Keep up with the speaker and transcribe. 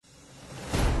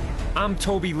I'm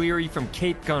Toby Leary from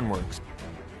Cape Gunworks.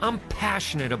 I'm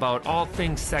passionate about all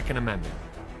things Second Amendment.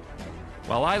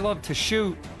 While I love to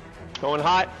shoot, going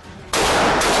hot.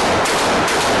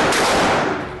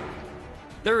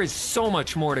 There is so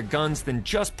much more to guns than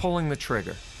just pulling the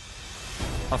trigger.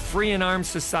 A free and armed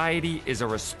society is a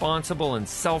responsible and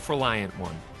self-reliant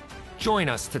one. Join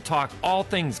us to talk all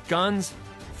things guns,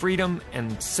 freedom,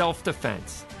 and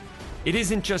self-defense. It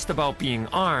isn't just about being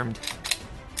armed.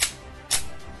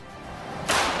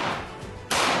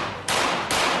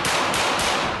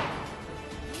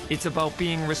 It's about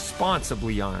being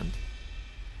responsibly armed.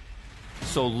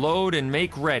 So load and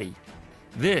make ready.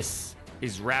 This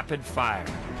is Rapid Fire.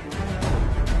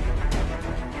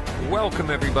 Welcome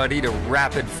everybody to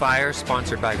Rapid Fire,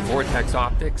 sponsored by Vortex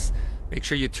Optics. Make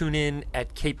sure you tune in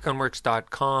at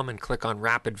capegunworks.com and click on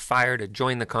Rapid Fire to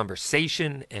join the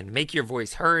conversation and make your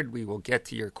voice heard. We will get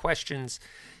to your questions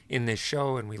in this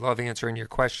show, and we love answering your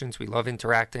questions. We love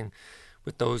interacting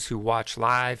with those who watch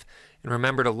live. And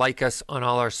remember to like us on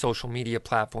all our social media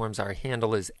platforms. Our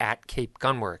handle is at Cape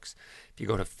Gunworks. If you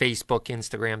go to Facebook,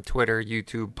 Instagram, Twitter,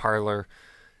 YouTube, Parler,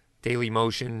 Daily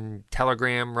Motion,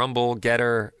 Telegram, Rumble,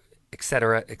 Getter,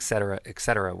 etc., etc.,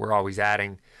 etc. We're always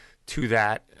adding to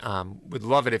that. Would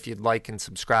love it if you'd like and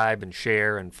subscribe and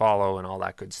share and follow and all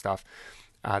that good stuff.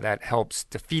 That helps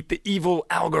defeat the evil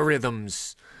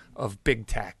algorithms of big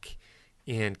tech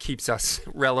and keeps us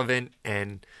relevant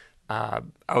and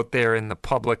out there in the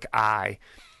public eye,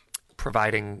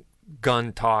 providing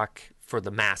gun talk for the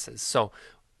masses. So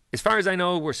as far as I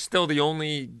know, we're still the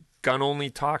only gun-only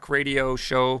talk radio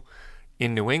show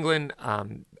in New England.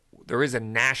 There is a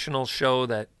national show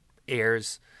that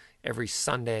airs every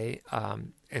Sunday,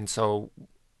 and so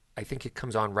I think it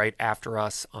comes on right after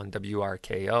us on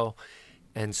WRKO.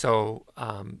 And so,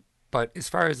 but as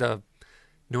far as a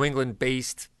New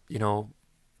England-based,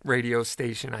 radio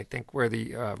station, I think we're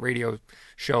the radio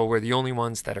show. We're the only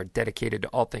ones that are dedicated to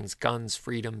all things guns,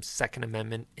 freedom, Second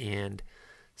Amendment, and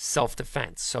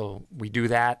self-defense. So we do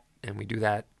that, and we do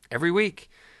that every week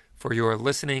for your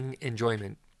listening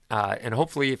enjoyment. And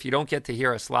hopefully, if you don't get to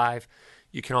hear us live,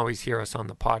 you can always hear us on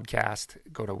the podcast.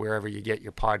 Go to wherever you get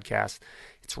your podcast.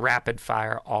 It's Rapid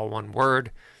Fire, all one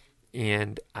word.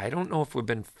 And I don't know if we've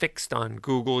been fixed on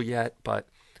Google yet, but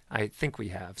I think we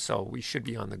have. So we should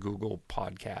be on the Google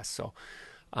podcast. So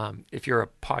if you're a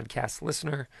podcast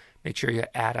listener, make sure you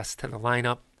add us to the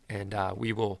lineup, and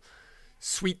we will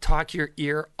sweet talk your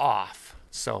ear off.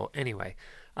 So anyway,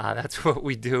 that's what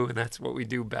we do, and that's what we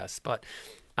do best. But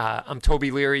I'm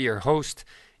Toby Leary, your host,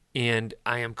 and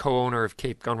I am co-owner of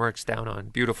Cape Gunworks down on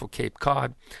beautiful Cape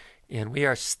Cod. And we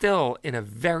are still in a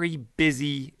very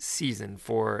busy season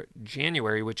for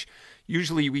January, which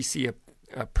usually we see a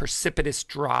precipitous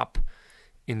drop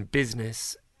in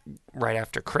business right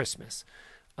after Christmas.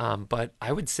 But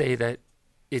I would say that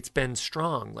it's been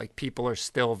strong. Like, people are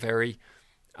still very,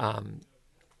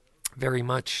 very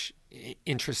much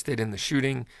interested in the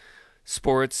shooting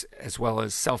sports as well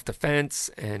as self-defense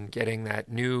and getting that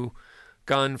new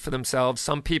gun for themselves.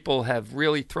 Some people have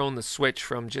really thrown the switch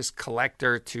from just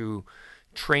collector to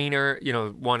trainer,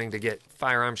 wanting to get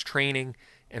firearms training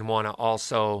and want to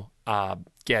also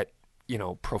get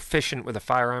proficient with a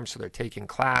firearm. So they're taking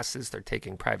classes, they're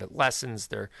taking private lessons,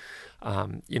 they're,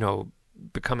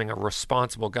 becoming a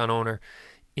responsible gun owner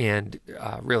and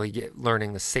really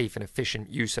learning the safe and efficient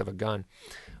use of a gun.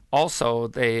 Also,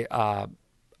 they are,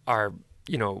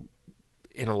 in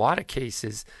a lot of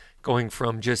cases, going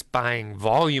from just buying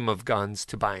volume of guns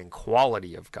to buying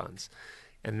quality of guns.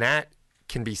 And that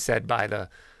can be said by the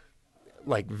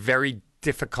very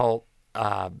difficult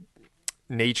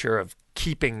nature of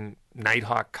keeping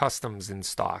Nighthawk Customs in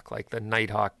stock, like the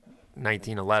Nighthawk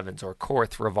 1911s or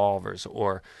Korth revolvers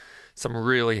or some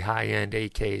really high-end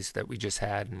AKs that we just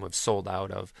had and we've sold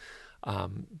out of.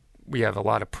 We have a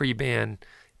lot of pre-ban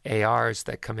ARs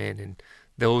that come in, and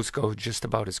those go just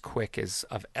about as quick as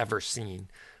I've ever seen.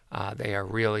 They are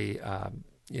really,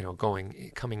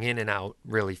 coming in and out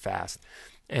really fast.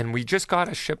 And we just got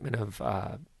a shipment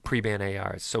of pre-ban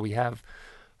ARs, so we have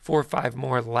 4 or 5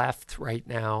 more left right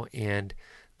now, and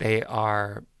they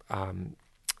are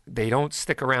they don't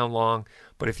stick around long.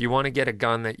 But if you want to get a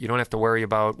gun that you don't have to worry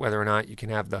about whether or not you can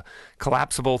have the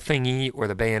collapsible thingy or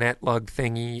the bayonet lug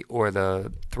thingy or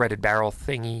the threaded barrel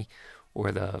thingy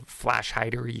or the flash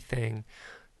hidery thing,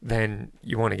 then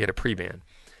you want to get a pre-ban.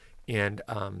 And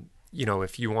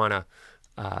if you want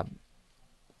to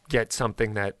get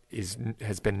something that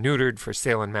has been neutered for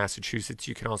sale in Massachusetts,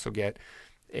 you can also get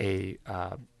a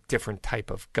different type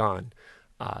of gun.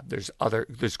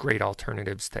 There's great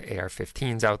alternatives to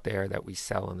AR-15s out there that we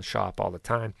sell in the shop all the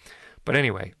time. But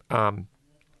anyway,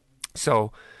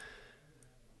 So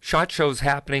SHOT Show's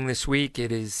happening this week.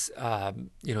 It is,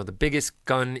 the biggest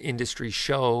gun industry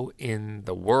show in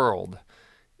the world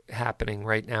happening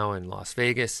right now in Las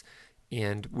Vegas.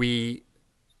 And we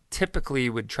typically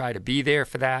would try to be there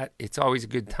for that. It's always a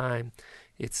good time.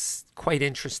 It's quite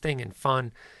interesting and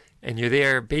fun. And you're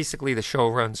there. Basically, the show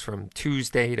runs from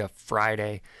Tuesday to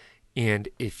Friday. And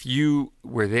if you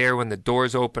were there when the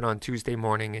doors open on Tuesday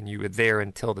morning and you were there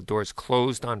until the doors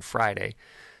closed on Friday,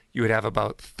 you would have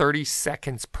about 30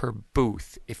 seconds per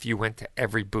booth if you went to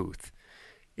every booth.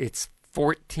 It's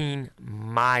 14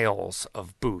 miles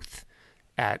of booth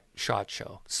at SHOT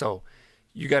Show. So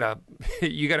you gotta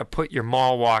put your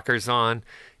mall walkers on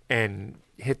and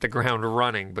hit the ground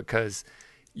running, because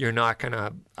you're not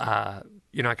gonna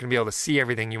be able to see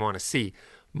everything you want to see.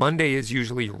 Monday is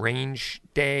usually range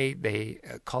day. They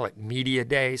call it media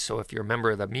day. So if you're a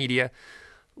member of the media,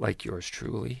 like yours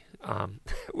truly,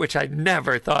 which I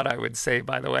never thought I would say,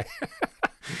 by the way.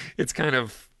 It's kind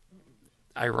of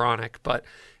ironic. But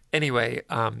anyway,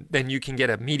 then you can get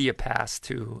a media pass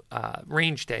to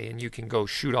range day, and you can go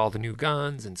shoot all the new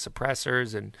guns and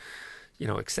suppressors and,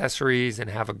 accessories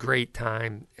and have a great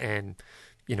time and,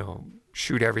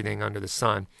 shoot everything under the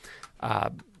sun.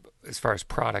 As far as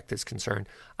product is concerned,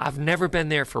 I've never been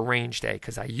there for range day,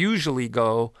 because I usually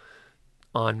go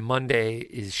on Monday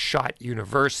is SHOT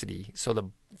University. So the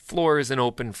floor isn't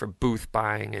open for booth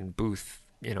buying and booth,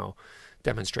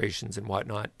 demonstrations and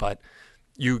whatnot. But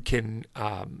you can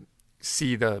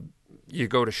you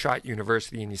go to SHOT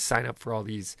University and you sign up for all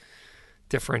these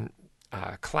different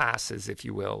classes, if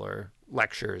you will, or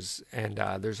lectures. And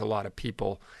there's a lot of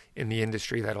people in the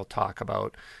industry that'll talk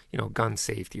about, gun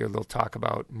safety, or they'll talk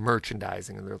about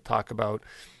merchandising, and they'll talk about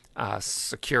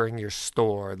securing your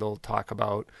store. They'll talk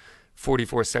about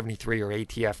 4473 or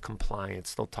ATF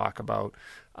compliance. They'll talk about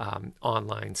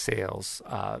online sales.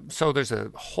 So there's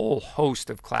a whole host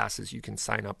of classes you can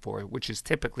sign up for, which is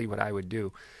typically what I would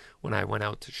do when I went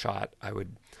out to SHOT. I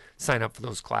would sign up for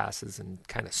those classes and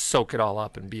kind of soak it all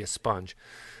up and be a sponge.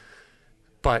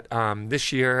 But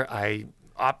this year I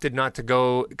opted not to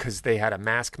go because they had a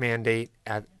mask mandate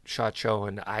at SHOT Show,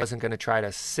 and I wasn't going to try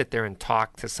to sit there and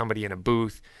talk to somebody in a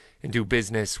booth and do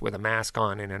business with a mask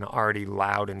on in an already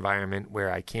loud environment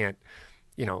where I can't,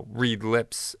 read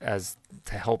lips as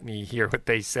to help me hear what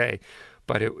they say.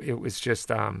 But it was just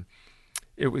a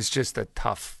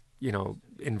tough,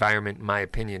 environment, in my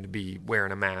opinion, to be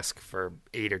wearing a mask for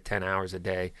 8 or 10 hours a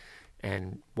day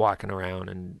and walking around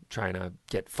and trying to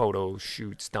get photo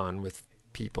shoots done with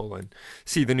people and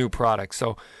see the new product.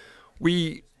 So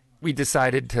we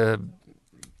decided to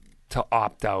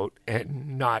opt out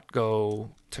and not go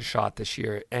to SHOT this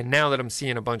year. And now that I'm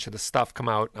seeing a bunch of the stuff come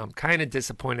out, I'm kind of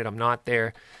disappointed I'm not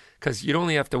there, because you'd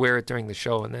only have to wear it during the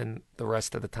show, and then the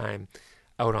rest of the time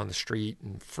out on the street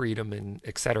and freedom and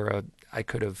etc., I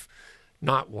could have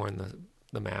not worn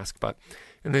the mask.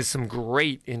 And there's some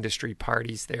great industry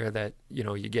parties there that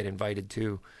you get invited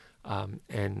to,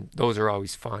 and those are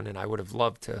always fun, and I would have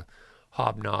loved to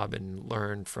hobnob and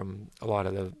learn from a lot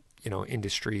of the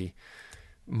industry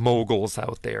moguls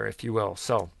out there, if you will.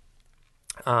 So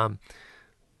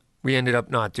we ended up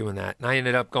not doing that, and I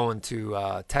ended up going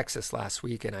to Texas last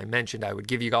week, and I mentioned I would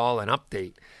give you all an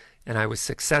update, and I was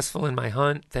successful in my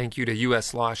hunt. Thank you to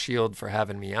U.S. Law Shield for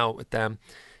having me out with them,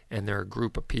 and they're a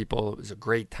group of people. It was a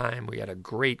great time. We had a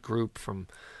great group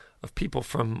of people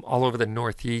from all over the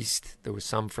Northeast. There was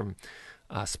some from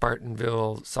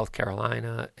Spartanville, South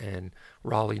Carolina, and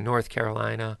Raleigh, North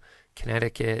Carolina,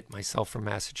 Connecticut, myself from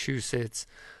Massachusetts,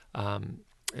 and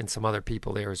some other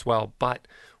people there as well. But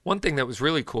one thing that was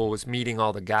really cool was meeting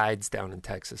all the guides down in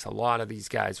Texas. A lot of these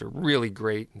guys are really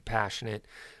great and passionate.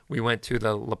 We went to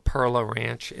the La Perla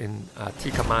Ranch in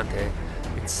Ticamonte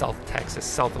in South Texas,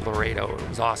 south of Laredo. It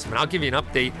was awesome. And I'll give you an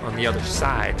update on the other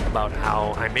side about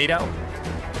how I made out.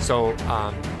 So,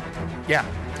 yeah.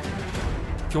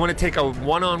 If you want to take a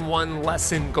one-on-one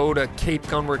lesson, go to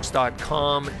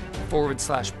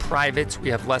capegunworks.com/privates. We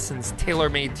have lessons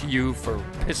tailor-made to you for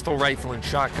pistol, rifle, and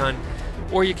shotgun.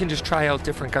 Or you can just try out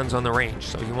different guns on the range.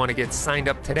 So you want to get signed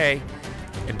up today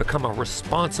and become a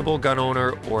responsible gun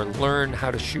owner, or learn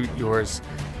how to shoot yours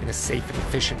in a safe and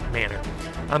efficient manner.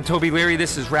 I'm Toby Leary.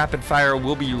 This is Rapid Fire.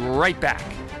 We'll be right back.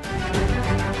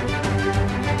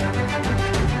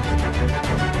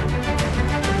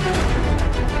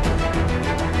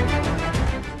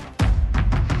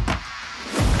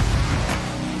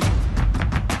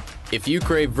 If you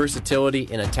crave versatility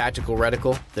in a tactical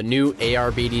reticle, the new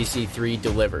AR-BDC-3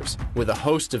 delivers, with a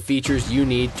host of features you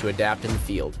need to adapt in the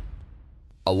field.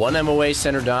 A 1 MOA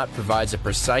center dot provides a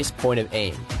precise point of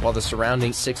aim, while the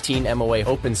surrounding 16 MOA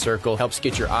open circle helps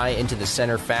get your eye into the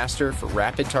center faster for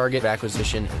rapid target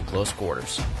acquisition in close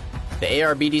quarters. The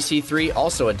AR-BDC-3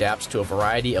 also adapts to a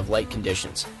variety of light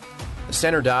conditions. The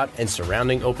center dot and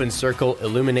surrounding open circle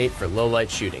illuminate for low-light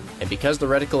shooting, and because the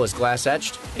reticle is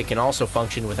glass-etched, it can also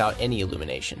function without any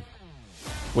illumination.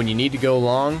 When you need to go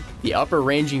long, the upper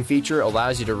ranging feature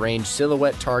allows you to range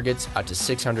silhouette targets out to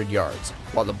 600 yards,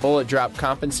 while the bullet drop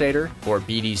compensator, or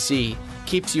BDC,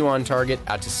 keeps you on target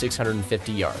out to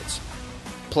 650 yards.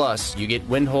 Plus, you get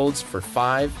wind holds for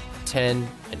 5, 10,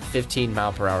 and 15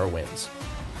 mile-per-hour winds.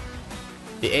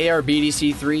 The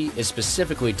AR-BDC-3 is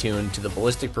specifically tuned to the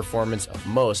ballistic performance of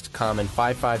most common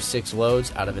 5.56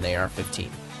 loads out of an AR-15.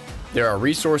 There are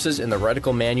resources in the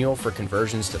reticle manual for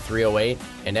conversions to 308,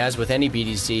 and as with any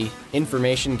BDC,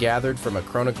 information gathered from a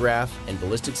chronograph and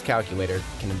ballistics calculator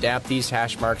can adapt these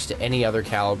hash marks to any other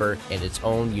caliber and its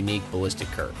own unique ballistic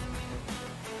curve.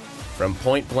 From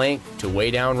point blank to way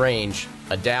down range,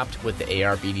 adapt with the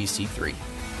AR-BDC-3.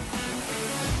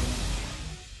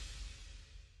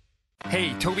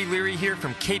 Hey, Toby Leary here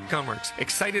from Cape Gunworks.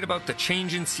 Excited about the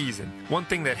change in season. One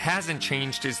thing that hasn't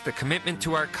changed is the commitment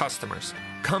to our customers.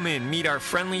 Come in, meet our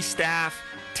friendly staff,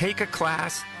 take a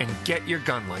class, and get your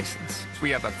gun license. We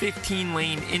have a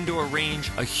 15-lane indoor range,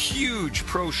 a huge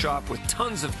pro shop with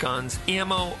tons of guns,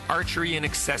 ammo, archery, and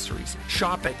accessories.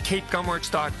 Shop at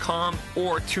CapeGunworks.com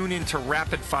or tune in to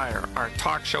Rapid Fire, our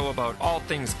talk show about all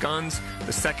things guns,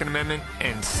 the Second Amendment,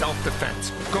 and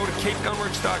self-defense. Go to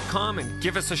CapeGunworks.com and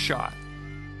give us a shot.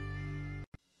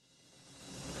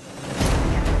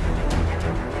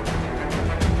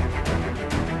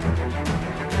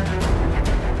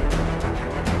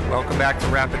 Welcome back to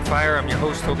Rapid Fire. I'm your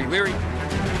host, Toby Leary.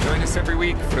 Join us every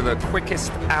week for the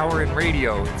quickest hour in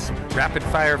radio. It's Rapid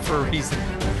Fire for a reason.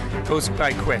 It goes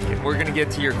by quick. And we're going to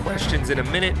get to your questions in a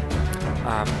minute.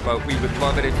 But we would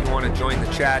love it if you want to join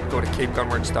the chat. Go to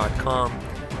CapeGunworks.com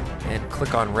and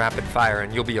click on Rapid Fire.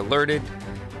 And you'll be alerted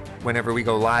whenever we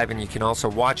go live. And you can also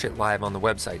watch it live on the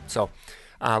website. So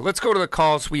let's go to the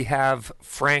calls. We have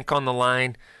Frank on the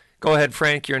line. Go ahead,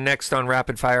 Frank. You're next on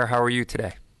Rapid Fire. How are you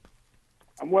today?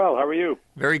 I'm well. How are you?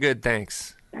 Very good,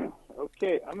 thanks.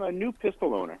 Okay, I'm a new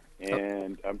pistol owner,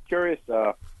 and I'm curious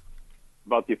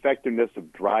about the effectiveness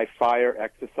of dry fire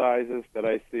exercises that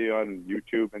I see on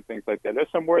YouTube and things like that.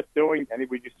 There's some worth doing. Any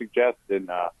would you suggest?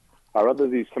 And are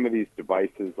some of these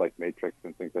devices like Matrix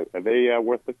and things like that, are they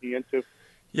worth looking into?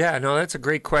 Yeah, no, that's a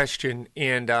great question.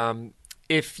 And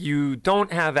if you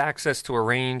don't have access to a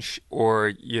range,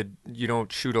 or you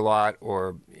don't shoot a lot,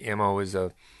 or ammo is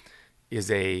a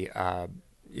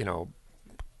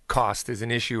cost is an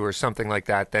issue or something like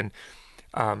that, then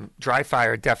dry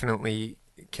fire definitely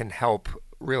can help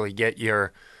really get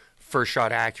your first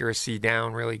shot accuracy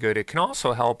down really good. It can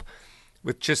also help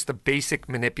with just the basic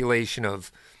manipulation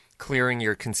of clearing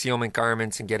your concealment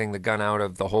garments and getting the gun out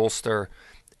of the holster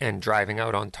and driving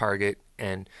out on target.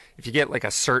 And if you get like a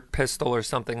SIRT pistol or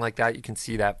something like that, you can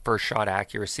see that first shot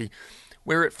accuracy.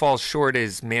 Where it falls short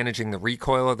is managing the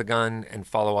recoil of the gun and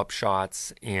follow-up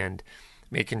shots and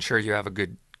making sure you have a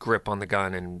good grip on the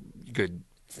gun and good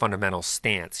fundamental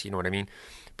stance. You know what I mean?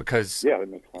 Because that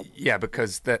makes sense. Yeah,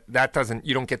 because that doesn't,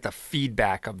 you don't get the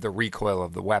feedback of the recoil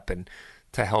of the weapon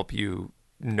to help you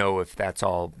know if that's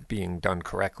all being done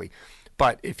correctly.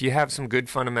 But if you have some good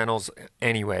fundamentals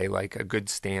anyway, like a good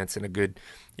stance and a good,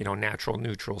 natural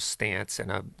neutral stance and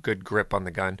a good grip on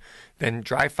the gun, then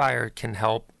dry fire can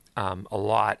help a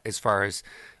lot as far as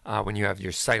when you have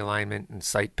your sight alignment and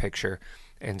sight picture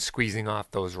and squeezing off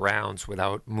those rounds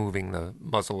without moving the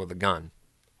muzzle of the gun.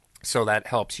 So that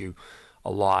helps you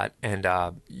a lot, and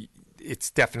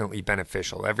it's definitely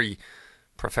beneficial. Every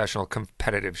professional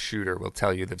competitive shooter will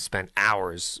tell you they've spent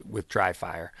hours with dry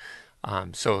fire.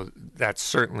 So that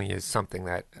certainly is something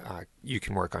that you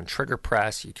can work on trigger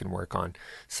press, you can work on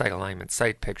sight alignment,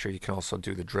 sight picture. You can also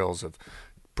do the drills of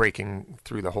breaking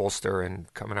through the holster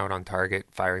and coming out on target,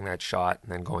 firing that shot,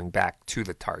 and then going back to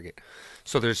the target.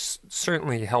 So there's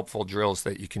certainly helpful drills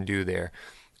that you can do there.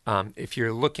 If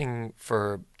you're looking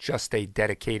for just a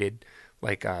dedicated,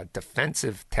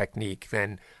 defensive technique,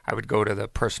 then I would go to the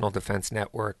Personal Defense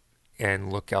Network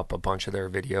and look up a bunch of their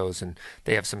videos, and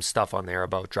they have some stuff on there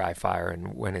about dry fire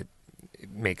and when it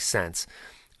makes sense.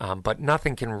 But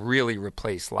nothing can really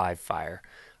replace live fire.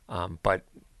 But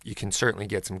you can certainly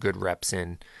get some good reps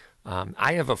in.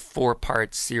 I have a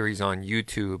 4-part series on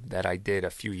YouTube that I did a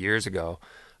few years ago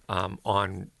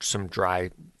on some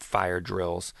dry fire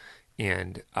drills.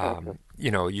 And,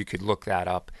 you could look that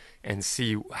up and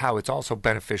see how it's also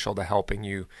beneficial to helping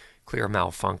you clear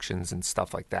malfunctions and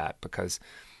stuff like that. Because,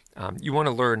 You want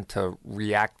to learn to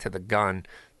react to the gun.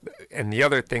 And the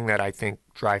other thing that I think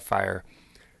dry fire,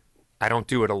 I don't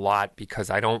do it a lot because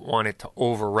I don't want it to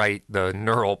overwrite the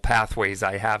neural pathways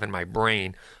I have in my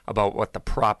brain about what the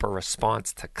proper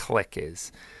response to click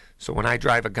is. So when I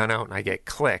drive a gun out and I get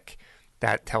click,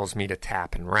 that tells me to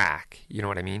tap and rack. You know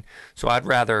what I mean? So I'd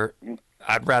rather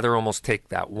almost take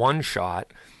that one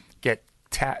shot, get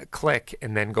click,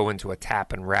 and then go into a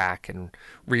tap and rack and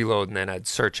reload, and then I'd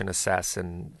search and assess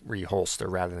and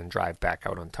reholster rather than drive back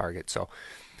out on target. So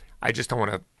I just don't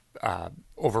want to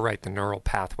overwrite the neural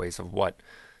pathways of what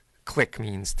click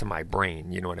means to my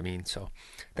brain. You know what I mean? So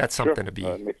that's something to be,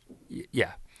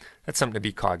 that's something to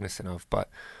be cognizant of. But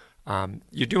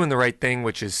you're doing the right thing,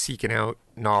 which is seeking out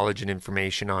knowledge and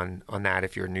information on that.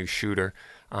 If you're a new shooter,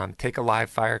 take a live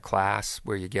fire class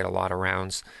where you get a lot of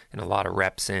rounds and a lot of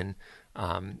reps in.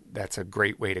 That's a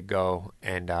great way to go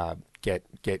and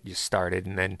get you started,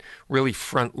 and then really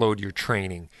front load your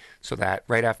training so that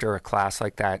right after a class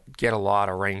like that, get a lot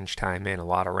of range time in, a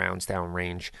lot of rounds down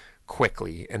range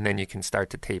quickly, and then you can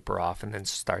start to taper off and then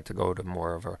start to go to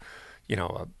more of a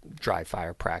dry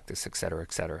fire practice, et cetera,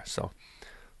 et cetera. So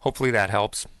hopefully that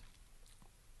helps.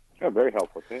 Yeah, very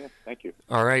helpful. Yeah, thank you.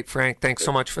 All right, Frank, thanks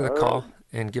so much for the call,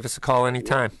 and give us a call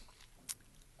anytime.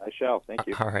 I shall. Thank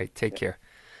you. All right, take care.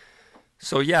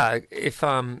 So yeah, if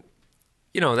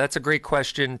that's a great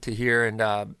question to hear, and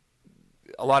a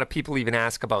lot of people even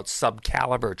ask about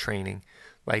sub-caliber training,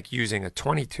 like using a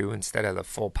 22 instead of the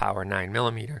full power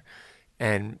 9mm.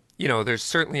 And there's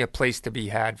certainly a place to be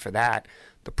had for that.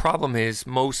 The problem is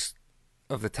most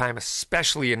of the time,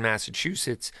 especially in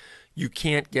Massachusetts, you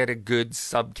can't get a good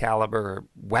sub-caliber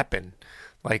weapon.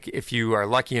 Like if you are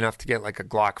lucky enough to get like a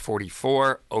Glock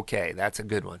 44, okay, that's a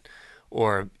good one.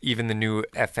 Or even the new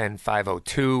FN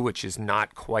 502, which is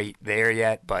not quite there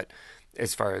yet, but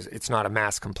as far as it's not a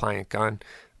mass compliant gun.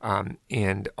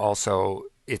 And also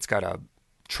it's got a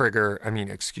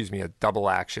double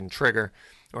action trigger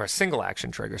or a single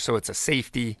action trigger. So it's a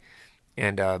safety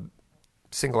and a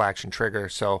single action trigger.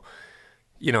 So,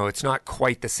 it's not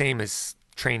quite the same as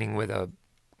training with a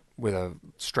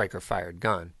striker fired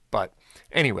gun. But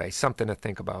anyway, something to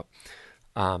think about.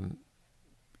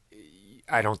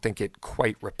 I don't think it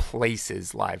quite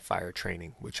replaces live fire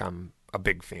training, which I'm a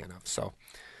big fan of. So,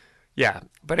 yeah.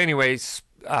 But anyways,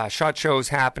 SHOT Show's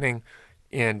happening,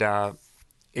 and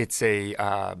it's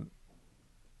a,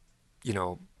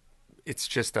 it's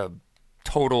just a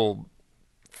total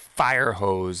fire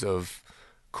hose of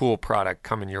cool product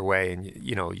coming your way, and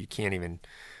you can't even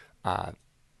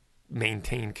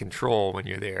maintain control when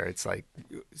you're there. It's like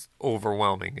it's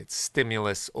overwhelming. It's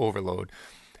stimulus overload.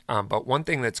 But one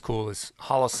thing that's cool is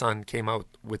Holosun came out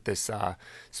with this,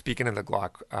 speaking of the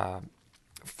Glock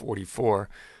 44,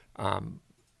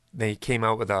 they came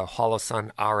out with a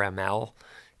Holosun RML.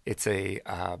 It's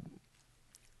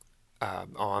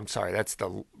that's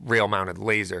the rail-mounted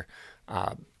laser.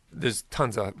 There's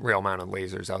tons of rail-mounted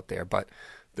lasers out there, but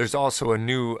there's also a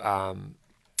new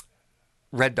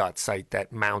red dot sight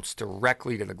that mounts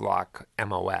directly to the Glock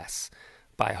MOS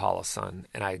by Holosun,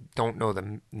 and I don't know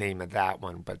the name of that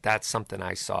one, but that's something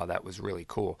I saw that was really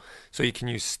cool. So you can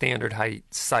use standard height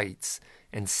sights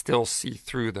and still see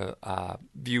through the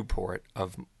viewport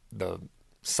of the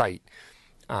sight,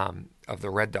 of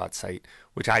the red dot sight,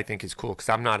 which I think is cool because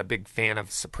I'm not a big fan of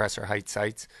suppressor height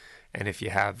sights, and if you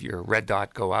have your red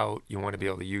dot go out, you want to be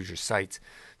able to use your sights.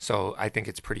 So I think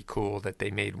it's pretty cool that they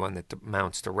made one that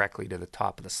mounts directly to the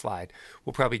top of the slide.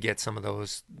 We'll probably get some of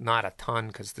those, not a ton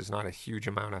because there's not a huge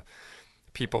amount of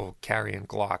people carrying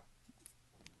Glock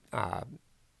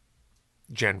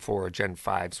Gen 4 or Gen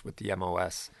 5s with the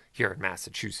MOS here in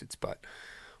Massachusetts, but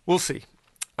we'll see.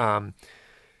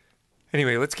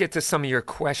 Anyway, let's get to some of your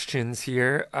questions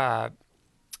here.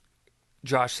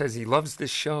 Josh says he loves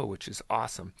this show, which is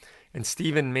awesome. And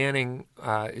Stephen Manning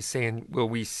is saying, will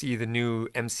we see the new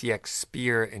MCX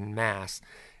Spear in mass?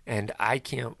 And I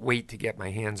can't wait to get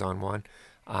my hands on one.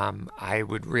 I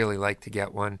would really like to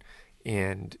get one.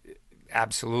 And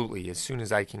absolutely, as soon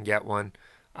as I can get one,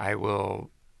 I will,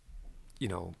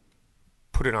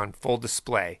 put it on full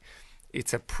display.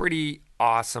 It's a pretty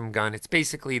awesome gun. It's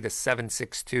basically the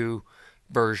 7.62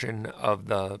 version of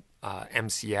the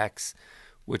MCX,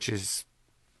 which is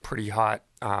pretty hot.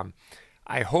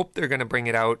 I hope they're going to bring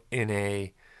it out in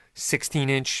a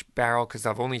 16-inch barrel because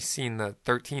I've only seen the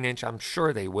 13-inch. I'm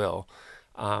sure they will.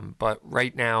 But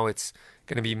right now it's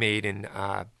going to be made in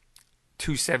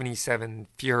 277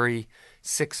 Fury,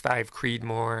 6.5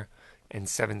 Creedmoor, and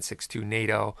 7.62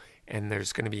 NATO. And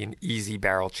there's going to be an easy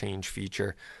barrel change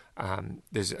feature.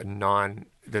 There's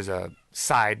a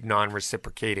side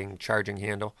non-reciprocating charging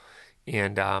handle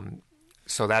And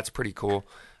so that's pretty cool.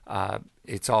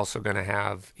 It's also going to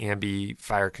have ambi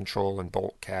fire control and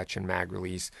bolt catch and mag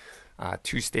release,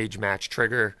 2-stage match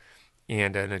trigger,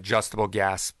 and an adjustable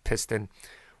gas piston,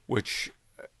 which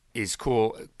is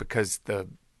cool because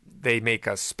they make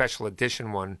a special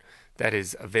edition one that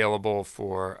is available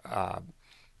for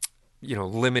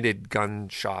limited gun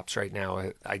shops right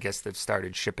now. I guess they've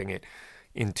started shipping it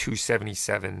in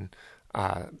 277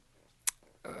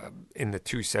 in the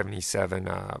 277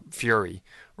 Fury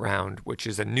round, which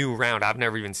is a new round. I've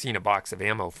never even seen a box of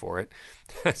ammo for it,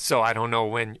 so I don't know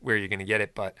where you're going to get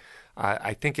it, but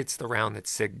I think it's the round that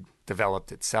SIG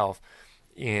developed itself,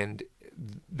 and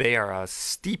they are a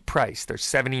steep price. They're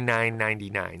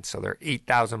 $79.99, so they're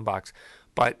 $8,000.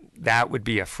 But that would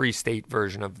be a free state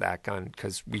version of that gun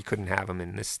because we couldn't have them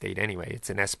in this state anyway. It's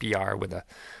an SBR with a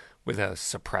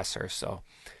suppressor. So,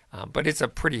 but it's a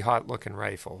pretty hot looking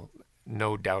rifle,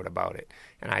 no doubt about it.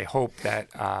 And I hope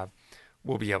that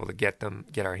we'll be able to get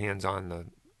our hands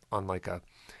on like a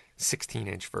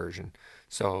 16-inch version.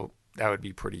 So that would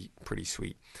be pretty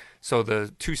sweet. So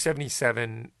the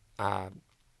 277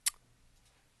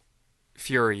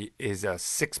 Fury is a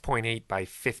 6.8 by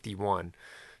 51.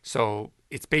 So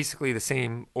it's basically the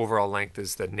same overall length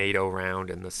as the NATO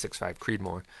round and the 6.5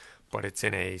 Creedmoor, but it's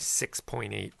in a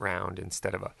 6.8 round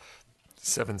instead of a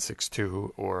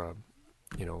 7.62 or a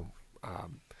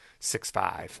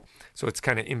 6.5. So it's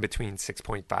kind of in between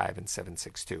 6.5 and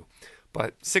 7.62.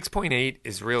 But 6.8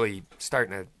 is really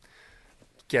starting to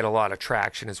get a lot of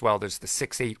traction as well. There's the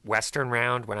 6.8 Western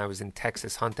round. When I was in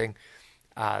Texas hunting,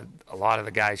 a lot of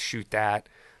the guys shoot that.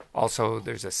 Also,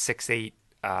 there's a 6.8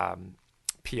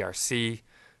 PRC.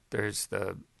 There's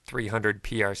the 300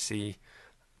 PRC.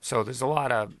 So there's a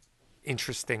lot of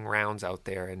interesting rounds out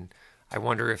there, and I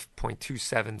wonder if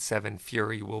 .277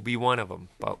 Fury will be one of them,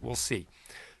 but we'll see.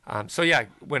 So yeah,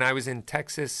 when I was in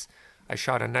Texas, I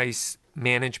shot a nice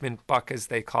management buck, as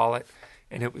they call it,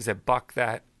 and it was a buck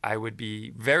that I would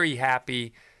be very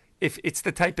happy. If it's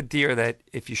the type of deer that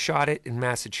if you shot it in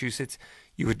Massachusetts,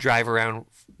 you would drive around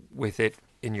with it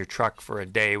in your truck for a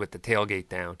day with the tailgate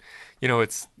down.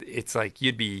 It's like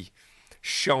you'd be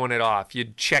showing it off.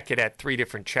 You'd check it at 3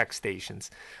 different check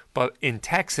stations. But in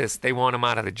Texas, they want them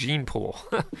out of the gene pool.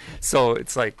 So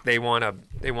it's like they want to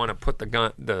put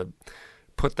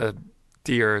the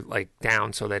deer like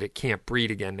down so that it can't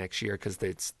breed again next year because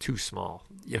it's too small.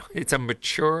 It's a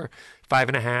mature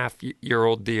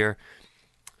 5.5-year-old deer,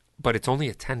 but it's only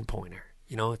a 10-pointer.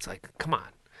 It's like, come on.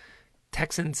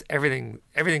 Texans,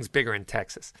 everything's bigger in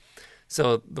Texas.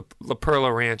 So the La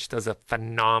Perla Ranch does a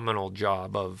phenomenal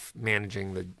job of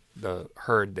managing the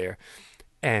herd there.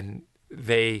 And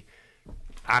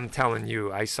I'm telling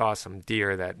you, I saw some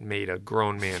deer that made a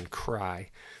grown man cry.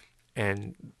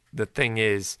 And the thing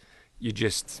is,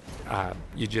 I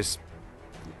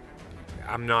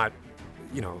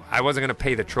wasn't going to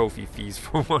pay the trophy fees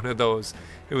for one of those.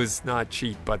 It was not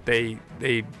cheap, but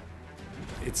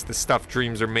it's the stuff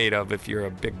dreams are made of if you're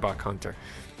a big buck hunter.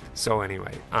 So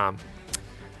anyway,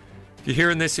 if you're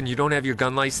hearing this and you don't have your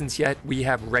gun license yet, we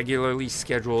have regularly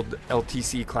scheduled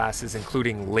LTC classes,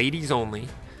 including ladies only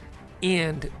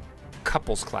and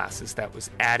couples classes that was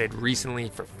added recently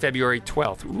for February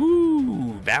 12th.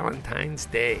 Ooh, Valentine's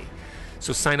Day.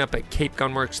 So sign up at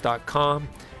capegunworks.com,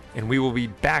 and we will be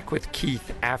back with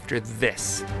Keith after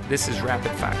this. This is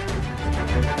Rapid Fire.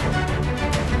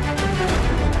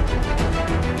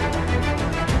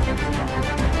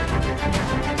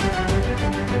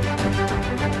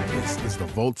 The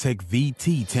Voltec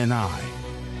VT10i.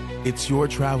 It's your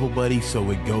travel buddy, so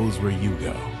it goes where you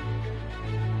go.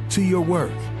 To your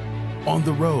work, on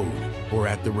the road, or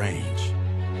at the range.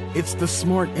 It's the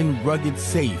smart and rugged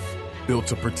safe built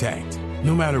to protect,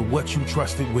 no matter what you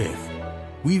trust it with.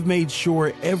 We've made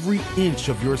sure every inch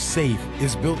of your safe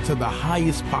is built to the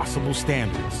highest possible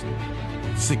standards.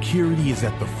 Security is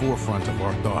at the forefront of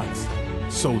our thoughts,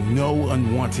 so no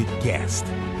unwanted guest.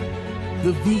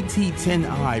 The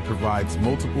VT10i provides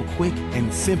multiple quick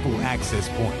and simple access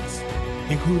points,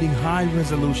 including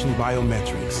high-resolution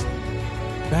biometrics,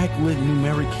 backlit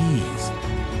numeric keys,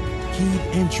 keyed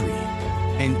entry,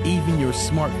 and even your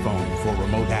smartphone for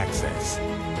remote access.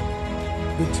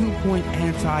 The 2-point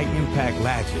anti-impact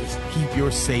latches keep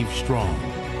your safe strong,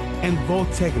 and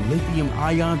Voltec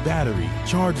lithium-ion battery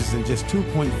charges in just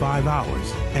 2.5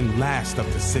 hours and lasts up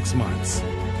to 6 months,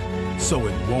 so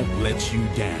it won't let you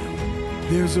down.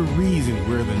 There's a reason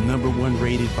we're the #1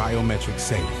 rated biometric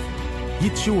safe.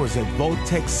 Get yours at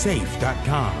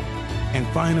VoltecSafe.com and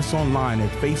find us online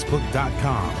at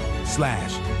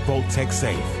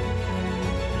Facebook.com/VoltecSafe.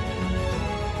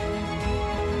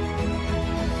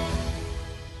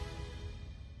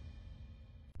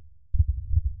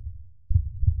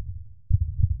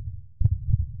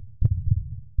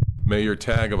 May your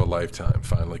tag of a lifetime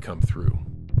finally come through.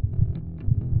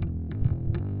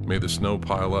 May the snow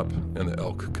pile up and the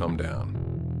elk come down.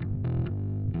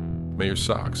 May your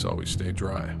socks always stay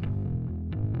dry.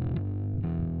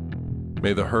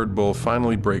 May the herd bull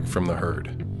finally break from the herd.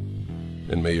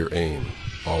 And may your aim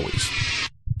always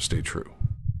stay true.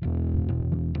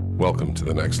 Welcome to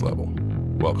the next level.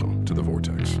 Welcome to the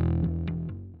Vortex.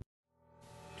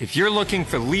 If you're looking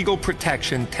for legal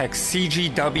protection, text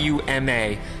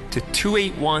CGWMA to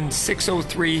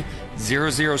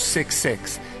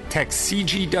 281-603-0066. Text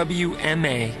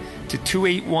CGWMA to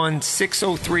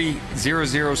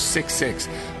 281-603-0066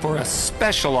 for a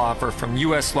special offer from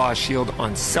U.S. Law Shield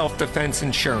on self-defense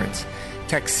insurance.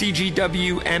 Text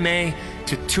CGWMA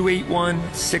to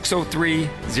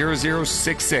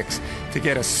 281-603-0066 to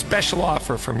get a special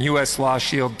offer from U.S. Law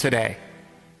Shield today.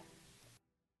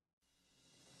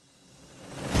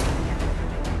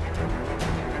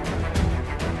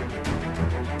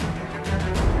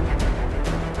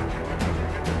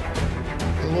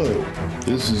 Hello,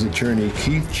 this is attorney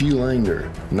Keith G.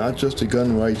 Langer, not just a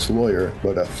gun rights lawyer,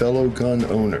 but a fellow gun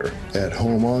owner, at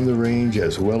home on the range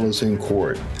as well as in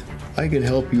court. I can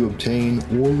help you obtain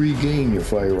or regain your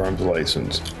firearms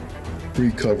license,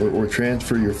 recover or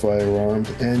transfer your firearms,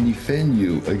 and defend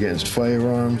you against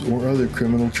firearms or other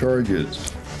criminal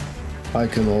charges. I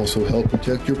can also help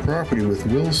protect your property with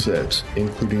will sets,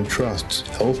 including trusts,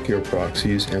 healthcare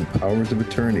proxies, and powers of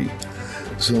attorney,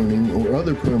 zoning or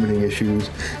other permitting issues,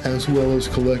 as well as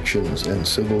collections and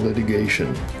civil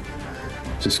litigation.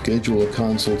 To schedule a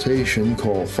consultation,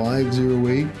 call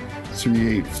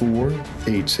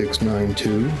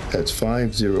 508-384-8692. That's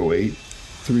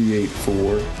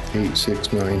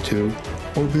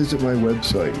 508-384-8692. Or visit my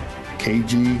website,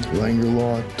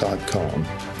 kglangerlaw.com.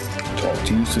 Talk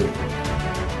to you soon.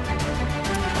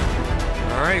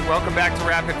 All right, welcome back to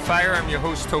Rapid Fire. I'm your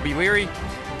host, Toby Leary,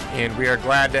 and we are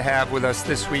glad to have with us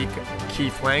this week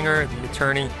Keith Langer, the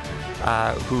attorney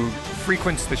who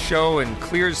frequents the show and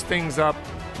clears things up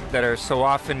that are so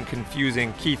often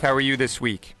confusing. Keith, how are you this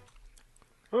week?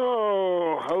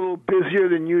 Oh, a little busier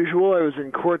than usual. I was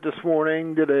in court this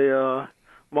morning, did a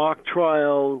mock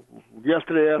trial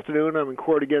yesterday afternoon. I'm in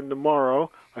court again tomorrow.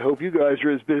 I hope you guys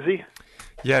are as busy.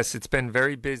 Yes, it's been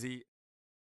very busy,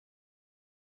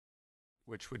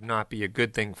 which would not be a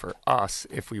good thing for us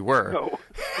if we were. No.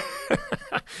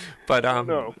 But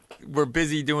no. We're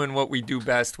busy doing what we do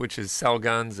best, which is sell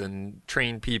guns and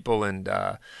train people and,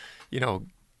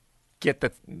 get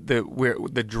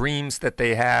the dreams that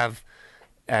they have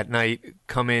at night,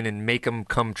 come in and make them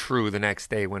come true the next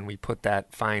day when we put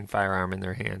that fine firearm in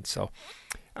their hands. So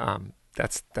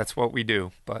that's what we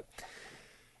do. But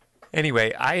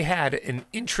anyway, I had an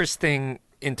interesting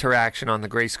interaction on the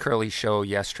Grace Curley show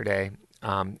yesterday,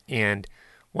 and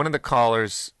one of the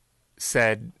callers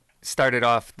started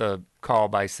off the call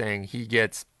by saying he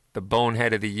gets the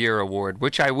Bonehead of the Year award,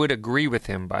 which I would agree with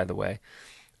him, by the way,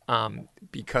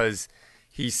 because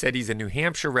he said he's a New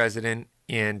Hampshire resident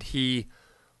and he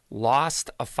lost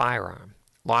a firearm,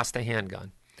 lost a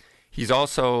handgun. He's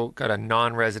also got a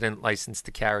non-resident license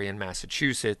to carry in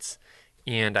Massachusetts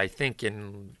and I think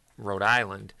in Rhode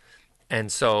Island.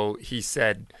 And so he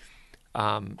said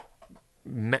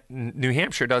New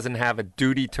Hampshire doesn't have a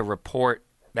duty to report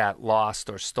that lost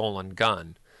or stolen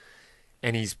gun.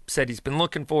 And he's said he's been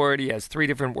looking for it. He has 3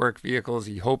 different work vehicles.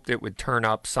 He hoped it would turn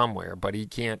up somewhere, but he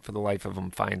can't for the life of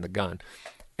him find the gun.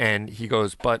 And he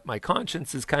goes, but my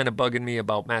conscience is kind of bugging me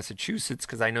about Massachusetts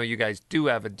because I know you guys do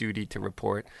have a duty to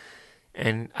report.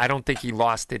 And I don't think he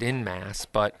lost it in Mass,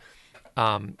 but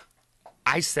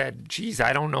I said, geez,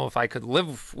 I don't know if I could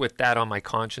live with that on my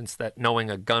conscience, that knowing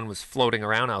a gun was floating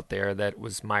around out there, that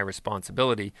was my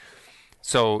responsibility.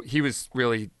 So he was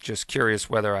really just curious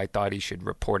whether I thought he should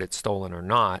report it stolen or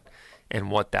not,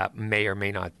 and what that may or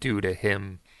may not do to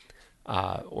him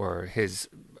or his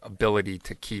ability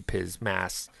to keep his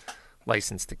Mass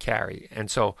license to carry.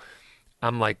 And so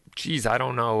I'm like, geez, I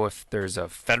don't know if there's a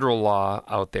federal law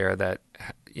out there that,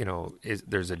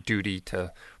 there's a duty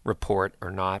to report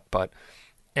or not.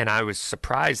 And I was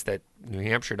surprised that New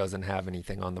Hampshire doesn't have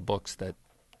anything on the books that,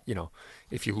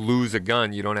 if you lose a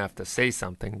gun, you don't have to say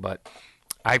something. But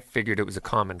I figured it was a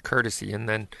common courtesy. And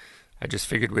then I just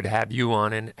figured we'd have you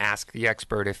on and ask the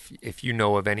expert if you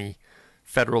know of any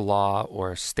federal law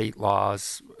or state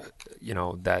laws,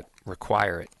 that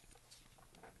require it.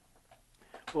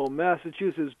 Well,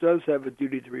 Massachusetts does have a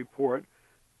duty to report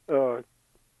a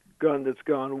gun that's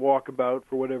gone walkabout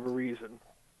for whatever reason.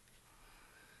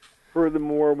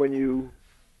 Furthermore, when you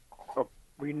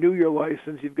renew your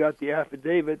license, you've got the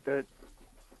affidavit that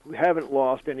you haven't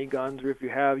lost any guns, or if you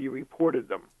have, you reported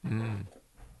them.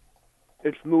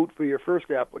 it's moot for your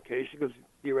first application because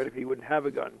theoretically you wouldn't have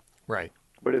a gun. Right.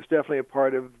 But it's definitely a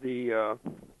part of the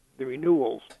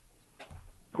renewals.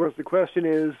 Of course, the question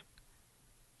is,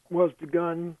 was the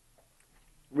gun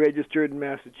registered in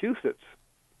Massachusetts?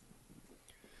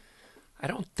 I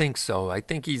don't think so. I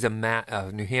think he's a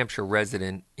New Hampshire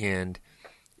resident, and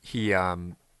he's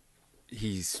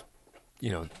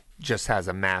just has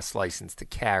a Mass license to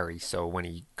carry. So when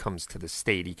he comes to the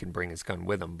state, he can bring his gun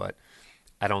with him. But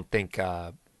I don't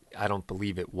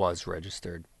believe it was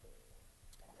registered.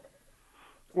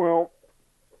 Well,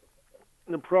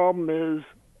 the problem is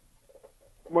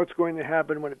what's going to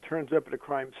happen when it turns up at a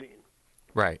crime scene.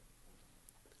 Right.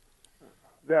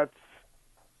 That's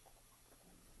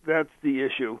the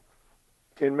issue.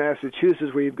 In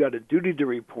Massachusetts, where you've got a duty to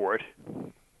report,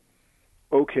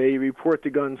 okay, you report the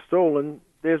gun stolen,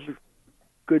 there's a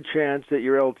good chance that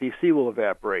your LTC will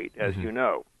evaporate, as you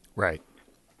know. Right.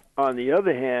 On the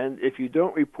other hand, if you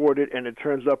don't report it and it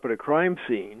turns up at a crime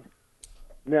scene,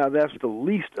 now that's the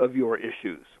least of your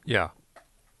issues. Yeah.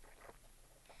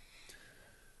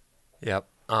 Yep.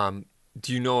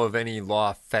 Do you know of any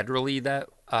law federally that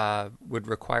would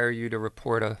require you to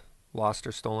report a lost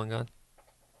or stolen gun?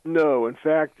 No. In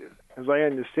fact, as I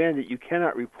understand it, you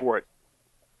cannot report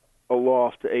a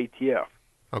loss to ATF.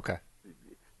 Okay.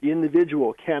 The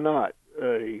individual cannot.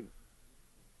 A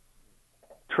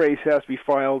trace has to be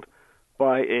filed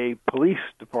by a police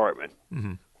department.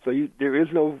 Mm-hmm. So you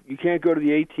can't go to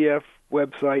the ATF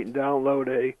website and download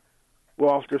a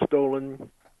lost or stolen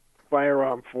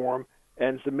firearm form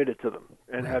and submit it to them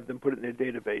and have them put it in their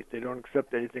database. They don't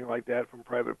accept anything like that from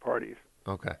private parties.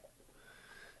 Okay.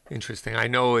 Interesting. I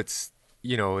know I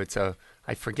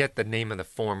forget the name of the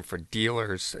form for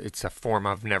dealers. It's a form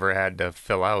I've never had to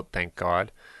fill out, thank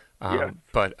God.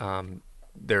 But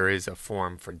there is a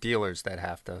form for dealers that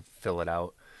have to fill it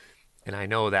out. And I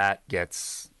know that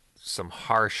gets some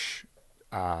harsh,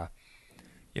 I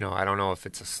don't know if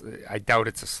I doubt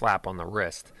it's a slap on the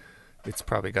wrist. It's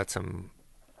probably got some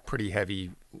pretty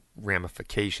heavy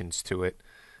ramifications to it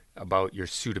about your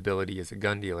suitability as a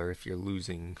gun dealer if you're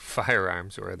losing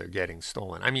firearms or they're getting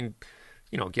stolen. I mean,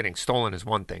 getting stolen is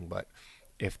one thing, but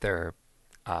if they're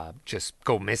just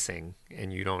go missing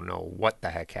and you don't know what the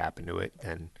heck happened to it,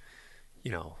 then,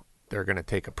 they're going to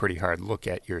take a pretty hard look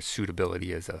at your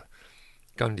suitability as a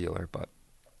gun dealer. But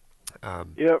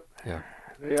yep, yeah,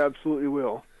 they absolutely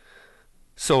will.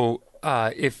 So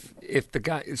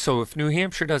if New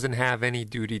Hampshire doesn't have any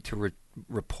duty to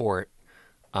report,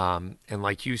 and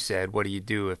like you said, what do you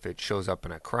do if it shows up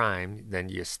in a crime? Then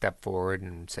you step forward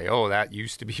and say, "Oh, that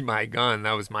used to be my gun.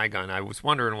 That was my gun. I was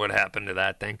wondering what happened to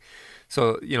that thing."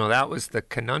 So that was the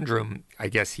conundrum I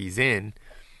guess he's in.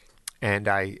 And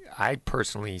I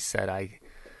personally said I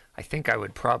think I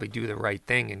would probably do the right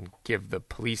thing and give the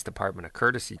police department a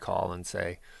courtesy call and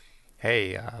say,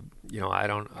 "Hey, I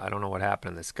don't know what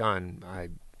happened to this gun.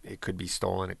 It could be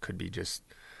stolen. It could be just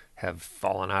have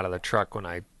fallen out of the truck when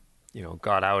I,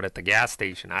 got out at the gas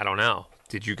station. I don't know.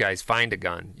 Did you guys find a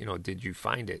gun? Did you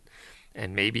find it?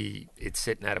 And maybe it's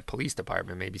sitting at a police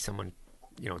department. Maybe someone,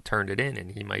 turned it in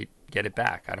and he might get it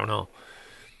back. I don't know.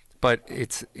 But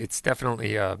it's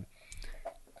definitely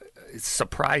it's a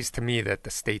surprise to me that the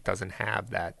state doesn't have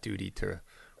that duty to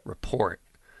report.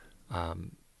 I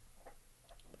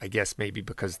guess maybe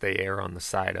because they err on the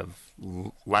side of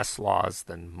less laws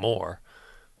than more,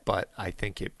 but I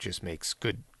think it just makes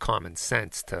good common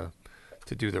sense to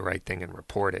do the right thing and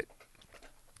report it.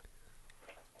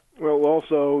 Well,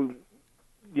 also,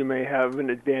 you may have an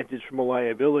advantage from a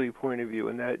liability point of view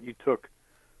in that you took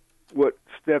what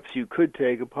steps you could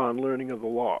take upon learning of the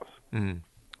laws.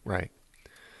 Right.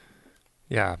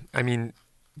 Yeah, I mean,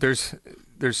 there's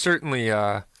certainly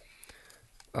a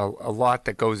lot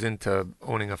that goes into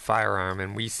owning a firearm,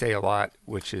 and we say a lot,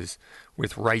 which is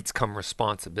with rights come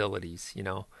responsibilities.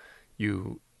 You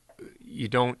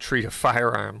don't treat a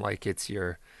firearm like it's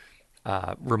your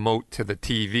remote to the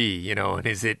TV, and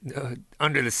is it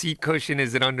under the seat cushion?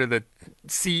 Is it under the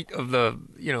seat of the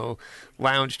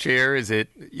lounge chair? Is it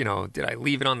did I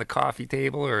leave it on the coffee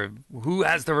table, or who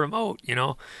has the remote?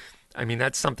 I mean,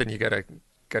 that's something you gotta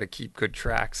keep good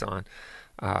track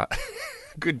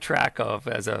of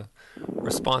as a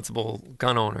responsible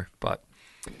gun owner. But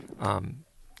I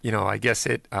guess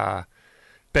it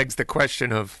begs the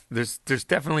question of there's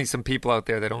definitely some people out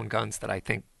there that own guns that I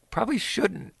think probably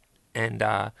shouldn't, and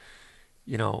I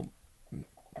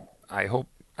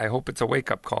hope it's a wake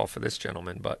up call for this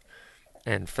gentleman,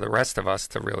 and for the rest of us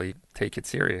to really take it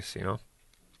serious.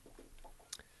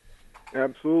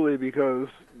 Absolutely, because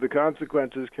the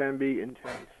consequences can be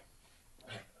intense.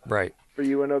 Right. For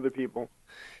you and other people.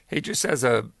 Hey, just as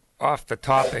a off the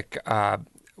topic,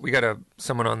 we got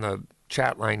someone on the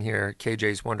chat line here.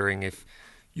 KJ's wondering if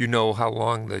you know how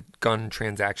long the gun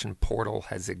transaction portal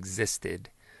has existed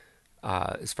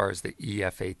as far as the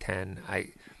EFA 10. I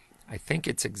think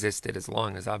it's existed as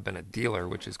long as I've been a dealer,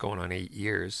 which is going on 8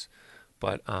 years.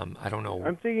 But I don't know.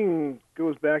 I'm thinking it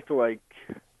goes back to like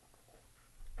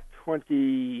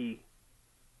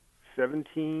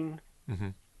 2017,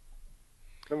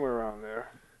 somewhere around there.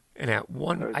 And at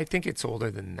one, I think it's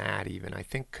older than that even. I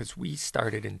think because we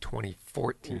started in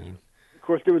 2014. Yeah. Of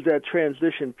course, there was that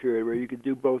transition period where you could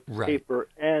do both Right. paper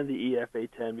and the EFA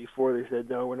 10 before they said,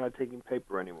 no, we're not taking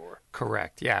paper anymore.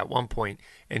 Correct. Yeah, at one point.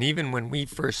 And even when we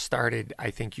first started, I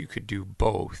think you could do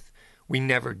both. We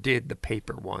never did the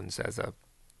paper ones as a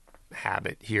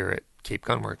habit here at Cape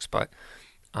Gunworks, but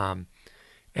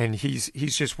and he's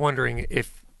just wondering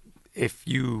if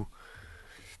you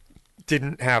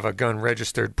didn't have a gun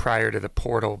registered prior to the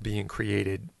portal being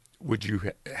created, would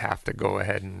you have to go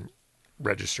ahead and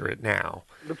register it now?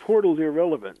 The portal's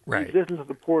irrelevant. Right. The existence of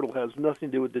the portal has nothing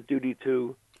to do with the duty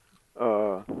to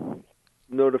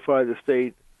notify the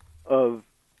state of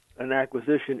an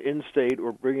acquisition in state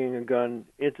or bringing a gun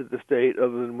into the state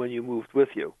other than when you moved with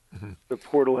you. The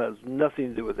portal has nothing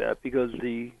to do with that because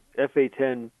the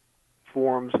FA-10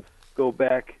 forms go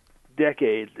back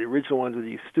decades. The original ones are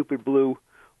these stupid blue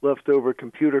leftover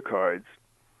computer cards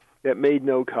that made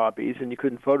no copies, and you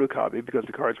couldn't photocopy because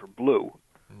the cards were blue.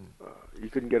 You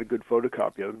couldn't get a good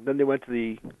photocopy of them. Then they went to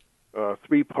the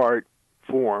three-part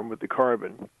form with the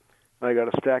carbon. I got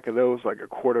a stack of those, like a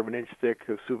quarter of an inch thick,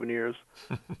 of souvenirs.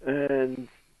 And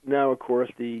now, of course,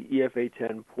 the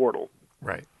EFA-10 portal.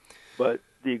 Right. But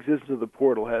the existence of the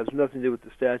portal has nothing to do with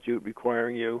the statute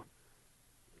requiring you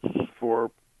for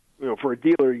a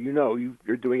dealer,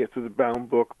 you're doing it through the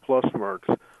bound book plus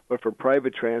Mercs. But for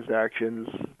private transactions,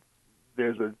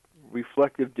 there's a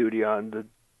reflective duty on the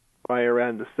buyer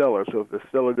and the seller. So if the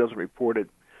seller doesn't report it,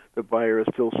 the buyer is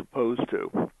still supposed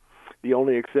to. The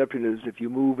only exception is if you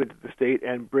move into the state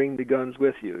and bring the guns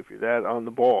with you. If you're that on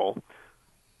the ball,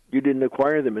 you didn't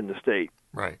acquire them in the state.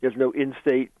 Right. There's no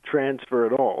in-state transfer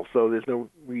at all, so there's no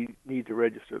need to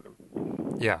register them.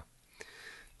 Yeah.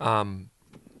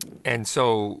 And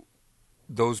so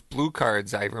those blue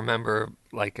cards, I remember,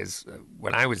 like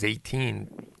when I was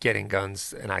 18, getting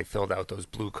guns, and I filled out those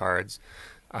blue cards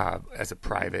as a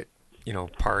private,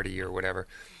 party or whatever.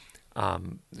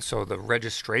 So the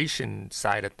registration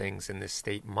side of things in this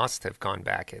state must have gone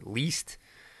back at least,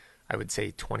 I would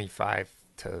say, 25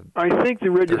 to I think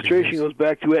the registration goes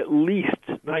back to at least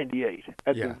 98,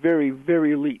 at the very,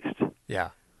 very least. Yeah.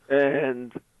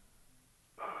 And in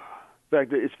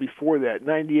fact, it's before that.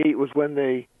 98 was when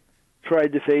they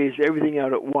tried to phase everything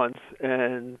out at once,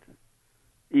 and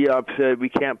EOP said we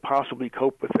can't possibly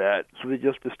cope with that, so they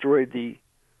just destroyed the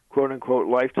quote-unquote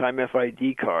lifetime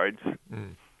FID cards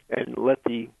and let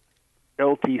the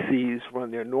LTCs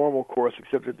run their normal course,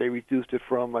 except that they reduced it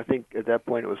from, I think at that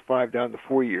point it was 5 down to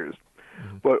 4 years.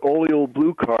 But all the old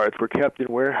blue cards were kept in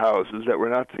warehouses that were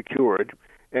not secured,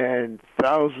 and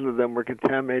thousands of them were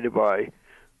contaminated by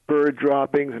bird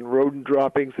droppings and rodent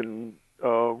droppings and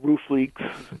roof leaks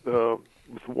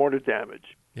with water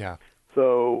damage. Yeah.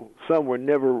 So some were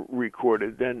never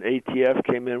recorded. Then ATF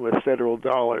came in with federal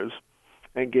dollars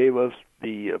and gave us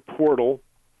the portal,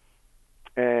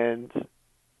 and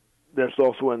that's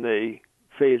also when they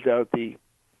phased out the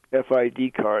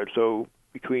FID card. So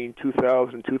between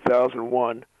 2000 and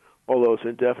 2001, all those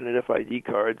indefinite FID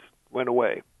cards went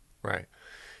away. Right.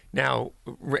 Now,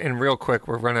 and real quick,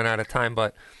 we're running out of time,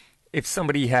 but if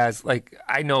somebody has,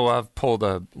 I know I've pulled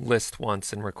a list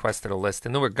once and requested a list,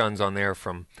 and there were guns on there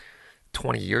from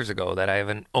 20 years ago that I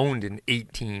haven't owned in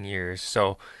 18 years.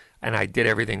 So, and I did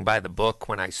everything by the book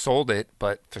when I sold it,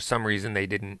 but for some reason they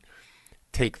didn't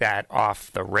take that off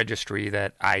the registry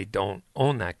that I don't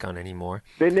own that gun anymore.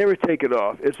 They never take it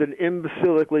off. It's an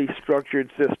imbecilically structured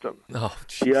system. Oh,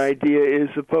 geez. The idea is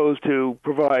supposed to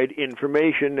provide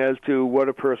information as to what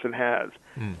a person has,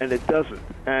 and it doesn't.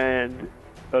 And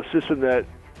a system that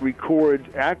records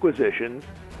acquisitions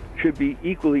should be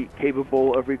equally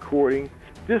capable of recording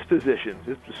dispositions.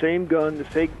 It's the same gun, the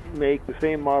same make, the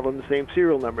same model, and the same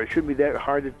serial number. It shouldn't be that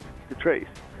hard to trace.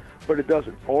 But it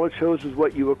doesn't. All it shows is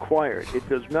what you acquired. It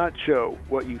does not show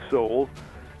what you sold.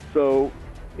 So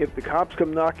if the cops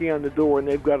come knocking on the door and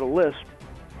they've got a list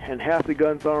and half the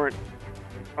guns aren't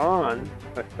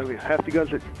half the guns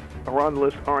that are on the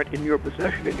list aren't in your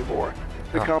possession anymore,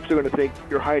 the cops are going to think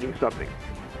you're hiding something.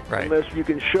 Right. Unless you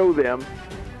can show them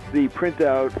the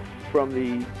printout from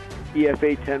the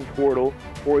EFA 10 portal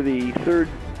or the third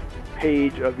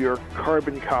page of your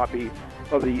carbon copy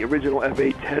of the original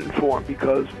F810 form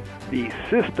because the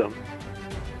system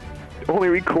only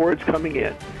records coming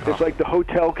in. It's like the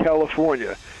Hotel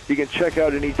California. You can check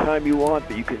out any time you want,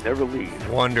 but you can never leave.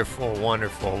 Wonderful,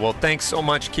 wonderful. Well, thanks so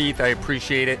much, Keith. I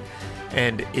appreciate it.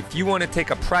 And if you want to take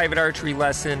a private archery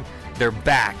lesson, they're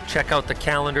back. Check out the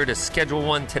calendar to schedule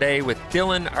one today with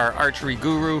Dylan, our archery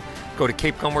guru. Go to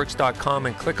capegunworks.com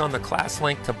and click on the class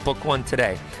link to book one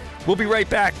today. We'll be right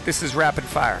back. This is Rapid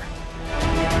Fire.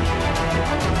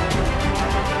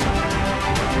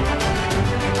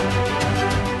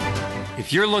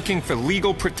 If you're looking for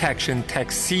legal protection,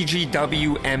 text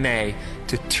CGWMA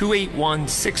to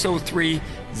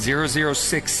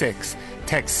 281-603-0066.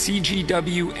 Text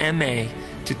CGWMA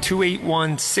to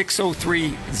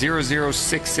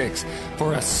 281-603-0066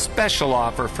 for a special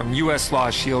offer from U.S. Law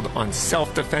Shield on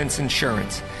self-defense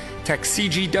insurance. Text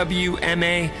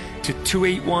CGWMA to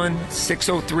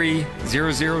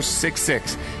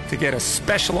 281-603-0066 to get a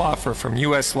special offer from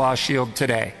U.S. Law Shield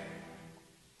today.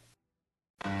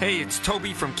 Hey, it's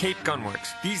Toby from Cape Gunworks.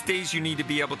 These days you need to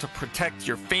be able to protect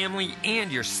your family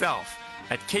and yourself.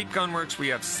 At Cape Gunworks, we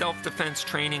have self-defense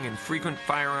training and frequent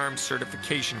firearms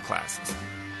certification classes.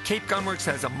 Cape Gunworks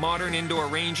has a modern indoor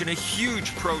range and a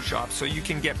huge pro shop so you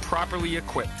can get properly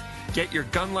equipped. Get your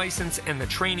gun license and the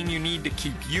training you need to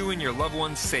keep you and your loved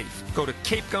ones safe. Go to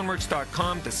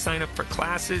capegunworks.com to sign up for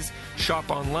classes,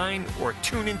 shop online, or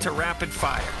tune into Rapid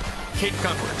Fire. Cape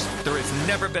Gunworks, there has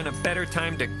never been a better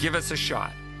time to give us a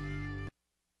shot.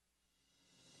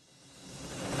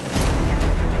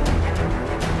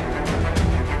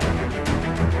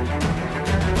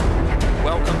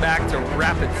 Welcome back to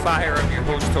Rapid Fire. I'm your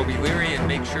host, Toby Leary, and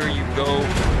make sure you go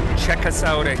check us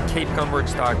out at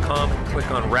capegunworks.com and click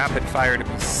on Rapid Fire to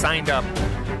be signed up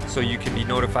so you can be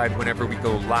notified whenever we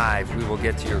go live. We will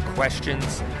get to your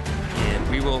questions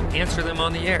and we will answer them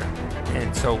on the air.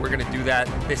 And so we're going to do that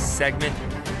this segment.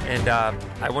 And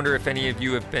I wonder if any of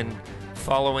you have been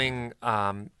following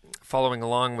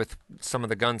along with some of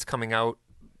the guns coming out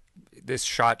this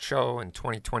SHOT Show in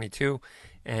 2022.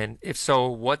 And if so,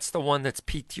 what's the one that's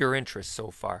piqued your interest so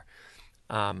far?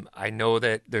 I know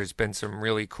that there's been some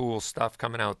really cool stuff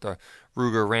coming out. The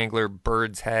Ruger Wrangler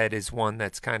Bird's Head is one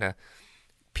that's kind of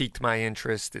piqued my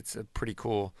interest. It's a pretty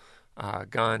cool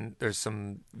gun. There's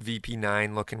some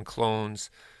VP9 looking clones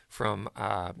from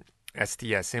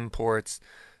SDS Imports.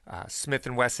 Smith &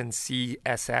 Wesson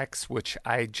CSX, which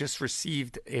I just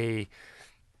received a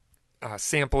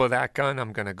sample of that gun.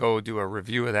 I'm going to go do a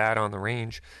review of that on the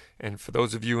range. And for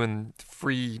those of you in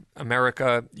free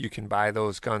America, you can buy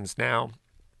those guns now.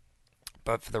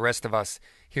 But for the rest of us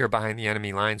here behind the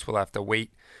enemy lines, we'll have to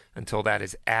wait until that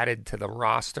is added to the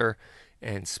roster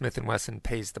and Smith & Wesson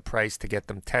pays the price to get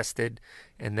them tested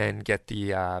and then get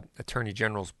the Attorney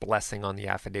General's blessing on the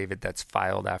affidavit that's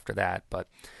filed after that. But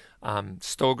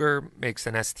Stoeger makes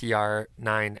an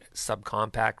STR-9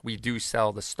 subcompact. We do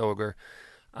sell the Stoeger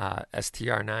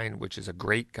STR-9, which is a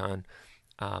great gun.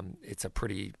 It's a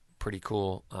pretty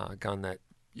cool gun that,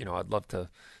 you know, I'd love to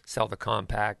sell the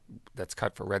compact that's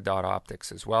cut for Red Dot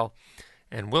Optics as well.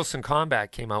 And Wilson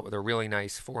Combat came out with a really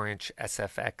nice 4-inch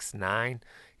SFX-9.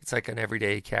 It's like an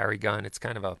everyday carry gun. It's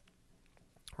kind of a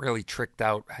really tricked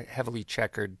out, heavily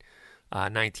checkered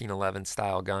 1911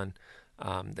 style gun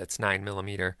that's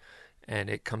 9mm. And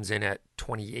it comes in at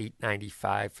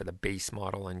 $28.95 for the base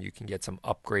model, and you can get some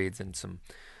upgrades and some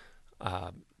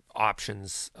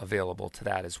options available to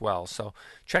that as well. So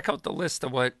check out the list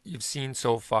of what you've seen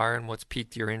so far and what's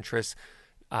piqued your interest.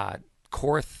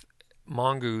 Korth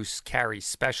Mongoose Carry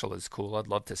Special is cool. I'd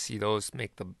love to see those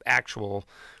make the actual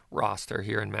roster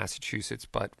here in Massachusetts,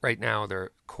 but right now their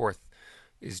Korth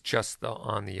is just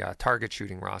on the target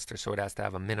shooting roster, so it has to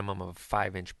have a minimum of a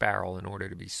 5-inch barrel in order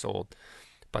to be sold.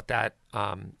 But that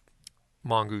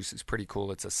Mongoose is pretty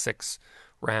cool. It's a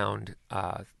 6-round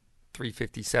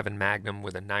 357 Magnum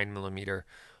with a 9mm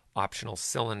optional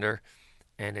cylinder,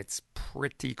 and it's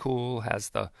pretty cool. Has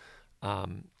the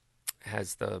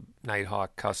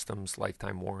Nighthawk Customs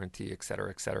lifetime warranty, et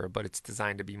cetera, but it's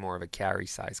designed to be more of a carry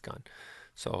size gun.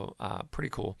 So pretty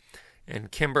cool.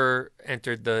 And Kimber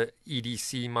entered the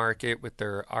EDC market with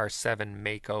their R7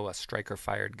 Mako, a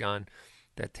striker-fired gun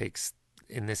that takes,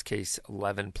 in this case,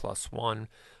 11+1.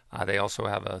 They also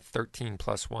have a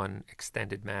 13+1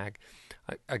 extended mag.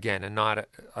 Again,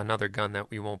 another gun that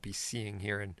we won't be seeing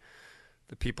here in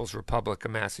the People's Republic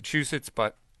of Massachusetts.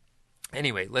 But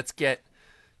anyway, let's get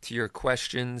to your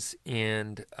questions.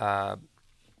 And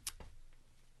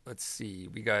let's see.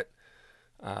 We got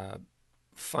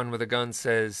Fun with a Gun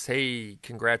says, hey,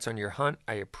 congrats on your hunt.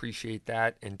 I appreciate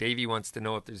that. And Davey wants to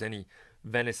know if there's any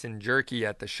venison jerky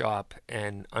at the shop,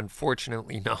 and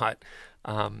unfortunately not.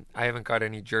 I haven't got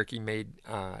any jerky made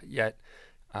yet.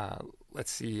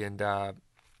 Let's see. And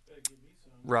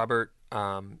Robert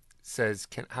says,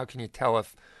 how can you tell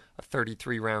if a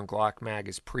 33-round Glock mag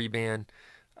is pre-ban?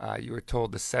 You were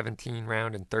told the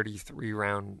 17-round and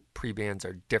 33-round pre-bans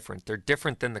are different. They're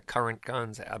different than the current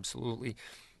guns, absolutely.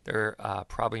 They're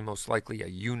probably most likely a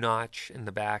U-notch in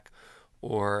the back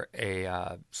or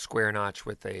a square notch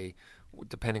with a,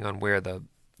 depending on where the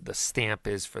stamp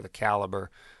is for the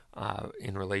caliber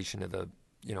in relation to the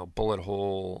bullet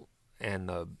hole and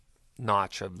the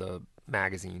notch of the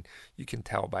magazine. You can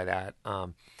tell by that.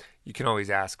 You can always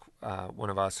ask one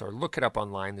of us or look it up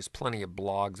online. There's plenty of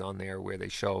blogs on there where they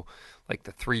show like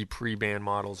the 3 pre-ban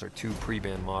models or 2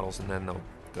 pre-ban models and then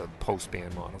the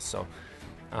post-ban models. So,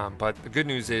 but the good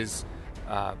news is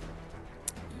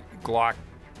Glock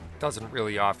doesn't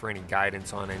really offer any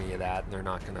guidance on any of that, and they're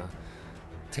not going to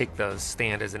take the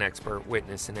stand as an expert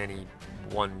witness in any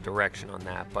one direction on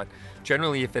that. But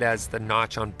generally, if it has the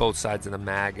notch on both sides of the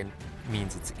mag and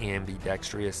means it's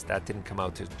ambidextrous, that didn't come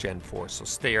out to Gen 4. So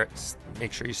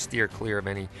make sure you steer clear of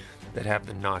any that have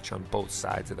the notch on both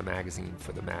sides of the magazine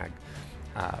for the mag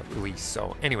release.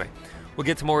 So anyway, we'll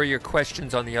get to more of your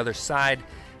questions on the other side.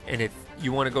 And if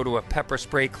you want to go to a pepper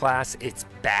spray class, it's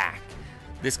back.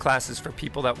 This class is for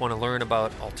people that want to learn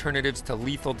about alternatives to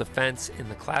lethal defense. In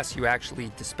the class, you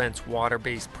actually dispense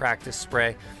water-based practice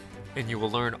spray, and you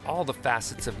will learn all the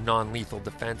facets of non-lethal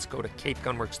defense. Go to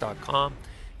capegunworks.com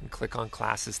and click on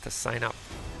classes to sign up.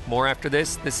 More after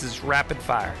this. This is Rapid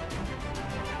Fire.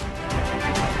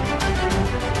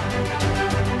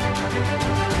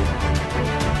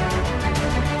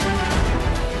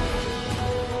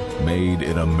 Made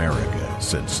in America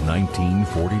since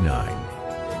 1949.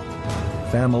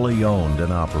 Family owned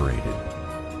and operated.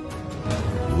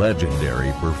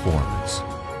 Legendary performance.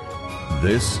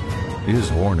 This is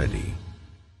Hornady.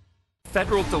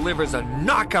 Federal delivers a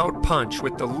knockout punch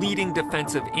with the leading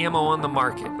defensive ammo on the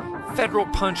market. Federal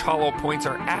Punch hollow points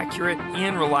are accurate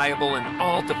and reliable in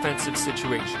all defensive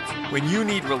situations. When you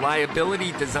need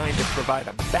reliability designed to provide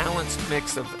a balanced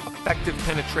mix of effective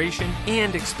penetration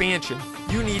and expansion,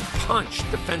 you need Punch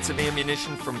defensive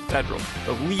ammunition from Federal,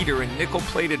 the leader in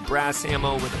nickel-plated brass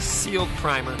ammo with a sealed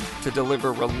primer to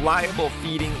deliver reliable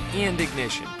feeding and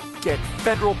ignition. Get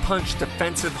Federal Punch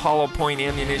defensive hollow point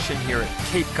ammunition here at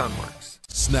Cape Gunworks.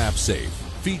 Snap Safe,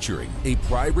 featuring a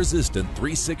pry-resistant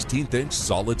 3/16-inch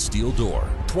solid steel door,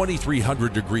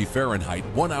 2300 degree Fahrenheit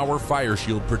 1-hour fire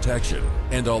shield protection,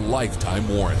 and a lifetime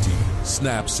warranty.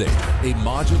 Snap Safe, a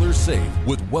modular safe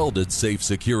with welded safe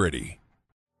security.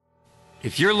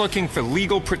 If you're looking for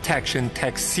legal protection,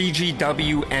 text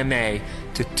CGWMA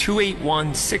to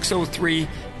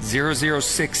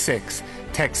 281-603-0066.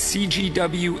 Text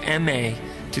CGWMA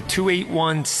to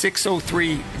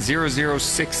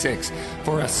 281-603-0066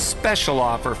 for a special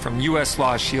offer from U.S.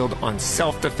 Law Shield on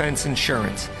self-defense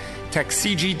insurance. Text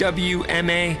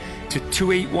CGWMA to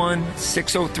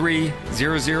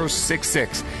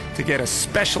 281-603-0066 to get a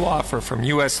special offer from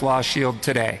U.S. Law Shield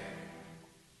today.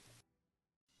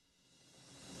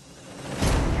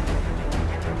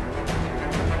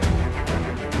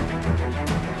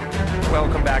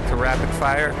 Welcome back to Rapid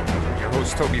Fire. I'm your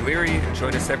host, Toby Leary, and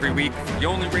join us every week for the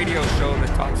only radio show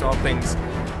that talks all things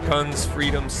guns,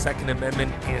 freedom, Second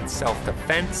Amendment, and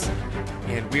self-defense.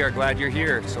 And we are glad you're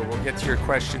here. So we'll get to your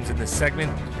questions in this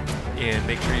segment. And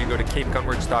make sure you go to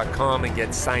capegunworks.com and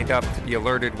get signed up to be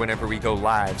alerted whenever we go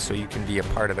live so you can be a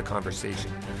part of the conversation.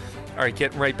 All right,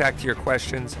 getting right back to your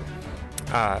questions.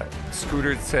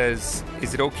 Scooter says,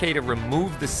 is it okay to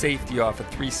remove the safety off a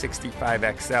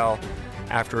 365 XL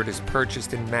after it is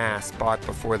purchased in mass, bought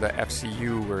before the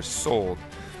FCU were sold?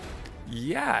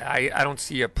 Yeah, I don't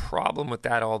see a problem with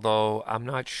that, although I'm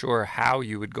not sure how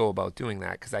you would go about doing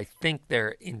that, because I think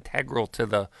they're integral to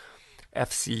the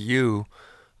FCU,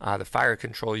 the fire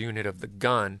control unit of the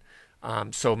gun.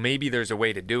 So maybe there's a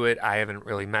way to do it. I haven't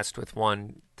really messed with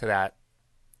one to that,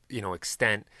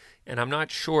 extent. And I'm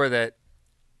not sure that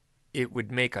it would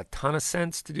make a ton of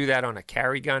sense to do that on a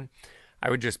carry gun. I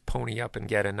would just pony up and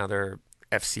get another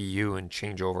FCU and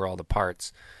change over all the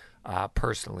parts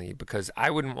personally, because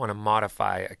I wouldn't want to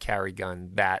modify a carry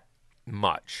gun that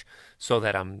much so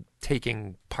that I'm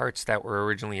taking parts that were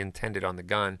originally intended on the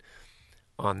gun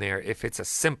on there. If it's a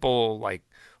simple, like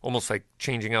almost like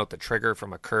changing out the trigger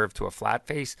from a curved to a flat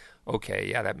face, okay,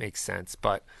 yeah, that makes sense.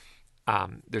 But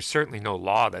there's certainly no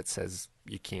law that says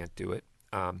you can't do it.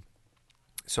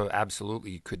 So absolutely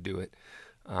you could do it.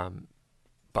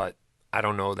 But I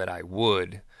don't know that I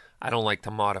would. I don't like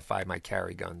to modify my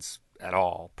carry guns at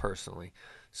all, personally.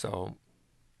 So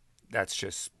that's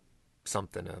just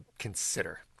something to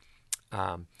consider.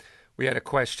 We had a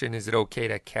question, is it okay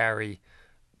to carry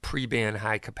pre-ban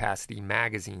high-capacity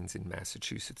magazines in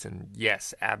Massachusetts? And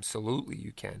yes, absolutely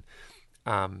you can.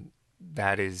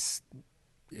 That is,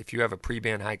 if you have a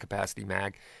pre-ban high-capacity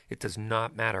mag, it does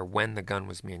not matter when the gun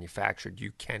was manufactured.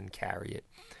 You can carry it.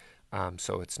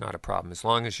 So it's not a problem. As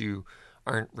long as you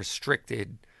aren't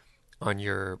restricted on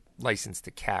your license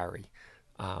to carry.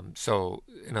 So,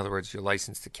 in other words, your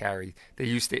license to carry, they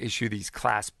used to issue these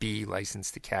Class B license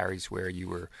to carries where you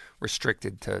were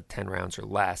restricted to 10 rounds or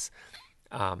less.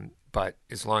 But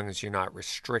as long as you're not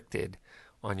restricted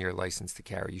on your license to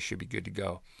carry, you should be good to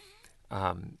go.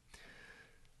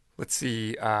 Let's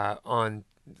see. On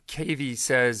KV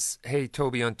says, hey,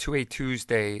 Toby, on 2A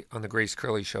Tuesday on the Grace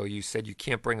Curley Show, you said you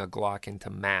can't bring a Glock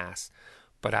into Mass,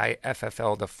 but I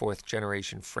FFL'd a 4th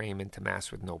generation frame into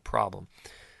Mass with no problem.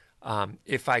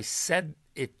 If I said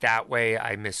it that way,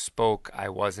 I misspoke.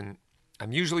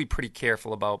 I'm usually pretty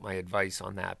careful about my advice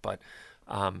on that, but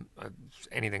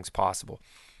anything's possible.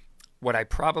 What I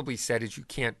probably said is you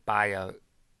can't buy a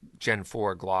Gen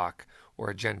 4 Glock or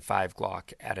a Gen 5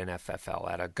 Glock at an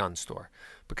FFL, at a gun store,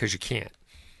 because you can't.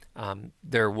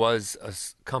 There was a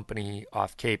company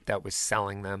off Cape that was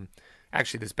selling them.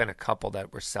 Actually, there's been a couple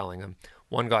that were selling them.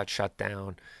 One got shut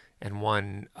down, and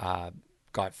one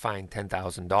got fined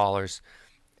 $10,000,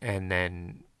 and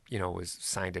then was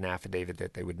signed an affidavit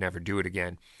that they would never do it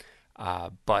again.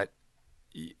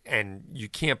 And you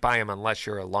can't buy them unless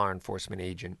you're a law enforcement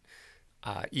agent,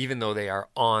 even though they are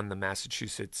on the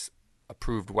Massachusetts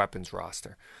approved weapons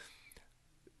roster.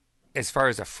 As far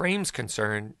as a frame's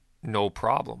concerned, no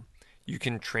problem. You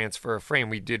can transfer a frame.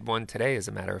 We did one today, as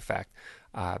a matter of fact.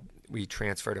 We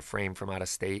transferred a frame from out of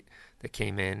state that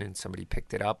came in, and somebody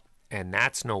picked it up. And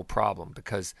that's no problem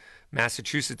because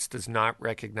Massachusetts does not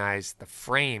recognize the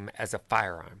frame as a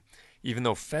firearm, even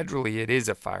though federally it is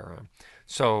a firearm.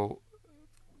 So,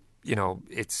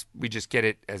 we just get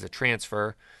it as a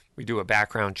transfer. We do a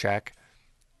background check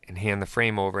and hand the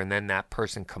frame over, and then that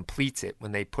person completes it.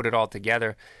 When they put it all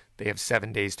together, they have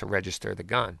 7 days to register the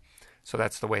gun. So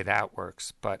that's the way that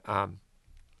works. But,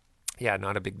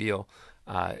 not a big deal.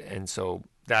 And so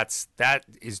that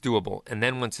is doable. And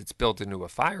then once it's built into a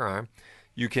firearm,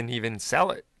 you can even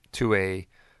sell it to a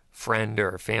friend or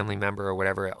a family member or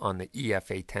whatever on the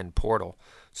EFA 10 portal.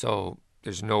 So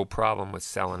there's no problem with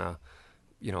selling a,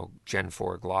 Gen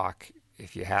 4 Glock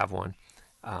if you have one.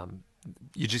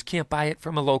 You just can't buy it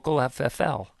from a local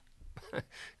FFL.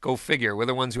 Go figure. We're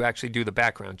the ones who actually do the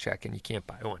background check, and you can't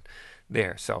buy one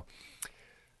there. So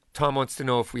Tom wants to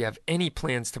know if we have any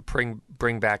plans to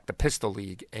bring back the Pistol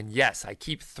League. And yes, I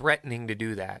keep threatening to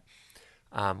do that.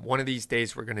 One of these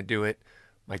days we're going to do it.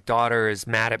 My daughter is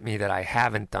mad at me that I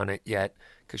haven't done it yet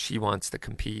because she wants to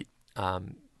compete.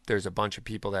 There's a bunch of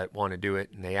people that want to do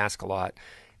it, and they ask a lot.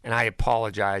 And I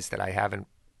apologize that I haven't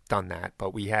done that.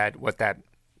 But we had, what that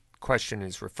question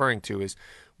is referring to is,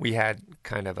 we had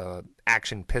kind of a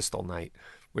action pistol night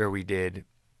where we did...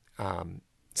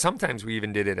 sometimes we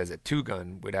even did it as a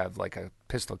 2-gun. We'd have like a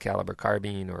pistol caliber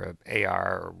carbine or an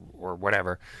AR or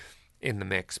whatever in the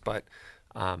mix. But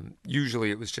usually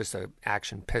it was just an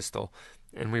action pistol.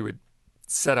 And we would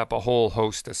set up a whole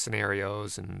host of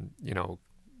scenarios and,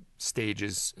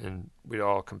 stages, and we'd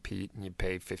all compete, and you'd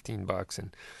pay $15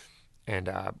 and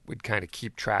we'd kind of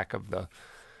keep track of the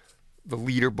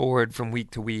leaderboard from week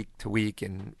to week to week.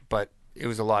 But it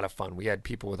was a lot of fun. We had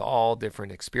people with all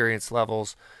different experience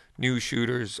levels, new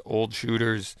shooters, old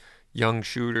shooters, young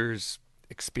shooters,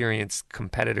 experienced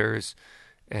competitors,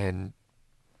 and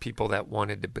people that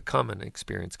wanted to become an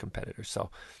experienced competitor.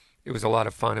 So it was a lot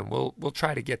of fun, and we'll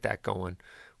try to get that going.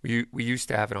 We used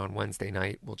to have it on Wednesday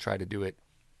night. We'll try to do it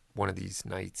one of these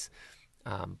nights.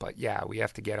 But yeah, we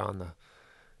have to get on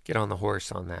the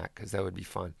horse on that, because that would be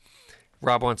fun.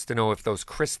 Rob wants to know if those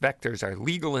Chris Vectors are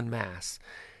legal in Mass.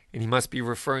 And he must be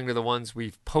referring to the ones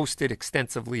we've posted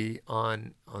extensively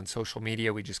on social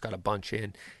media. We just got a bunch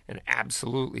in, and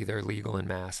absolutely they're legal in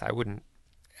Mass. I wouldn't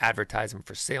advertise them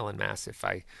for sale in Mass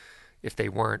if they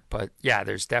weren't. But yeah,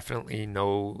 there's definitely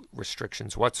no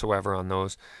restrictions whatsoever on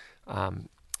those.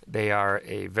 They are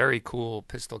a very cool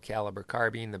pistol caliber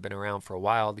carbine. They've been around for a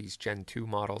while. These Gen 2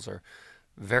 models are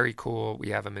very cool. We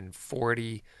have them in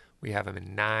 40, we have them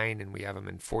in 9, and we have them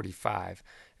in 45.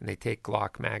 And they take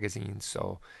Glock magazines,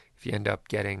 so if you end up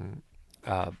getting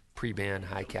pre-ban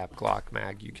high-cap Glock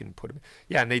mag, you can put them.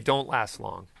 Yeah, and they don't last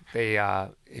long. They,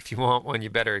 if you want one, you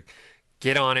better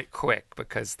get on it quick,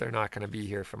 because they're not going to be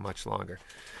here for much longer.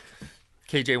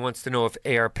 KJ wants to know if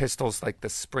AR pistols like the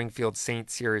Springfield Saint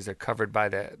series are covered by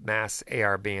the mass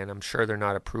AR ban. I'm sure they're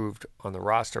not approved on the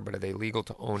roster, but are they legal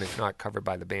to own if not covered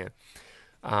by the ban?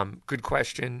 Good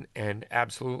question, and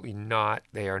absolutely not.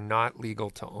 They are not legal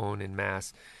to own in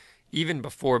mass. Even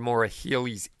before Maura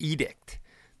Healey's edict,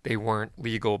 they weren't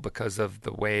legal because of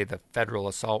the way the federal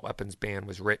assault weapons ban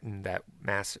was written that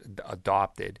mass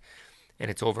adopted. And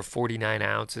it's over 49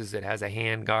 ounces. It has a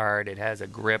handguard. It has a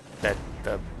grip that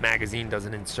the magazine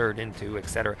doesn't insert into,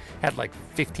 etc. It had like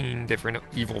 15 different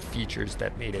evil features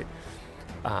that made it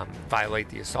violate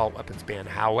the assault weapons ban.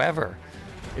 However,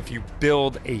 if you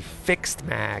build a fixed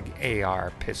mag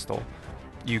AR pistol,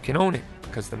 you can own it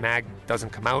because the mag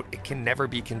doesn't come out. It can never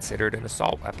be considered an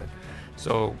assault weapon.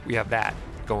 So we have that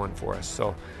going for us.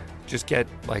 So just get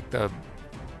like the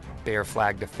Bear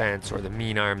Flag Defense or the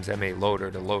Mean Arms MA loader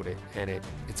to load it, and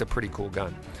it's a pretty cool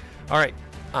gun. All right,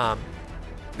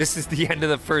 this is the end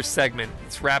of the first segment.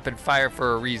 It's rapid fire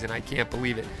for a reason. I can't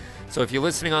believe it. So if you're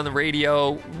listening on the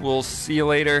radio, we'll see you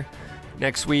later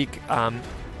next week,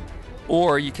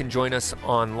 or you can join us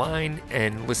online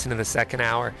and listen to the second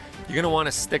hour. You're going to want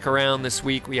to stick around this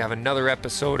week. We have another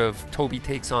episode of Toby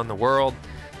Takes on the World,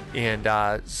 and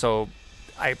so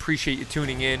I appreciate you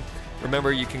tuning in.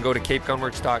 Remember, you can go to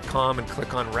CapeGunworks.com and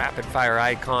click on Rapid Fire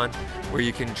icon, where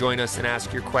you can join us and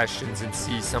ask your questions and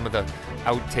see some of the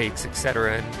outtakes,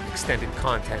 etc., and extended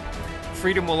content.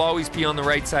 Freedom will always be on the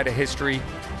right side of history.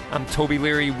 I'm Toby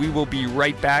Leary. We will be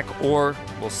right back, or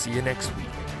we'll see you next week.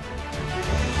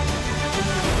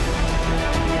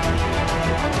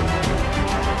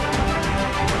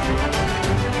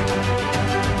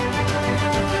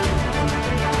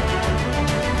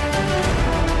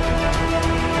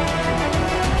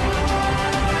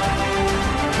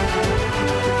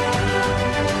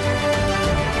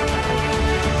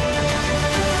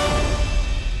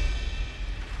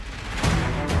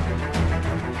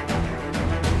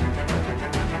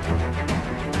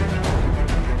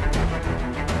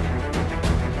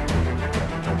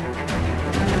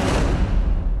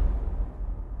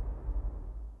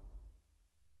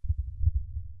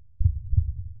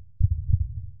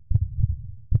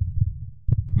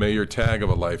 May your tag of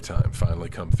a lifetime finally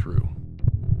come through.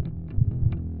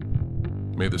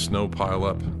 May the snow pile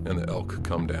up and the elk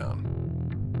come down.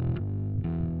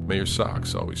 May your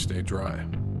socks always stay dry.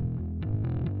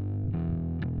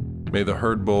 May the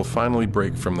herd bull finally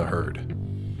break from the herd.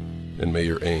 And may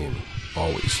your aim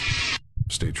always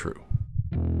stay true.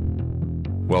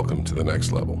 Welcome to the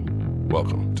next level.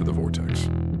 Welcome to the Vortex.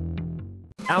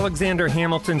 Alexander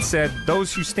Hamilton said,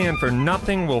 "Those who stand for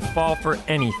nothing will fall for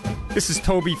anything." This is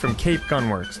Toby from Cape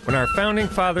Gunworks. When our founding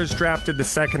fathers drafted the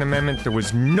Second Amendment, there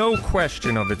was no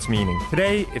question of its meaning.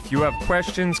 Today, if you have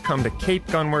questions, come to Cape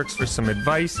Gunworks for some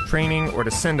advice, training, or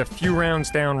to send a few rounds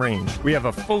downrange. We have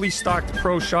a fully stocked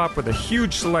pro shop with a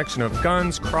huge selection of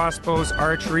guns, crossbows,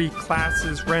 archery,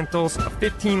 classes, rentals, a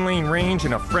 15-lane range,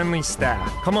 and a friendly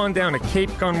staff. Come on down to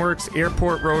Cape Gunworks,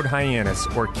 Airport Road, Hyannis,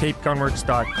 or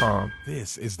CapeGunworks.com.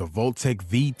 This is the Voltec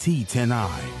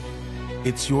VT10i.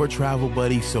 It's your travel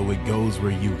buddy, so it goes where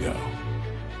you go.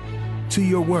 To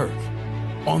your work,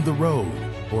 on the road,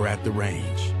 or at the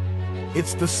range.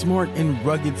 It's the smart and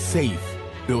rugged safe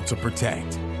built to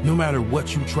protect, no matter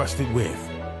what you trust it with.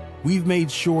 We've made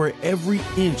sure every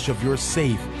inch of your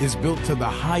safe is built to the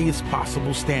highest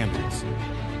possible standards.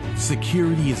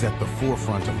 Security is at the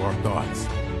forefront of our thoughts,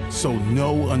 so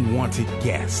no unwanted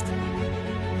guest.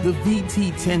 The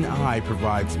VT10i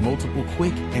provides multiple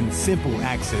quick and simple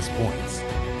access points,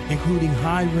 including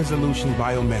high-resolution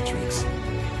biometrics,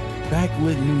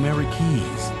 backlit numeric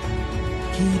keys,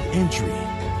 keyed entry,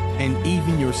 and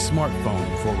even your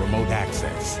smartphone for remote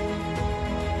access.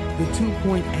 The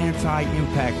 2-point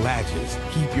anti-impact latches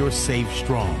keep your safe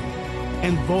strong,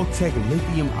 and Voltec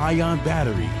lithium-ion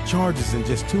battery charges in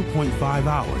just 2.5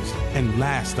 hours and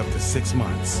lasts up to 6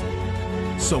 months,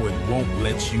 so it won't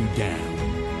let you down.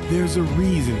 There's a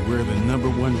reason we're the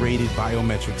 #1 rated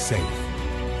biometric safe.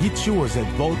 Get yours at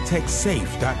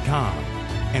VoltecSafe.com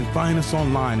and find us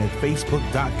online at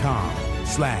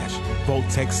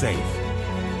Facebook.com/VoltecSafe.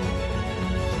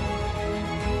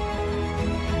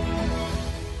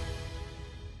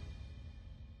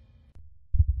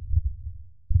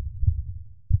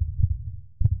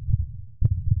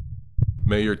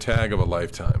 May your tag of a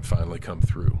lifetime finally come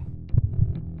through.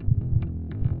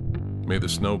 May the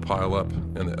snow pile up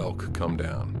and the elk come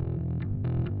down.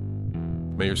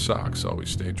 May your socks always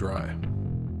stay dry.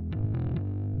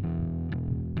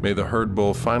 May the herd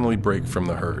bull finally break from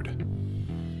the herd.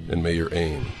 And may your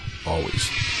aim always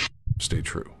stay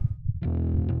true.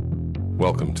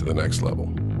 Welcome to the next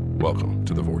level. Welcome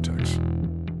to the Vortex.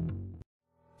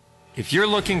 If you're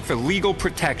looking for legal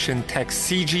protection,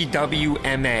 text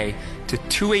CGWMA to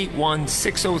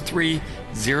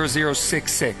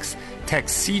 281-603-0066.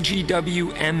 Text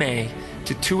CGWMA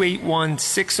to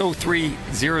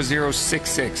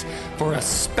 281-603-0066 for a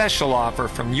special offer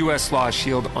from U.S. Law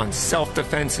Shield on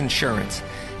self-defense insurance.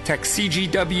 Text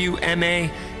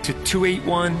CGWMA to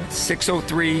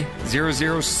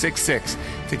 281-603-0066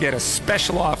 to get a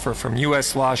special offer from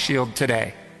U.S. Law Shield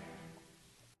today.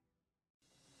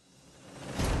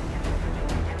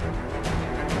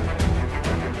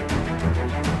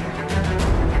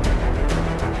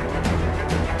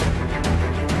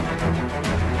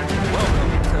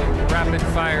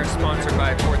 Fire, sponsored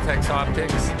by Vortex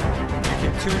Optics. You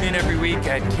can tune in every week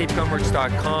at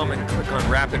CapeGunworks.com and click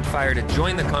on Rapid Fire to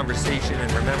join the conversation.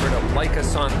 And remember to like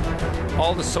us on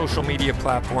all the social media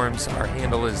platforms. Our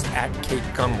handle is at Cape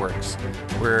Gunworks,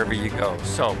 wherever you go.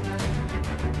 So,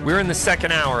 we're in the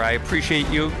second hour. I appreciate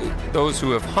you, those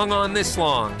who have hung on this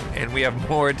long, and we have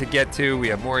more to get to. We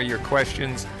have more of your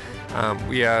questions.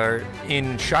 We are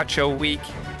in SHOT Show week,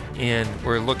 and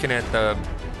we're looking at the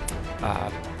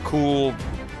cool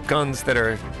guns that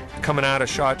are coming out of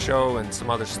SHOT Show and some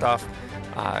other stuff,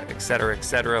 et cetera, et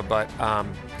cetera. But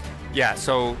yeah,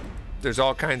 so there's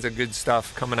all kinds of good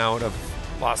stuff coming out of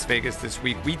Las Vegas this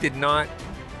week. We did not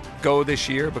go this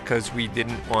year because we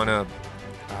didn't want to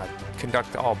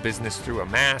conduct all business through a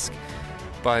mask,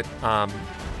 but I'm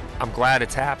glad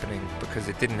it's happening because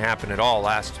it didn't happen at all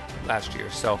last year.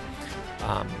 So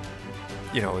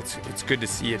you know, it's good to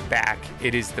see it back.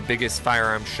 It is the biggest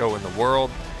firearms show in the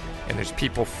world, and there's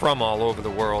people from all over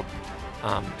the world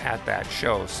at that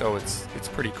show, so it's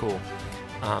pretty cool.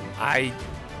 I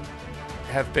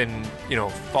have been, you know,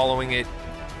 following it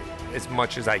as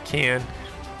much as I can,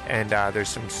 and there's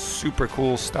some super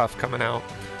cool stuff coming out.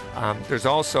 There's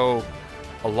also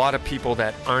a lot of people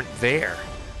that aren't there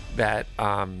that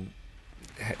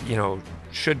you know,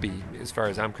 should be, as far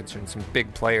as I'm concerned. Some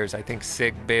big players. I think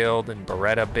SIG bailed and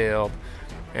Beretta bailed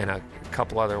and a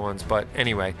couple other ones. But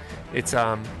anyway, it's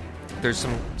there's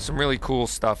some really cool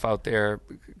stuff out there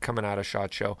coming out of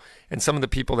SHOT Show. And some of the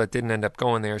people that didn't end up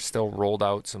going there still rolled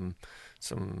out some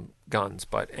guns.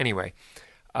 But anyway,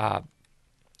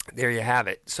 there you have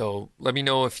it. So let me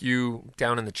know if you,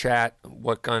 down in the chat,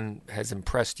 what gun has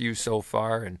impressed you so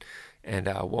far, and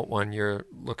what one you're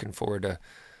looking forward to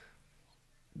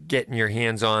getting your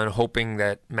hands on, hoping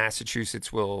that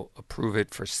Massachusetts will approve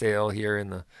it for sale here in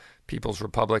the People's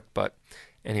Republic. But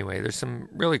anyway, there's some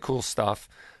really cool stuff.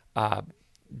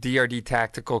 DRD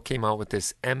Tactical came out with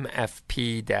this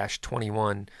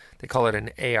MFP-21. They call it an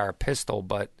AR pistol,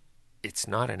 but it's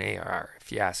not an AR,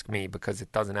 if you ask me, because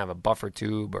it doesn't have a buffer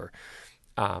tube, or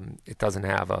it doesn't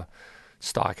have a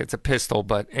stock. It's a pistol,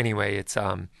 but anyway, it's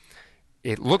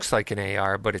it looks like an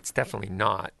AR, but it's definitely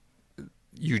not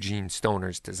Eugene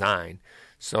Stoner's design.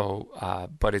 So,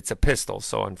 but it's a pistol,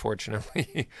 so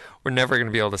unfortunately, we're never going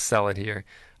to be able to sell it here.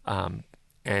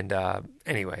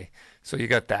 Anyway, so you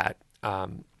got that.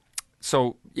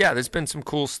 So yeah, there's been some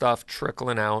cool stuff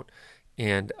trickling out,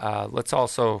 and let's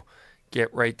also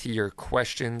get right to your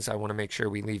questions. I want to make sure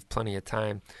we leave plenty of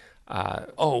time.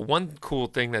 One cool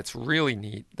thing that's really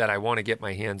neat that I want to get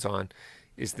my hands on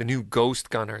is the new Ghost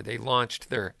Gunner. They launched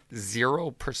their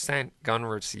 0% gun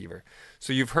receiver.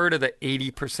 So you've heard of the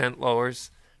 80%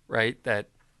 lowers, right? That,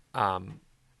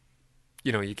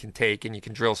 you know, you can take and you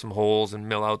can drill some holes and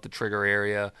mill out the trigger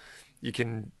area. You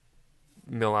can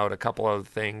mill out a couple other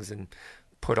things and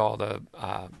put all the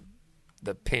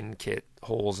pin kit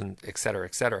holes and et cetera,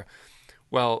 et cetera.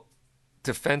 Well,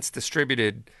 Defense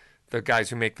Distributed, the guys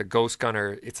who make the Ghost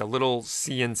Gunner, it's a little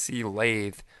CNC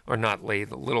lathe, or not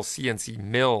lathe, a little CNC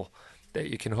mill that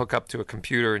you can hook up to a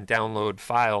computer and download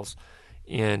files,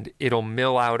 and it'll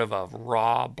mill out of a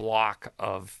raw block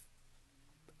of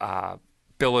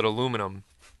billet aluminum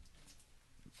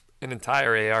an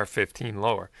entire AR-15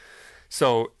 lower.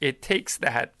 So it takes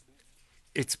that.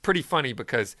 It's pretty funny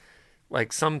because,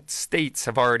 like, some states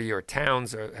have already, or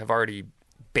towns have already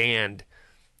banned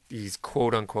these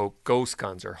quote-unquote ghost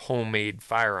guns or homemade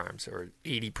firearms or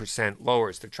 80%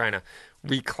 lowers. They're trying to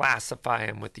reclassify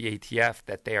them with the ATF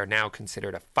that they are now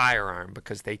considered a firearm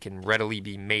because they can readily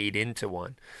be made into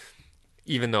one,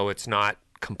 even though it's not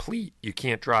complete. You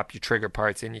can't drop your trigger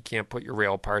parts in, you can't put your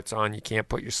rail parts on, you can't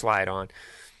put your slide on.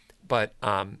 But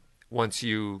once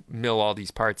you mill all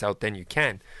these parts out, then you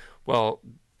can. Well,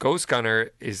 Ghost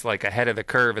Gunner is like ahead of the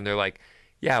curve, and they're like,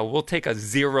 yeah, we'll take a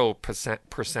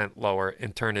 0% lower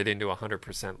and turn it into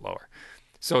 100% lower.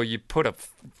 So you put a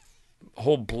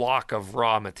whole block of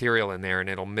raw material in there and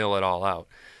it'll mill it all out.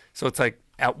 So it's like,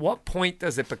 at what point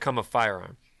does it become a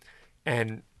firearm?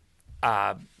 And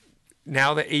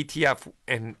now the ATF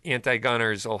and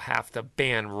anti-gunners will have to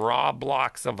ban raw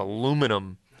blocks of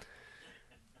aluminum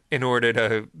in order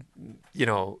to,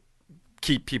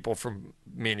 keep people from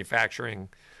manufacturing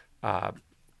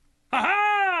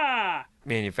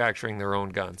manufacturing their own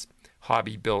guns,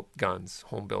 hobby-built guns,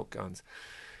 home-built guns.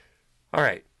 All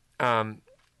right.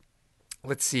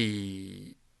 Let's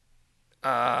see.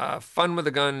 Fun with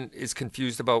a Gun is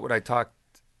confused about what I talked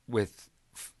with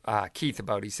Keith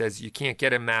about. He says you can't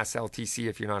get a mass LTC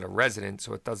if you're not a resident,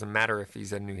 so it doesn't matter if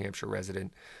he's a New Hampshire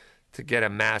resident. To get a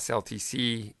mass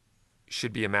LTC,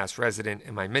 should be a mass resident.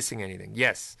 Am I missing anything?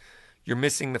 Yes. You're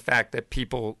missing the fact that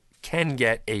people can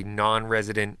get a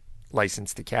non-resident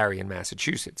license to carry in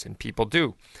Massachusetts, and people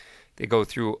do. They go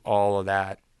through all of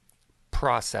that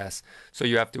process. So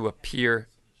you have to appear.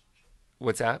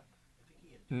 What's that?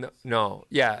 No.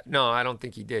 Yeah, no, I don't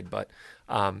think he did. But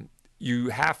you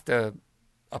have to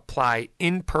apply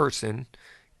in person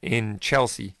in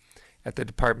Chelsea at the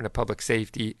Department of Public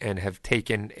Safety and have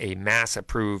taken a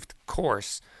mass-approved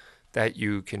course that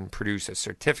you can produce a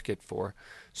certificate for.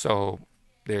 So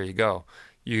there you go.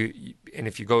 And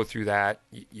if you go through that,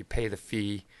 you pay the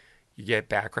fee, you get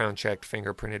background checked,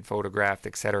 fingerprinted, photographed,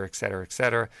 et cetera, et cetera, et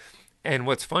cetera. And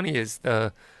what's funny is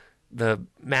the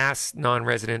mass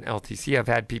non-resident LTC, I've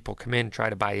had people come in, try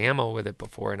to buy ammo with it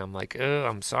before, and I'm like,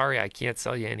 I'm sorry, I can't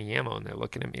sell you any ammo. And they're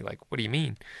looking at me like, what do you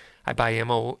mean? I buy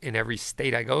ammo in every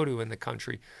state I go to in the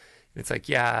country. And it's like,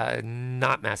 yeah,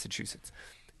 not Massachusetts.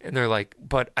 And they're like,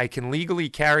 but I can legally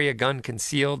carry a gun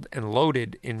concealed and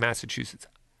loaded in Massachusetts.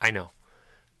 I know,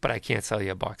 but I can't sell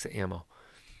you a box of ammo.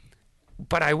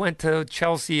 But I went to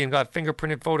Chelsea and got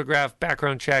fingerprinted, photographed,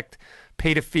 background checked,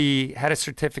 paid a fee, had a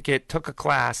certificate, took a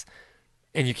class,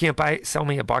 and you can't sell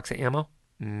me a box of ammo?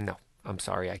 No, I'm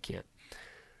sorry, I can't.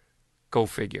 Go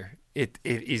figure. It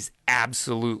is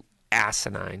absolute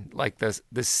asinine. Like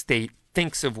the state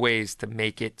thinks of ways to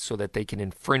make it so that they can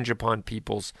infringe upon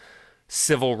people's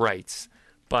civil rights.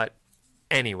 But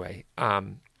anyway,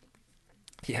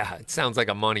 yeah, it sounds like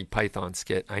a Monty Python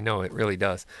skit. I know it really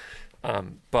does.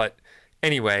 But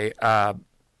anyway,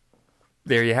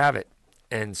 there you have it.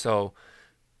 And so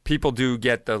people do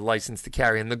get the license to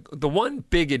carry. And the one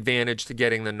big advantage to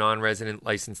getting the non-resident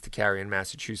license to carry in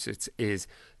Massachusetts is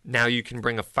now you can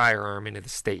bring a firearm into the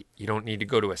state. You don't need to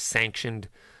go to a sanctioned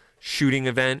shooting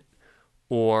event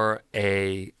or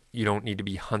you don't need to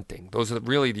be hunting. Those are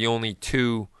really the only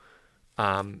two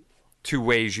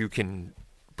ways you can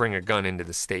bring a gun into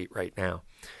the state right now.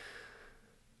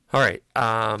 All right.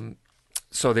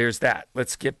 So there's that.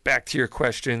 Let's get back to your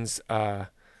questions.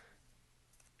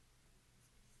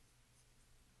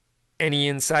 Any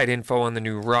inside info on the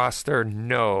new roster?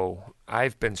 No.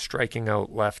 I've been striking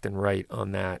out left and right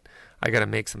on that. I got to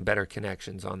make some better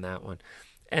connections on that one.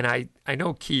 And I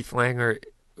know Keith Langer,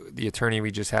 the attorney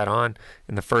we just had on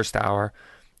in the first hour,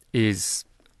 is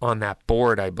on that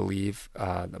board, I believe,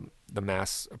 the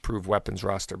Mass Approved Weapons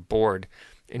Roster board.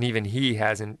 And even he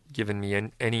hasn't given me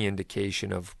any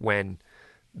indication of when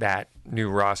that new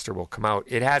roster will come out.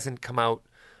 It hasn't come out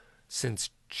since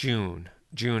June.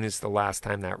 June is the last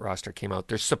time that roster came out.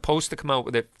 They're supposed to come out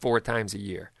with it 4 times a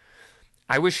year.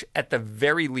 I wish at the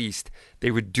very least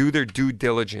they would do their due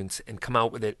diligence and come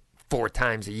out with it 4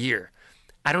 times a year.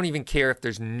 I don't even care if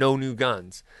there's no new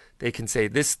guns. They can say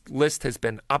this list has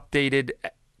been updated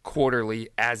quarterly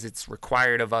as it's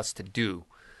required of us to do.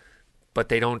 But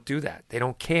they don't do that. They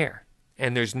don't care.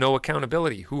 And there's no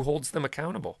accountability. Who holds them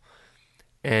accountable?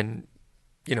 And,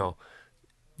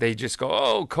 they just go,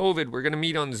 oh, COVID, we're going to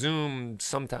meet on Zoom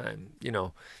sometime,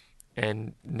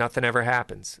 and nothing ever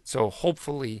happens. So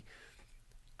hopefully,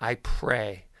 I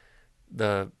pray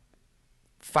the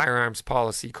Firearms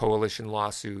Policy Coalition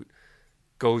lawsuit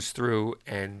goes through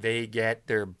and they get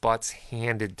their butts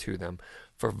handed to them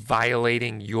for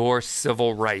violating your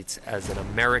civil rights as an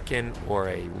American or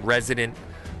a resident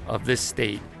of this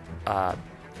state,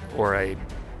 or a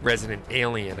resident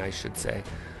alien, I should say,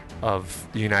 of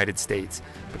the United States,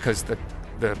 because the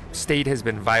state has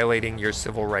been violating your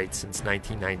civil rights since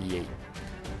 1998.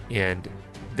 And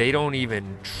they don't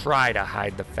even try to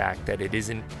hide the fact that it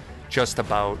isn't just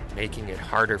about making it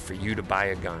harder for you to buy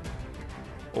a gun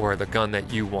or the gun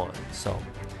that you want. So,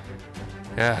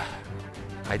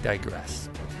 I digress.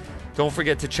 Don't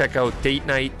forget to check out Date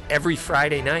Night every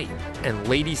Friday night and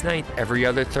Ladies Night every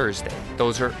other Thursday.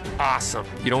 Those are awesome.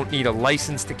 You don't need a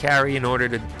license to carry in order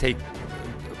to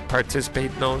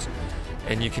participate in those.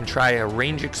 And you can try a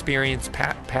range experience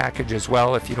package as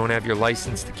well if you don't have your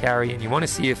license to carry and you want to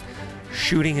see if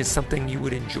shooting is something you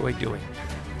would enjoy doing.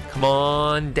 Come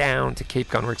on down to Cape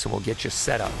Gunworks and we'll get you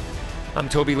set up. I'm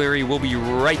Toby Leary. We'll be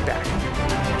right back.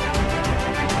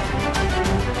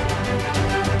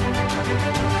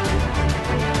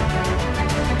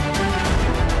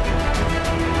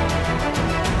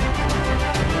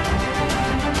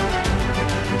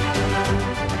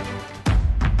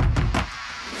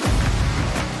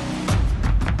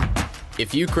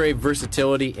 If you crave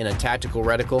versatility in a tactical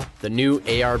reticle, the new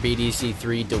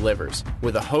AR-BDC-3 delivers,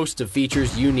 with a host of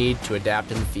features you need to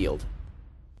adapt in the field.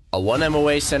 A 1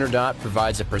 MOA center dot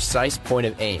provides a precise point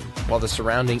of aim, while the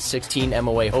surrounding 16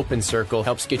 MOA open circle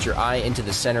helps get your eye into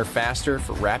the center faster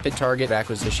for rapid target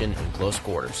acquisition in close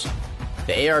quarters.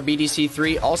 The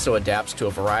AR-BDC-3 also adapts to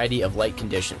a variety of light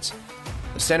conditions.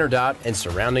 The center dot and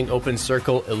surrounding open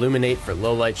circle illuminate for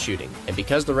low light shooting, and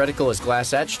because the reticle is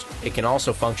glass etched, it can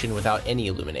also function without any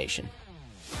illumination.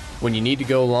 When you need to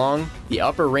go long, the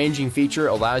upper ranging feature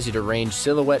allows you to range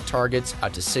silhouette targets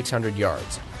out to 600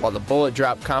 yards, while the bullet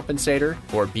drop compensator,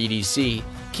 or BDC,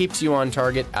 keeps you on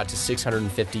target out to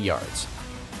 650 yards.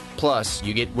 Plus,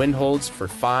 you get wind holds for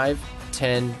 5,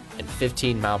 10, and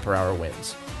 15 mile per hour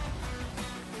winds.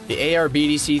 The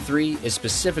AR-BDC-3 is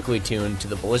specifically tuned to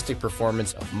the ballistic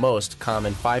performance of most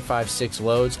common 5.56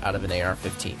 loads out of an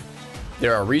AR-15.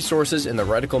 There are resources in the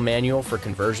reticle manual for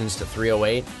conversions to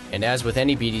 .308, and as with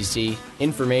any BDC,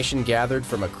 information gathered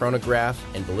from a chronograph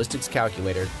and ballistics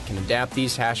calculator can adapt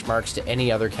these hash marks to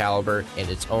any other caliber and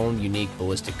its own unique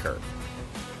ballistic curve.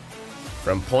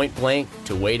 From point blank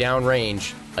to way down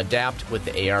range, adapt with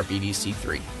the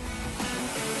AR-BDC-3.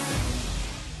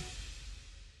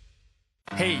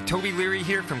 Hey, Toby Leary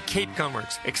here from Cape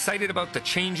Gunworks. Excited about the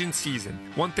change in season.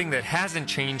 One thing that hasn't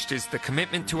changed is the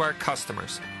commitment to our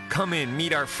customers. Come in,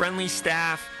 meet our friendly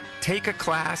staff, take a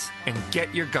class, and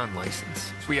get your gun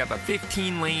license. We have a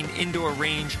 15-lane indoor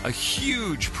range, a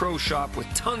huge pro shop with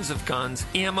tons of guns,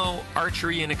 ammo,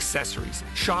 archery, and accessories.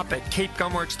 Shop at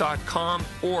CapeGunworks.com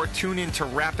or tune in to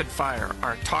Rapid Fire,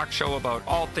 our talk show about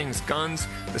all things guns,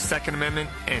 the Second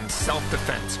Amendment, and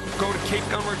self-defense. Go to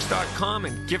CapeGunworks.com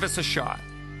and give us a shot.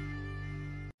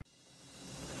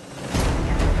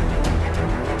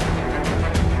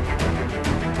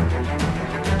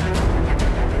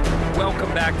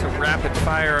 Welcome back to Rapid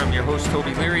Fire. I'm your host,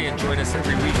 Toby Leary, and join us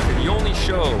every week for the only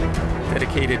show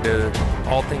dedicated to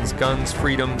all things guns,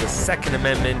 freedom, the Second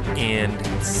Amendment,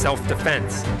 and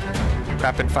self-defense.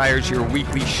 Rapid Fire is your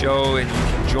weekly show, and you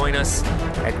can join us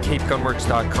at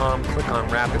CapeGunworks.com. Click on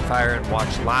Rapid Fire and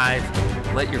watch live.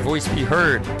 Let your voice be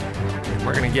heard. And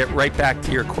we're going to get right back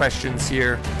to your questions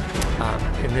here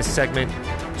in this segment.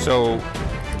 So,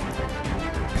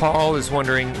 Paul is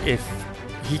wondering if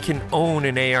he can own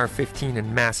an AR-15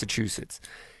 in Massachusetts.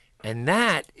 And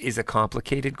that is a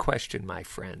complicated question, my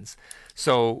friends.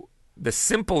 So the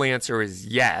simple answer is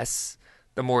yes.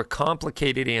 The more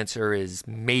complicated answer is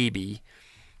maybe.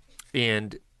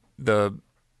 And the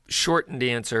shortened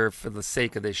answer for the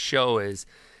sake of this show is,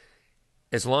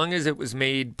 as long as it was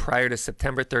made prior to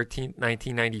September 13th,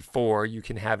 1994, you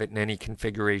can have it in any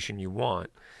configuration you want.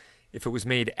 If it was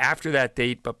made after that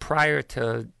date but prior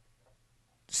to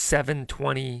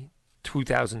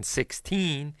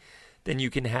 7/20/2016, then you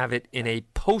can have it in a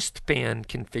post-ban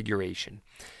configuration.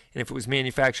 And if it was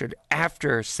manufactured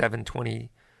after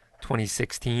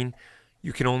 7/20/2016,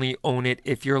 you can only own it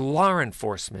if you're law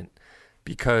enforcement,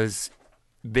 because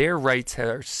their rights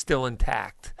are still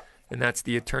intact. And that's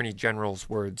the Attorney General's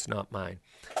words, not mine.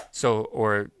 So,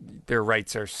 or their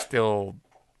rights are still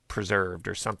preserved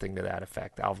or something to that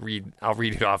effect. I'll read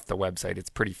it off the website. It's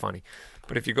pretty funny.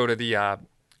 But if you go to the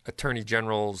Attorney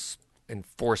General's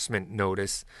enforcement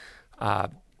notice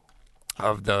of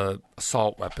the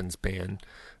assault weapons ban,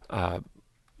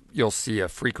 you'll see a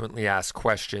frequently asked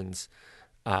questions.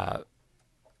 I'm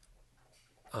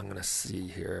going to see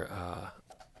here.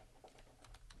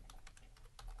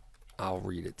 I'll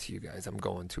read it to you guys. I'm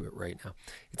going to it right now.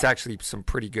 It's actually some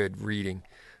pretty good reading.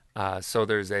 So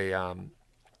there's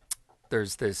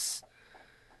this,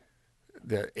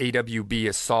 the AWB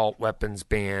assault weapons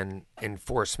ban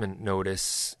enforcement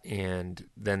notice, and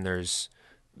then there's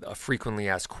a frequently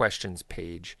asked questions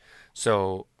page.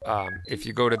 So if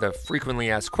you go to the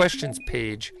frequently asked questions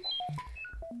page,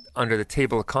 under the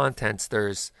table of contents,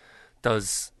 does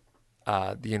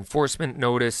the enforcement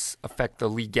notice affect the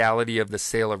legality of the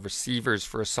sale of receivers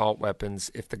for assault weapons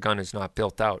if the gun is not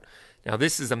built out? Now,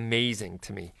 this is amazing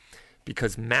to me,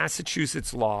 because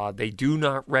Massachusetts law, they do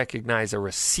not recognize a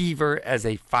receiver as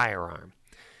a firearm.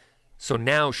 So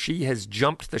now she has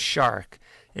jumped the shark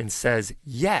and says,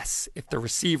 yes, if the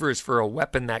receiver is for a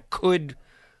weapon that could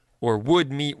or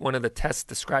would meet one of the tests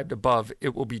described above,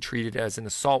 it will be treated as an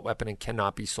assault weapon and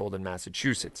cannot be sold in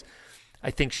Massachusetts. I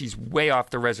think she's way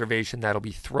off the reservation. That'll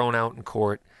be thrown out in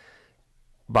court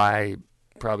by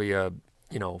probably a,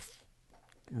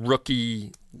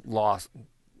 rookie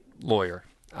lawyer.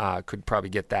 Could probably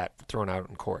get that thrown out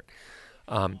in court.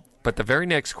 But the very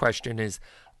next question is,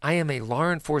 I am a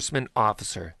law enforcement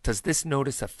officer. Does this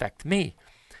notice affect me?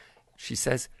 She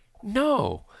says,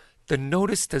 no. The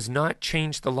notice does not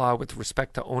change the law with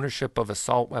respect to ownership of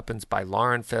assault weapons by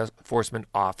law enforcement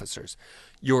officers.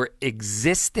 Your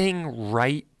existing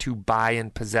right to buy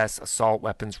and possess assault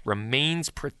weapons remains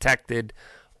protected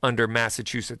under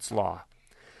Massachusetts law.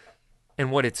 And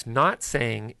what it's not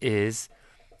saying is,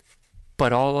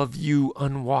 but all of you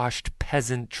unwashed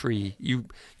peasantry, you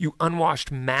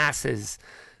unwashed masses,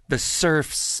 the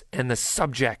serfs and the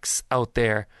subjects out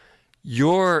there,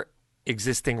 your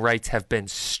existing rights have been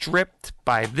stripped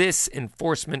by this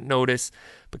enforcement notice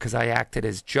because I acted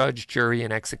as judge, jury,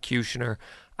 and executioner.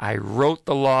 I wrote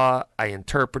the law, I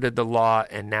interpreted the law,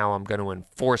 and now I'm going to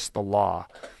enforce the law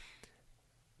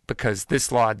because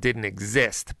this law didn't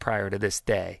exist prior to this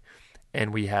day.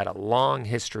 And we had a long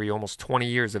history, almost 20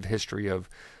 years of history of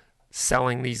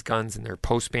selling these guns in their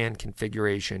post-ban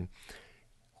configuration.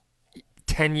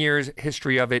 10 years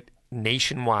history of it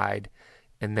nationwide,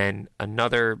 and then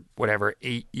another,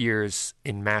 8 years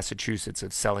in Massachusetts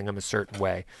of selling them a certain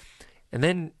way. And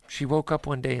then she woke up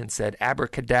one day and said,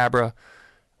 abracadabra,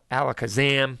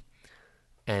 alakazam,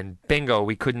 and bingo,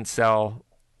 we couldn't sell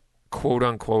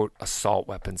quote-unquote assault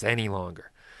weapons any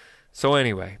longer. So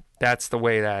anyway, that's the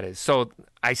way that is. So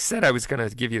I said I was going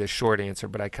to give you the short answer,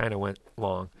 but I kind of went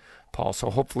long, Paul. So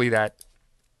hopefully that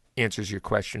answers your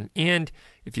question. And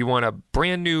if you want a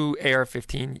brand new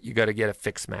AR-15, you got to get a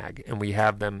fixed mag, and we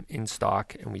have them in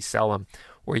stock and we sell them,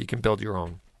 or you can build your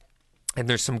own. And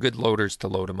there's some good loaders to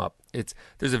load them up.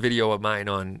 There's a video of mine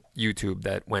on YouTube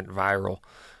that went viral.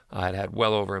 It had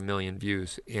well over 1 million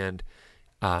views, and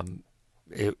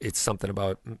it's something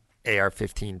about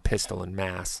AR-15 pistol in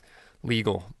mass,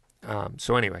 legal.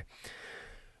 So anyway,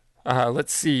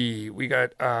 let's see. We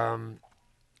got.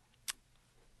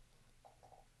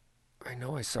 I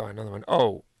know I saw another one.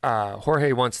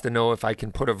 Jorge wants to know if I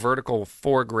can put a vertical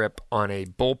foregrip on a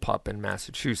bullpup in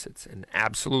Massachusetts, and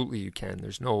absolutely you can.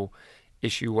 There's no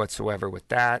issue whatsoever with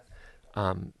that.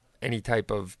 Any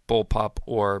type of bullpup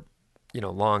or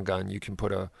long gun, you can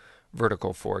put a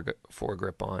vertical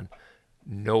foregrip on,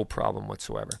 no problem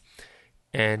whatsoever.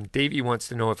 And Davey wants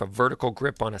to know if a vertical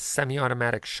grip on a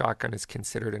semi-automatic shotgun is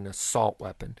considered an assault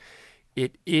weapon.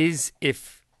 It is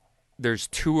if there's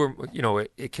two, or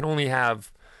it can only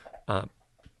have,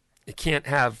 it can't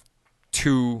have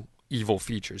two evil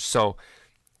features. So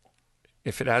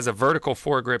if it has a vertical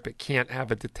foregrip, it can't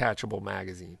have a detachable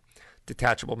magazine.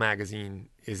 Detachable magazine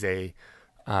is a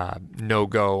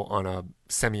no-go on a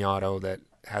semi-auto that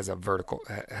has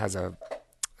a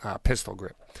pistol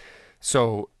grip.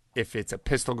 So if it's a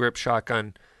pistol grip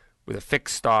shotgun with a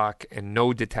fixed stock and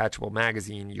no detachable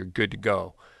magazine, you're good to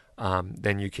go.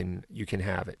 Then you can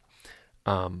have it.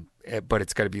 But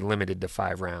it's got to be limited to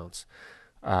 5 rounds.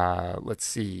 Let's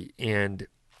see. And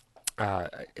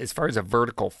as far as a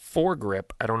vertical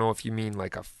foregrip, I don't know if you mean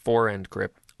like a fore-end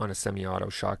grip on a semi-auto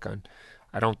shotgun.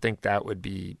 I don't think that would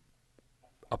be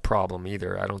a problem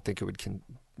either. I don't think it would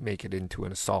make it into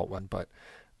an assault one. But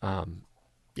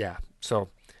yeah, so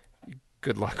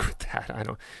good luck with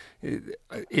that.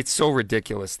 It's so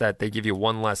ridiculous that they give you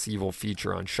one less evil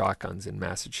feature on shotguns in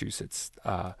Massachusetts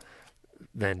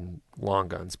than long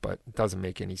guns, but it doesn't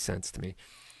make any sense to me.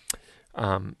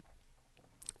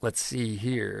 Let's see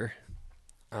here.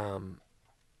 All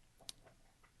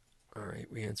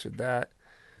right, we answered that.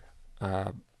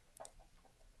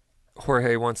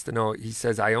 Jorge wants to know, he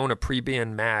says, I own a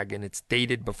pre-ban mag and it's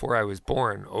dated before I was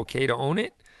born. Okay to own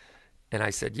it? And I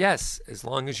said, yes, as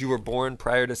long as you were born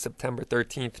prior to September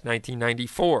 13th,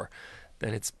 1994,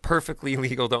 then it's perfectly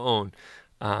legal to own.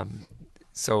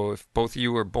 So if both of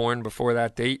you were born before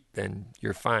that date, then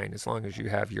you're fine. As long as you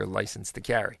have your license to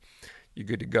carry, you're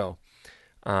good to go.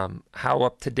 How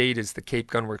up to date is the Cape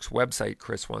Gun Works website?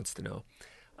 Chris wants to know.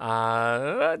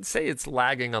 I'd say it's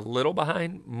lagging a little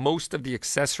behind. Most of the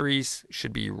accessories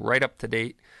should be right up to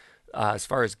date. As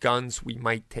far as guns, we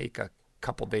might take a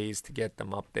couple days to get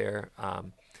them up there.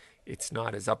 It's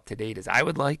not as up to date as I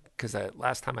would like, because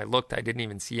last time I looked, I didn't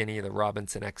even see any of the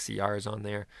Robinson XCRs on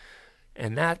there.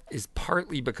 And that is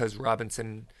partly because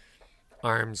Robinson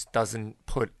Arms doesn't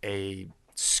put a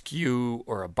SKU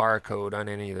or a barcode on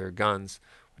any of their guns,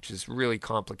 which is really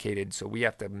complicated. So we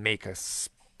have to make a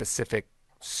specific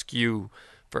SKU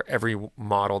for every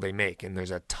model they make, and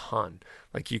there's a ton.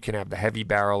 Like you can have the heavy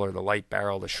barrel or the light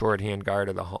barrel, the short handguard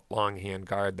or the long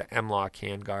handguard, the M-Lock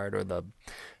handguard or the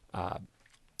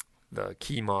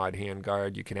Key Mod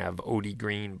handguard. You can have OD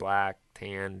green, black,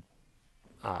 tan,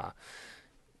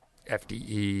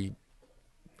 FDE,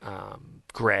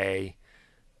 gray,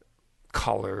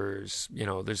 colors.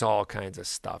 There's all kinds of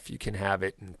stuff. You can have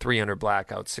it in 300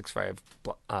 blackout,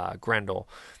 6.5 Grendel,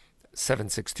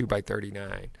 7.62 by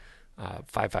 39.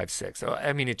 556.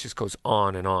 I mean, it just goes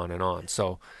on and on and on.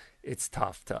 So it's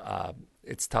tough to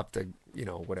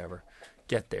whatever,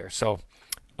 get there. So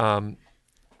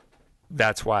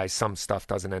that's why some stuff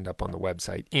doesn't end up on the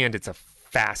website, and it's a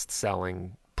fast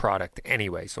selling product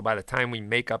anyway. So by the time we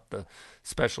make up the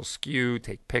special SKU,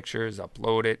 take pictures,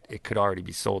 upload it, it could already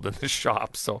be sold in the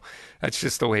shop. So that's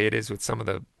just the way it is with some of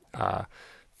the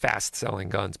fast selling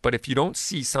guns. But if you don't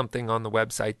see something on the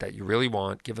website that you really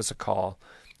want, give us a call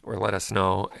or let us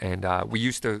know. And we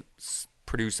used to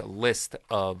produce a list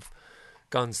of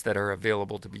guns that are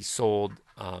available to be sold,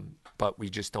 but we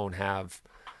just don't have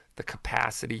the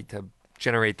capacity to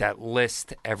generate that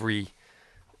list every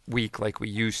week like we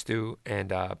used to,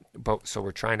 and so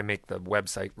we're trying to make the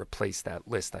website replace that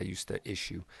list I used to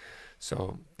issue.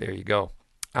 So there you go.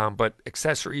 But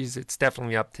accessories, it's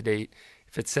definitely up to date.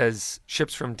 If it says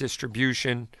ships from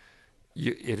distribution,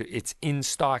 it's in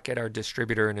stock at our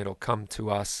distributor, and it'll come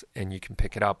to us and you can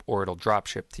pick it up, or it'll drop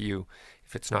ship to you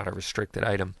if it's not a restricted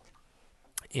item.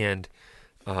 And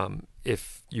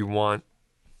if you want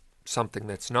something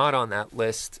that's not on that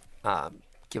list,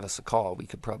 give us a call. We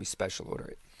could probably special order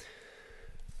it.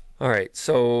 All right,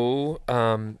 so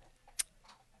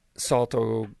Salt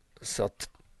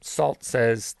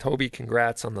says, Toby,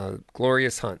 congrats on the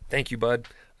glorious hunt. Thank you, bud.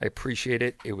 I appreciate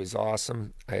it. It was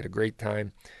awesome. I had a great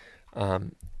time.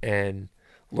 And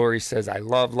Lori says, I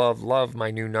love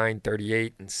my new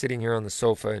 938 and sitting here on the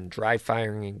sofa and dry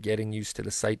firing and getting used to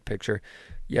the sight picture.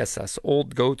 Yes, us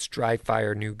old goats dry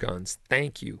fire new guns.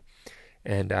 Thank you.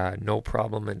 And no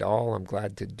problem at all. I'm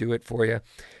glad to do it for you.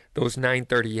 Those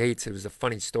 938s, it was a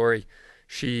funny story.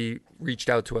 She reached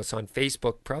out to us on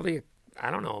Facebook probably,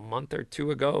 a month or two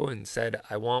ago and said,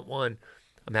 I want one.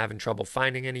 I'm having trouble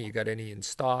finding any. You got any in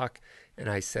stock? And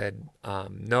I said,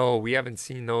 no, we haven't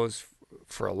seen those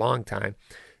for a long time.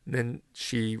 And then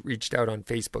she reached out on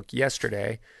Facebook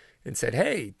yesterday and said,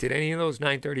 hey, did any of those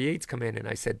 938s come in? And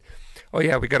I said, oh,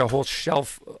 yeah, we got a whole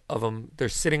shelf of them. They're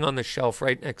sitting on the shelf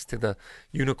right next to the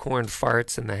unicorn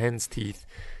farts and the hen's teeth.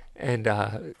 And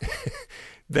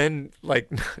then,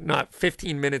 not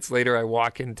 15 minutes later, I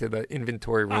walk into the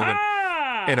inventory room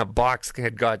and a box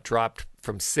had got dropped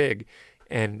from SIG.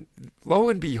 And lo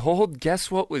and behold,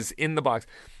 guess what was in the box?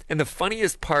 And the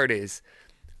funniest part is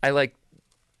I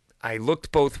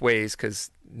looked both ways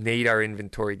because Nate, our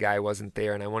inventory guy, wasn't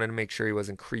there, and I wanted to make sure he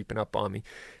wasn't creeping up on me.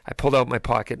 I pulled out my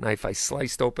pocket knife. I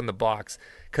sliced open the box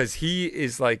because he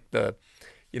is like the,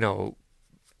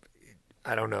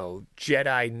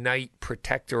 Jedi Knight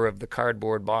protector of the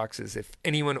cardboard boxes. If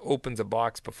anyone opens a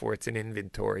box before it's in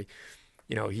inventory,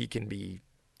 he can be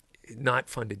not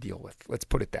fun to deal with. Let's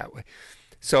put it that way.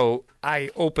 So I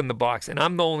open the box, and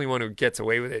I'm the only one who gets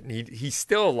away with it. And he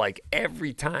still,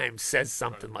 every time says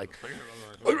something like,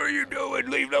 what are you doing?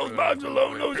 Leave those boxes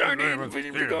alone. Those aren't in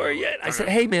inventory yet. I said,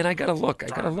 hey, man, I got to look.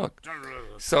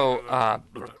 So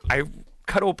I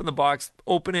cut open the box,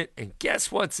 open it, and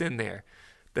guess what's in there?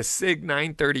 The SIG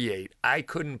 938. I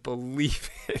couldn't believe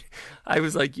it. I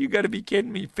was like, you got to be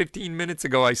kidding me. 15 minutes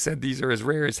ago, I said these are as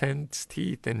rare as hen's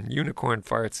teeth and unicorn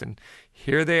farts. And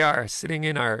here they are sitting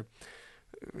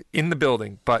in the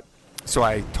building. But so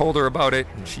I told her about it,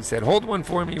 and she said, hold one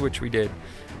for me, which we did.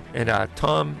 And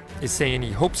Tom is saying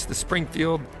he hopes the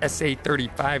Springfield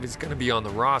SA-35 is going to be on the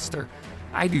roster.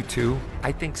 I do too.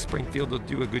 I think Springfield will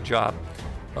do a good job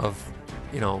of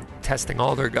testing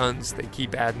all their guns. They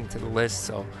keep adding to the list,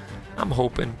 so I'm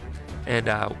hoping. And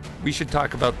we should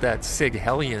talk about that SIG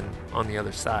Hellion on the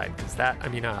other side,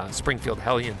 because Springfield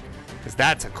Hellion, because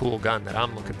that's a cool gun that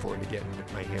I'm looking forward to getting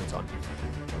my hands on.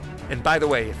 And by the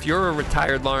way, if you're a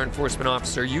retired law enforcement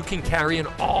officer, you can carry in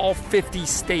all 50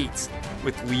 states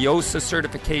with LEOSA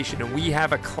certification, and we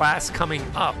have a class coming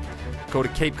up. Go to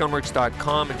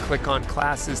capegunworks.com and click on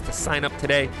classes to sign up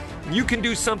today. And you can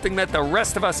do something that the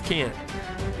rest of us can't.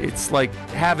 It's like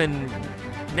having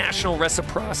national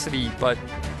reciprocity, but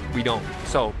we don't.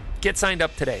 So get signed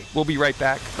up today. We'll be right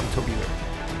back. I'm Toby Lee.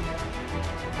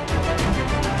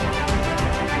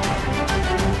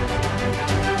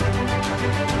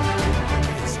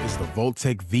 This is the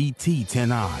Voltec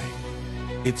VT10i.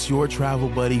 It's your travel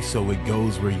buddy, so it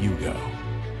goes where you go.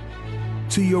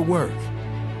 To your work,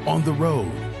 on the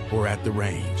road, or at the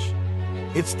range.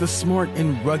 It's the smart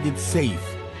and rugged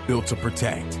safe built to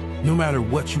protect, no matter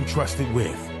what you trust it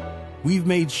with. We've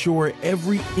made sure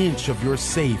every inch of your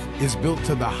safe is built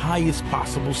to the highest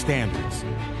possible standards.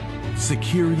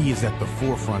 Security is at the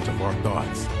forefront of our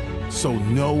thoughts, so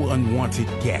no unwanted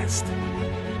guest.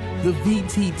 The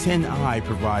VT10i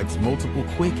provides multiple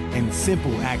quick and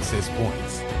simple access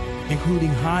points, including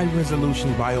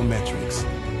high-resolution biometrics,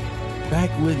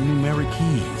 backlit numeric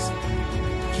keys,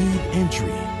 keyed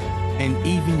entry, and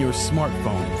even your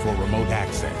smartphone for remote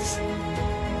access.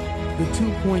 The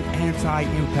 2-point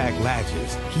anti-impact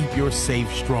latches keep your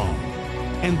safe strong.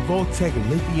 And Voltec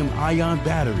lithium-ion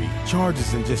battery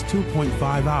charges in just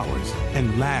 2.5 hours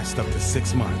and lasts up to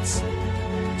 6 months.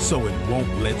 So it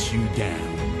won't let you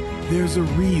down. There's a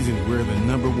reason we're the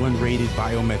 #1 rated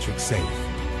biometric safe.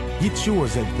 Get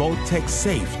yours at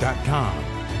VoltecSafe.com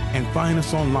and find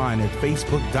us online at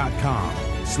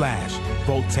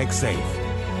Facebook.com/VoltecSafe.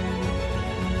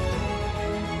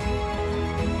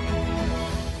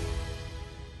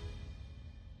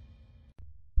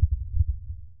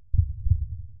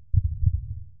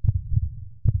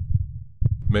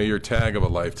 May your tag of a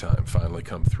lifetime finally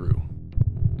come through.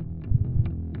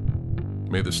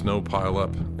 May the snow pile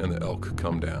up and the elk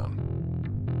come down.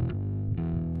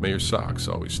 May your socks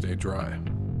always stay dry.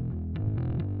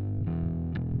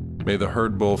 May the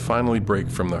herd bull finally break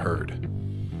from the herd.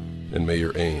 And may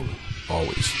your aim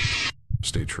always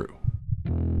stay true.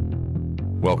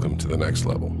 Welcome to the next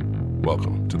level.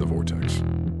 Welcome to the Vortex.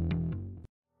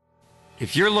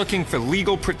 If you're looking for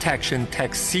legal protection,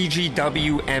 text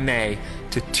CGWMA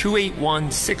to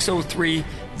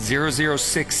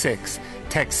 281-603-0066.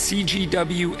 Text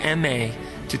CGWMA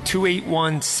to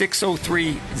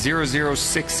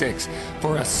 281-603-0066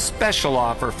 for a special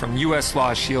offer from U.S.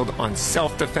 Law Shield on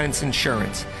self-defense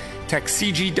insurance. Text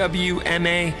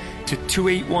CGWMA to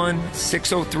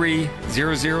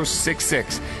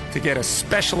 281-603-0066 to get a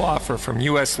special offer from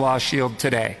U.S. Law Shield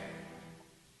today.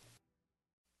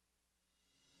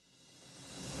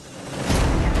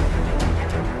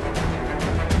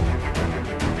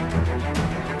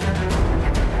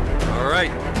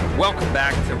 Welcome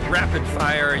back to Rapid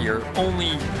Fire, your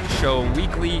only show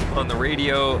weekly on the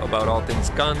radio about all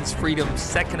things guns, freedom,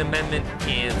 Second Amendment,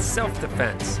 and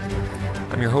self-defense.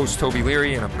 I'm your host, Toby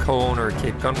Leary, and I'm co-owner of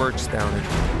Cape Gunworks down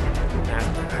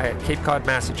in Cape Cod,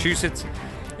 Massachusetts.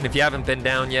 And if you haven't been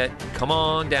down yet, come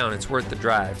on down. It's worth the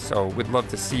drive. So we'd love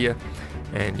to see you.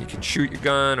 And you can shoot your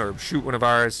gun or shoot one of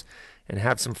ours and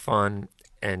have some fun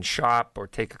and shop or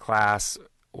take a class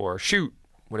or shoot,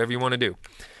 whatever you want to do.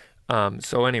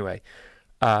 So anyway,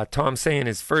 Tom's saying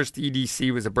his first EDC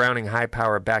was a Browning High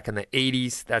Power back in the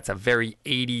 80s. That's a very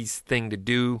 80s thing to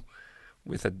do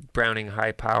with a Browning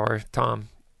High Power. Tom,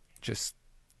 just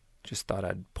thought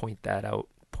I'd point out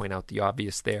the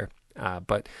obvious there.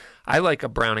 But I like a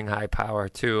Browning High Power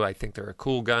too. I think they're a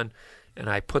cool gun, and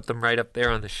I put them right up there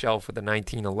on the shelf with the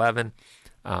 1911.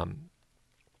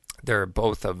 They're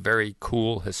both a very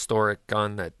cool historic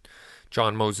gun that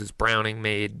John Moses Browning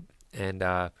made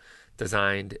and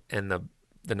designed, and the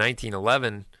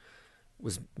 1911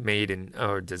 was made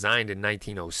designed in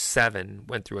 1907,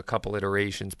 went through a couple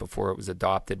iterations before it was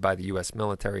adopted by the U.S.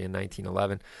 military in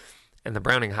 1911, and the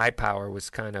Browning High Power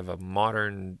was kind of a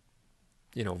modern,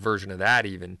 version of that.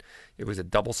 Even it was a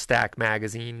double stack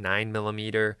magazine,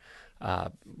 9mm,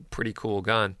 pretty cool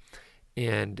gun.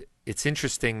 And it's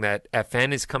interesting that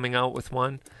FN is coming out with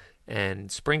one,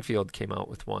 and Springfield came out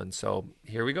with one. So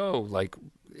here we go. Like,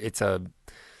 it's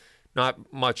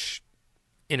not much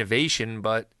innovation,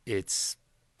 but it's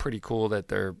pretty cool that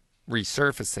they're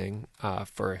resurfacing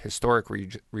for historic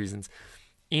reasons.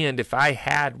 And if I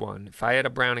had a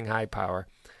Browning High Power,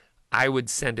 I would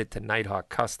send it to Nighthawk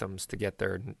Customs to get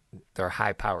their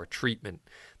high power treatment.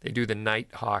 They do the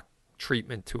Nighthawk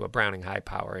treatment to a Browning High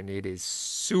Power, and it is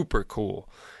super cool.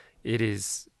 It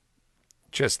is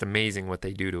just amazing what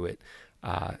they do to it.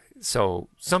 So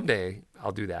someday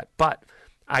I'll do that. But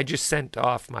I just sent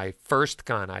off my first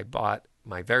gun. I bought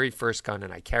my very first gun,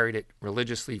 and I carried it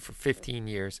religiously for 15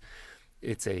 years.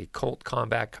 It's a Colt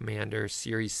Combat Commander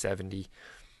Series 70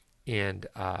 and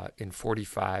in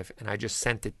 45, and I just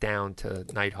sent it down to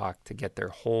Nighthawk to get their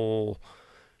whole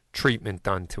treatment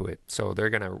done to it. So they're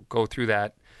going to go through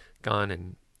that gun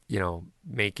and,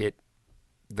 make it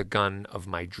the gun of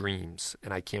my dreams,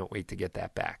 and I can't wait to get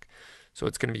that back. So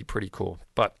it's going to be pretty cool.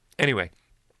 But anyway,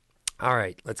 all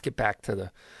right, let's get back to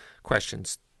the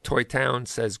questions. Toy Town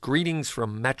says, greetings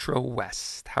from Metro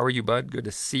West. How are you, bud? Good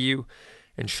to see you.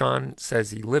 And Sean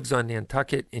says he lives on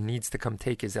Nantucket and needs to come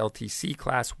take his LTC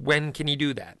class. When can he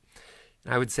do that?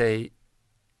 And I would say,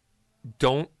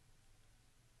 don't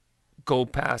go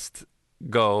past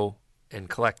go and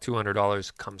collect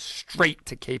 $200. Come straight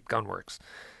to Cape Gunworks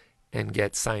and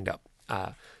get signed up.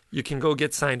 You can go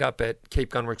get signed up at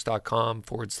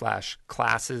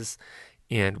capegunworks.com/classes.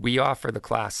 And we offer the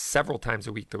class several times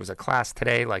a week. There was a class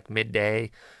today, like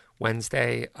midday,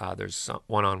 Wednesday. There's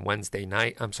one on Monday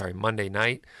night.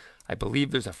 I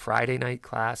believe there's a Friday night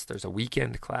class. There's a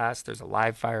weekend class. There's a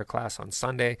live fire class on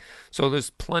Sunday. So there's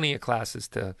plenty of classes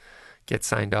to, get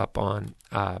signed up on,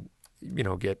 come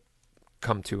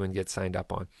to and get signed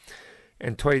up on.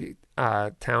 And Toy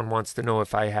Town wants to know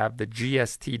if I have the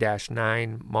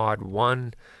GST-9 Mod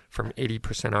 1 from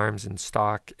 80% Arms in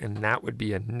stock, and that would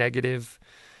be a negative.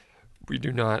 We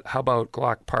do not. How about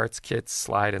Glock parts kits,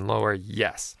 slide and lower?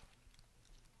 Yes.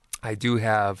 I do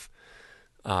have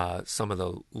some of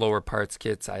the lower parts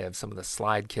kits. I have some of the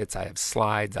slide kits. I have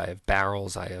slides. I have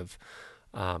barrels. I have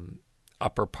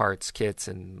upper parts kits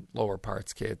and lower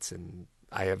parts kits, and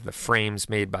I have the frames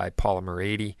made by Polymer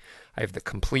 80. I have the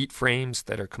complete frames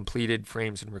that are completed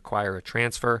frames and require a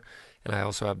transfer. And I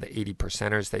also have the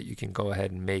 80%ers that you can go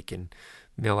ahead and make and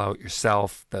mill out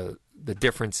yourself. The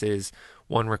difference is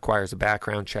one requires a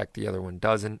background check, the other one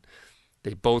doesn't.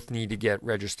 They both need to get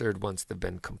registered once they've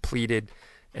been completed.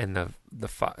 And the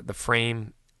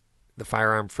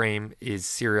firearm frame is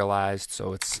serialized,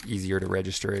 so it's easier to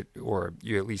register it, or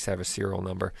you at least have a serial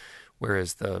number.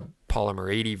 Whereas the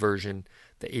Polymer 80 version,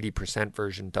 the 80%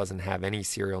 version, doesn't have any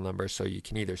serial number, so you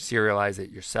can either serialize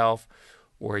it yourself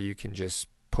or you can just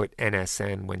put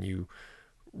NSN when you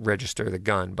register the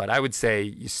gun. But I would say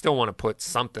you still want to put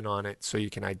something on it so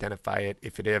you can identify it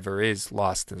if it ever is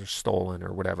lost or stolen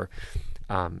or whatever.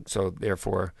 So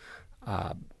therefore,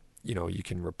 you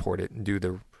can report it and do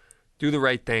the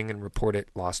right thing and report it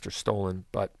lost or stolen.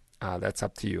 But that's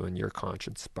up to you and your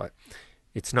conscience. But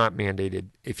it's not mandated.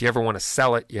 If you ever want to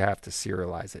sell it, you have to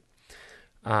serialize it.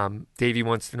 Davey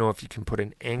wants to know if you can put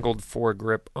an angled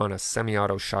foregrip on a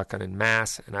semi-auto shotgun in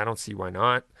mass, and I don't see why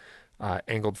not.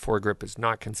 Angled foregrip is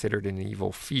not considered an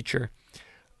evil feature.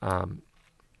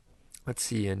 Let's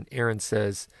see, and Aaron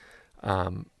says,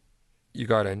 you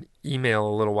got an email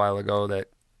a little while ago that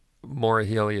Maura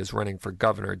Healey is running for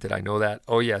governor. Did I know that?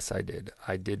 Oh, yes, I did.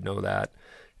 I did know that.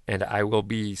 And I will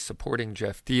be supporting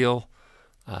Jeff Deal.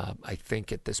 I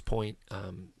think at this point,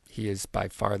 he is by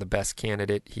far the best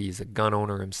candidate. He's a gun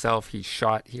owner himself. He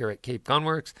shot here at Cape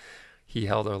Gunworks. He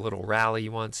held a little rally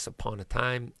once upon a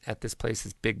time at this place.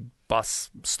 His big bus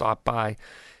stopped by.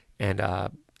 And,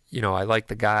 I like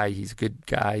the guy. He's a good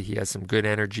guy. He has some good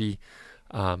energy.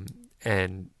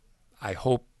 And I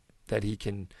hope that he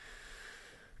can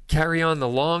carry on the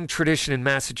long tradition in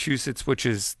Massachusetts, which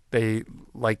is they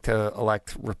like to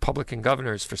elect Republican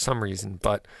governors for some reason.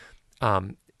 But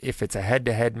if it's a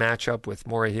head-to-head matchup with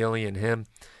Maura Healey and him,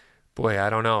 boy, I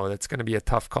don't know. That's going to be a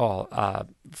tough call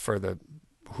for the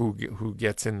who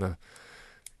gets in the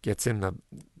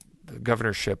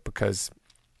governorship, because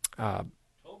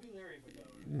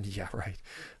yeah, right.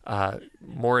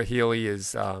 Maura Healey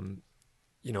is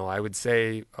I would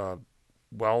say a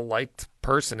well-liked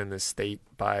person in this state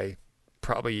by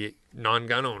probably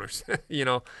non-gun owners.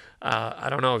 I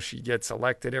don't know. She gets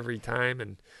elected every time,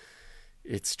 and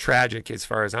it's tragic as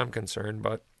far as I'm concerned,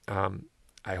 but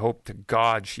I hope to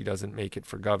God she doesn't make it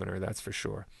for governor, that's for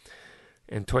sure.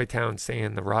 And Toy Town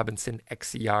saying the Robinson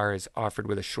XCR is offered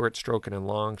with a short stroke and a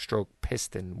long stroke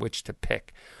piston. Which to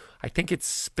pick? I think it's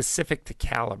specific to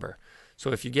caliber.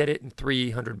 So if you get it in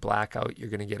 300 blackout, you're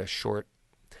going to get a short.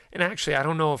 And actually, I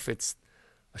don't know if it's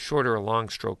a short or a long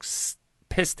stroke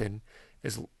piston.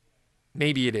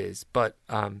 Maybe it is, but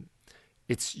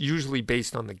it's usually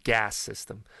based on the gas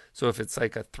system. So if it's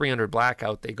like a 300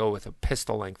 blackout, they go with a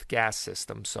pistol length gas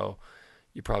system. So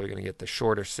you're probably going to get the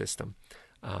shorter system.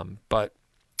 But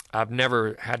I've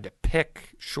never had to pick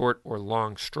short or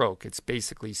long stroke. It's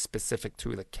basically specific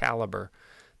to the caliber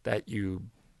that you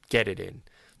get it in.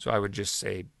 So I would just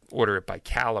say order it by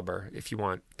caliber if you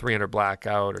want 300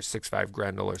 blackout or 6.5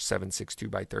 Grendel or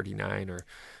 7.62 by 39 or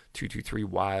 223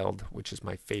 Wild, which is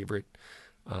my favorite.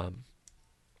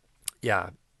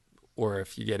 Or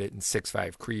if you get it in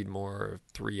 6.5 Creedmoor or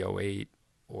 308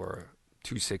 or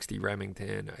 260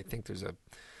 Remington. I think there's a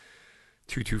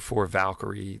 224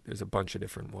 Valkyrie. There's a bunch of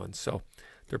different ones. So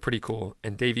they're pretty cool.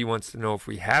 And Davey wants to know if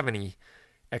we have any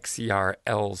XCR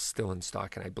Ls still in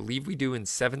stock. And I believe we do in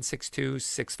 7.62,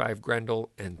 6.5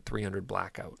 Grendel, and 300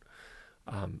 Blackout.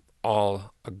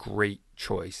 All a great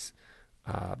choice.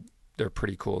 They're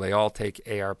pretty cool. They all take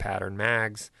AR pattern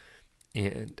mags.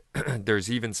 And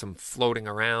there's even some floating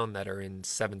around that are in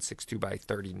 7.62 by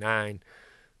 39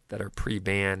 that are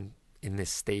pre-banned in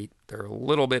this state. They're a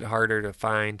little bit harder to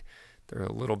find. They're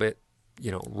a little bit,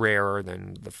 rarer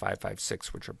than the 5.56,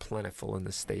 which are plentiful in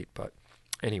the state. But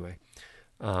anyway,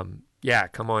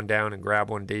 come on down and grab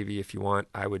one, Davey, if you want.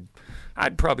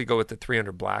 I'd probably go with the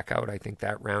 300 Blackout. I think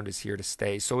that round is here to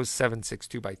stay. So is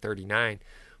 7.62 by 39.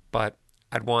 But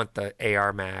I'd want the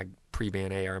AR mag,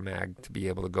 pre-ban AR mag, to be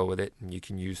able to go with it. And you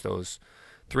can use those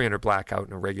 300 Blackout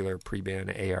in a regular pre-ban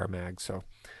AR mag. So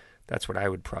that's what I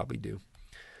would probably do.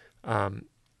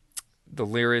 The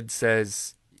Lyrid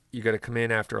says you got to come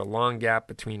in after a long gap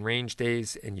between range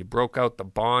days, and you broke out the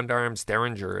Bond Arms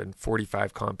Derringer in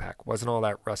 45 compact. Wasn't all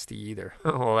that rusty either.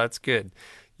 Oh, that's good.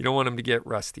 You don't want them to get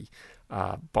rusty.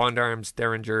 Bond Arms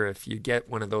Derringer, if you get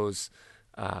one of those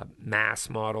mass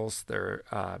models, they're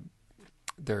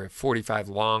 45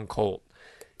 long Colt.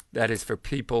 That is for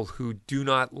people who do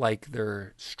not like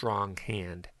their strong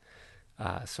hand.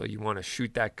 So you want to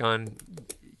shoot that gun.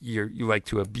 You like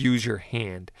to abuse your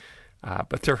hand.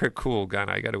 But they're a cool gun,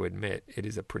 I got to admit. It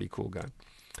is a pretty cool gun.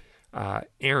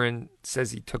 Aaron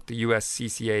says he took the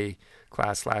USCCA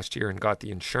class last year and got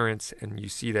the insurance, and you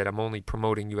see that I'm only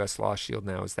promoting US Law Shield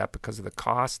now. Is that because of the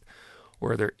cost,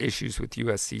 or are there issues with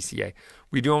USCCA?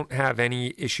 We don't have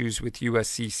any issues with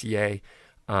USCCA.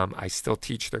 I still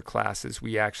teach their classes.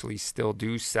 We actually still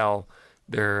do sell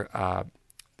their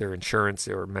insurance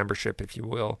or membership, if you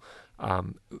will.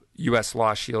 US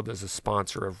Law Shield is a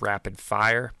sponsor of Rapid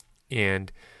Fire,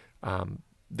 and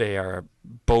they are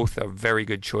both a very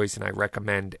good choice, and I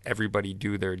recommend everybody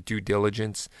do their due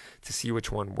diligence to see which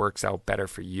one works out better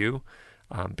for you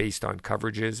based on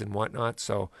coverages and whatnot.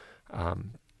 So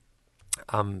I'm,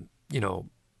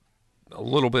 a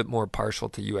little bit more partial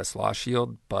to US Law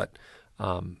Shield, but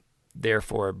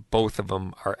therefore both of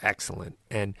them are excellent.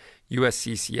 And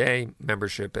USCCA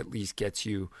membership at least gets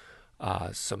you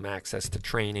some access to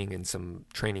training and some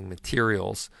training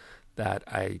materials that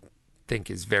I think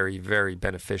is very, very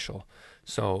beneficial.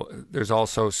 So there's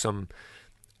also some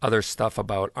other stuff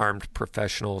about armed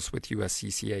professionals with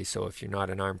USCCA. So if you're not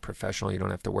an armed professional, you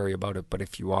don't have to worry about it. But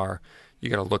if you are, you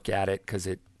got to look at it because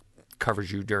it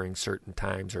covers you during certain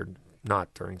times or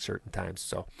not during certain times.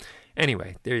 So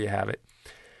anyway, there you have it.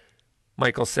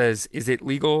 Michael says, is it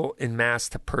legal in mass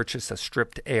to purchase a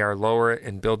stripped AR lower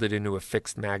and build it into a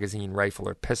fixed magazine rifle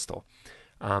or pistol?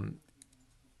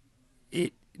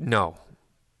 No.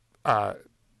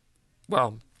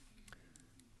 Well,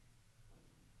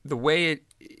 the way it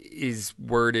is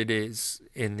worded is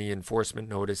in the enforcement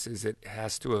notice is it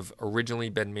has to have originally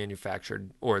been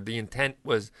manufactured, or the intent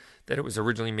was that it was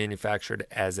originally manufactured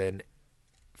as an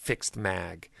fixed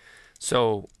mag.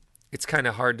 So it's kind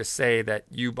of hard to say that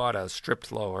you bought a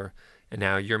stripped lower and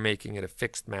now you're making it a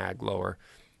fixed mag lower,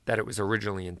 that it was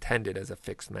originally intended as a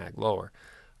fixed mag lower.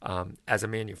 As a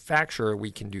manufacturer,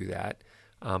 we can do that.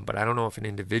 But I don't know if an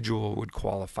individual would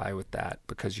qualify with that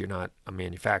because you're not a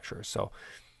manufacturer. So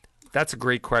that's a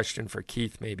great question for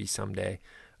Keith maybe someday.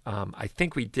 I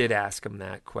think we did ask him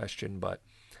that question, but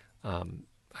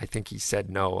I think he said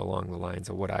no along the lines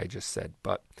of what I just said.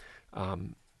 But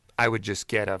I would just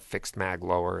get a fixed mag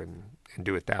lower and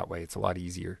do it that way. It's a lot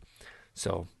easier.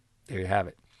 So there you have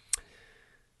it.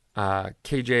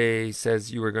 KJ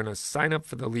says you were going to sign up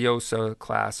for the Leosa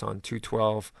class on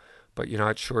 212, but you're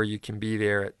not sure you can be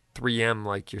there at 3 a.m.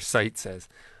 like your site says.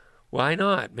 Why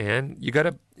not, man? You got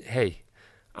to, hey,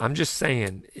 I'm just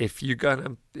saying, if you're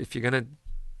gonna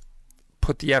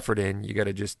put the effort in, you got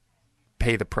to just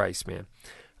pay the price, man.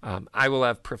 I will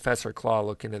have Professor Claw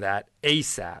look into that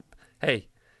ASAP. Hey,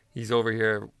 he's over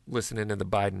here listening to the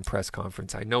Biden press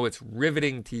conference. I know it's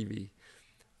riveting TV,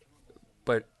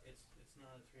 but it's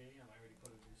not at 3 a.m. I already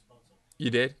put a response up. You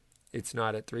did? It's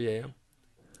not at 3 a.m.?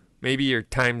 Maybe your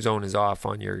time zone is off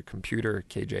on your computer,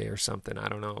 KJ, or something. I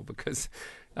don't know, because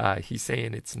he's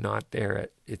saying it's not there.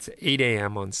 It's 8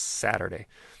 a.m. on Saturday.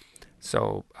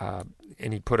 So,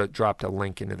 and he dropped a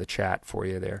link into the chat for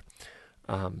you there.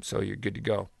 So you're good to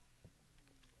go.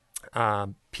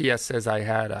 PS says I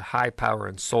had a high power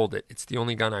and sold it. It's the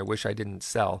only gun I wish I didn't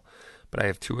sell, but I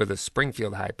have 2 of the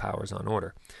Springfield high powers on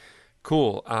order.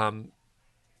 Cool.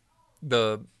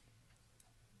 The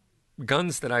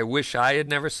guns that I wish I had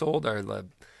never sold are the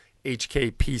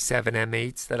HK P7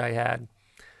 M8s that I had.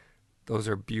 Those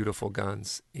are beautiful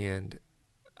guns, and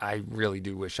I really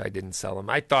do wish I didn't sell them.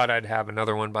 I thought I'd have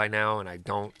another one by now, and I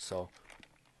don't, so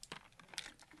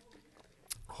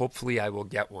hopefully I will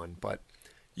get one. But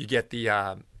you get the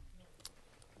HK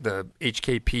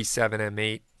P7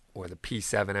 M8 or the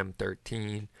P7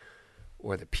 M13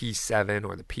 or the P7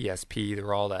 or the PSP.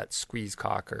 They're all that squeeze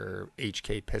cocker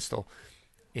HK pistol.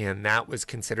 And that was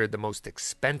considered the most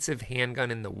expensive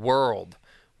handgun in the world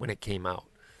when it came out.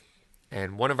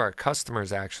 And one of our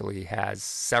customers actually has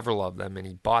several of them, and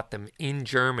he bought them in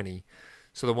Germany.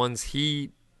 So the ones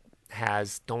he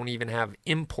has don't even have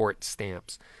import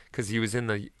stamps because he was in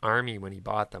the army when he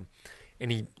bought them. And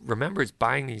he remembers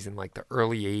buying these in like the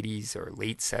early 80s or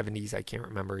late 70s. I can't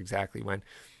remember exactly when.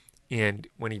 And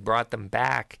when he brought them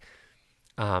back,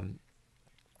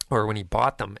 or when he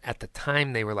bought them, at the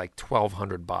time they were like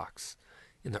 $1,200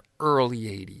 in the early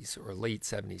 80s or late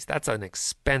 70s. That's an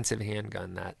expensive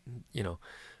handgun that,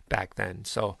 back then.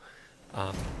 So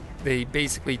They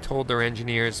basically told their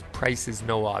engineers, price is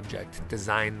no object.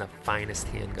 Design the finest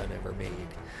handgun ever made.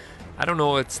 I don't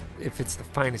know if it's the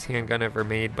finest handgun ever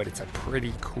made, but it's a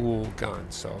pretty cool gun.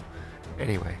 So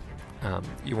anyway,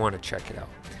 you want to check it out.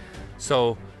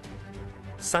 So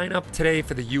sign up today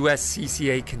for the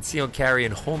USCCA Concealed Carry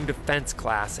and Home Defense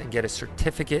class and get a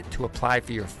certificate to apply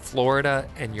for your Florida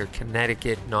and your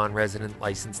Connecticut non-resident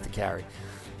license to carry.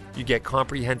 You get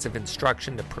comprehensive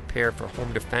instruction to prepare for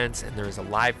home defense, and there is a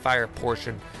live fire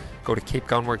portion. Go to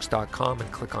CapeGunworks.com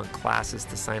and click on classes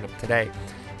to sign up today.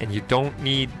 And you don't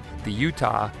need the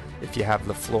Utah if you have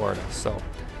the Florida. So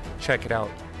check it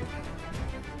out.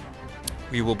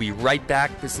 We will be right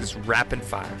back. This is Rapid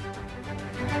Fire.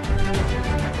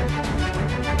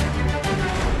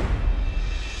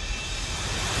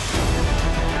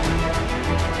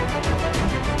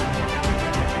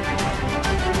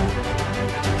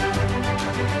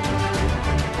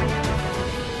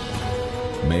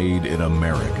 Made in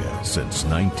America since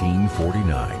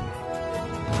 1949.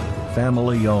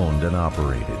 Family owned and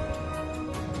operated.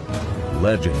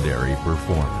 Legendary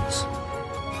performance.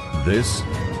 This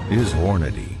is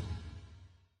Hornady.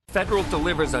 Federal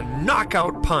delivers a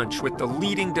knockout punch with the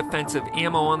leading defensive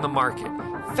ammo on the market.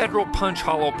 Federal Punch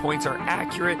hollow points are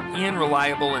accurate and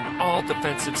reliable in all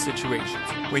defensive situations.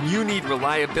 When you need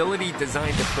reliability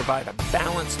designed to provide a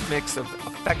balanced mix of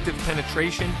effective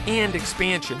penetration and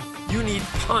expansion, you need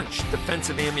Punch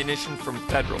defensive ammunition from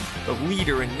Federal, the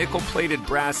leader in nickel-plated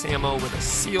brass ammo with a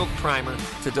sealed primer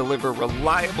to deliver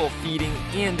reliable feeding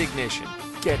and ignition.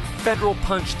 Get Federal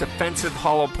Punch defensive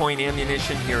hollow point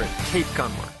ammunition here at Cape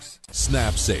Gunworks.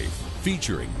 Snap Safe,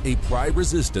 featuring a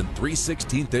pry-resistant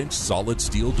 3/16-inch solid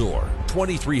steel door,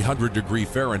 2300 degree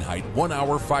Fahrenheit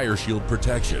 1-hour fire shield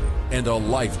protection, and a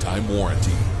lifetime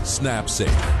warranty. Snap Safe,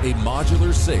 a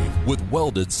modular safe with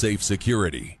welded safe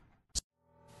security.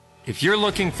 If you're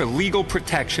looking for legal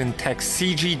protection, text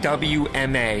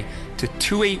CGWMA to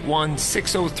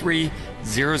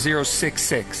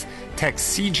 281-603-0066.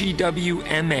 Text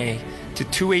CGWMA to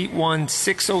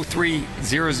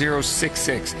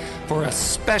 281-603-0066 for a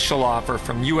special offer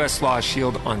from U.S. Law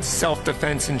Shield on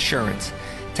self-defense insurance.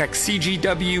 Text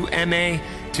CGWMA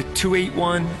to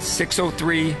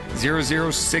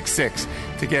 281-603-0066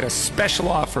 to get a special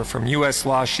offer from U.S.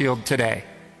 Law Shield today.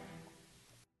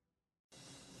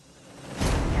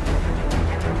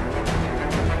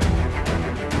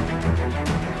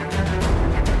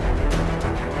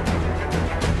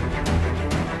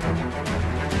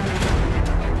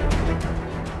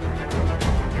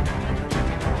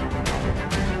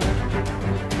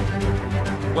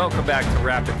 Welcome back to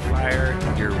Rapid Fire,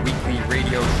 your weekly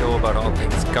radio show about all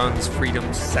things guns,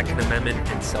 freedoms, Second Amendment,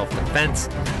 and self-defense.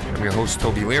 I'm your host,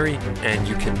 Toby Leary, and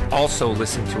you can also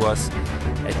listen to us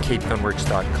at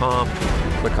CapeGunworks.com.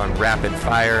 Click on Rapid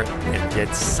Fire and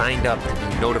get signed up to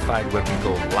be notified when we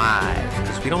go live,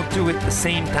 because we don't do it the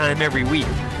same time every week.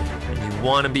 And you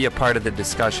want to be a part of the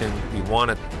discussion. We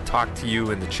want to talk to you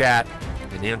in the chat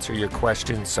and answer your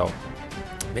questions, so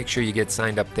make sure you get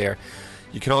signed up there.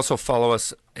 You can also follow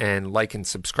us and like and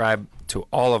subscribe to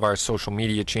all of our social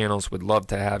media channels. We'd love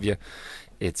to have you.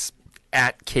 It's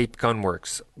at Cape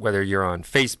Gunworks, whether you're on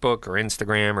Facebook or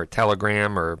Instagram or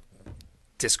Telegram or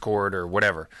Discord or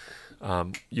whatever.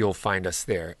 You'll find us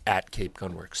there at Cape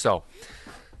Gunworks. So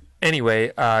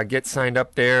anyway, get signed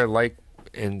up there, like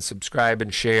and subscribe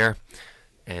and share,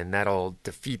 and that'll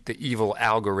defeat the evil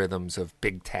algorithms of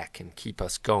big tech and keep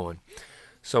us going.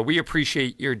 So we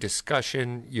appreciate your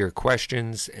discussion, your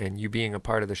questions, and you being a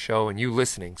part of the show and you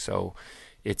listening. So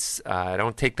it's I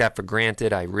don't take that for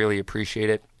granted. I really appreciate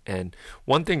it. And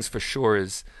one thing's for sure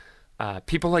is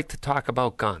people like to talk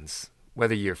about guns.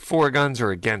 Whether you're for guns or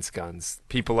against guns,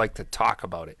 people like to talk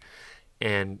about it.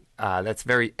 And that's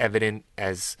very evident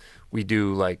as we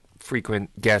do like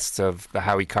frequent guests of the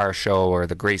Howie Carr Show or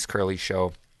the Grace Curley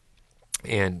Show.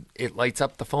 And it lights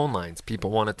up the phone lines.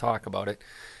 People want to talk about it.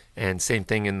 And same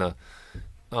thing in the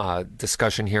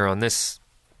discussion here on this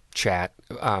chat.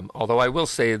 Although I will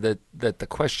say that the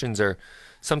questions are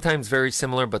sometimes very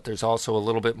similar, but there's also a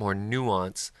little bit more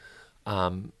nuance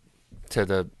to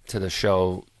the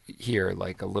show here,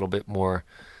 like a little bit more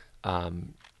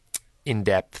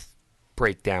in-depth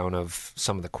breakdown of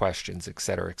some of the questions, et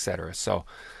cetera, et cetera. So,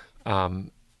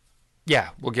 yeah,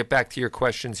 we'll get back to your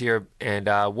questions here. And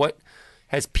what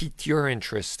has piqued your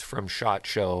interest from SHOT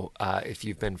Show, if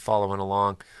you've been following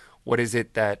along? What is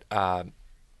it that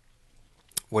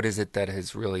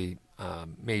has really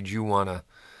made you want to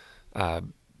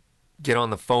get on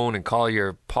the phone and call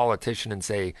your politician and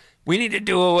say, we need to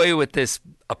do away with this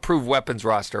approved weapons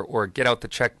roster, or get out the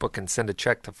checkbook and send a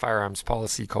check to Firearms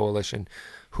Policy Coalition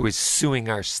who is suing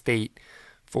our state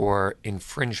for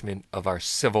infringement of our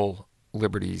civil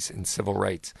liberties and civil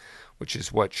rights, which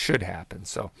is what should happen.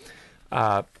 So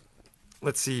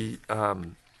let's see.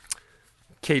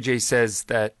 KJ says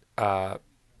that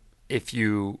if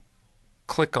you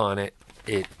click on it,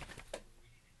 it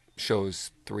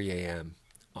shows 3 a.m.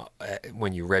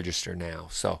 When you register now.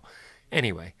 So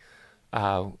anyway,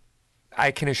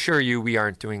 I can assure you we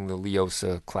aren't doing the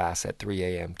Leosa class at 3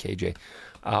 a.m., KJ.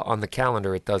 On the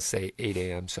calendar, it does say 8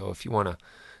 a.m. So if you want to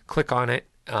click on it,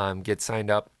 get signed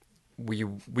up, we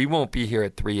won't be here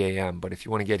at 3 a.m., but if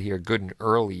you want to get here good and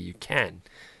early, you can.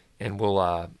 And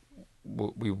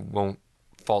we won't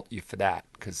fault you for that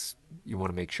because you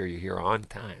want to make sure you're here on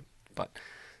time. But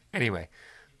anyway,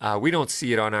 we don't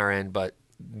see it on our end, but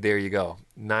there you go.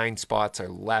 9 spots are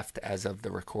left as of the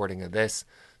recording of this.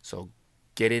 So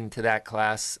get into that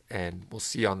class, and we'll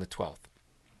see you on the 12th.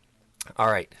 All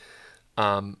right.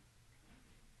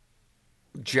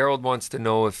 Gerald wants to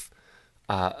know if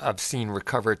I've seen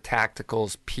Recover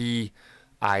Tactical's PIX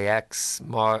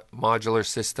modular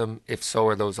system. If so,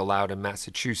 are those allowed in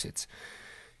Massachusetts?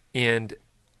 And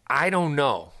I don't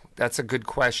know. That's a good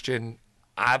question.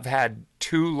 I've had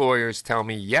 2 lawyers tell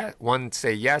me yes, one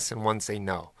say yes and one say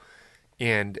no.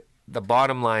 And the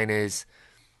bottom line is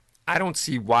I don't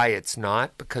see why it's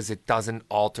not, because it doesn't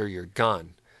alter your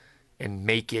gun and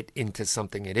make it into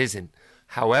something it isn't.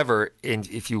 However,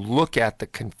 if you look at the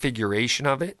configuration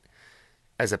of it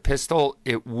as a pistol,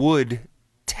 it would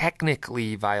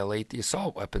technically violate the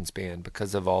assault weapons ban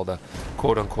because of all the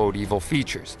quote-unquote evil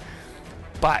features.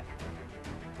 But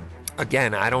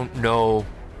again, I don't know.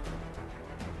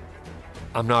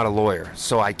 I'm not a lawyer,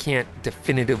 so I can't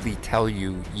definitively tell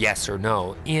you yes or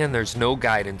no. And there's no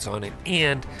guidance on it.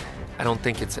 And I don't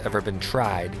think it's ever been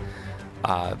tried.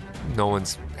 No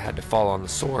one's had to fall on the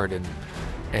sword and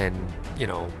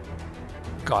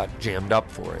got jammed up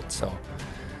for it. So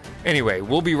anyway,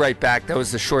 we'll be right back. That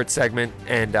was the short segment.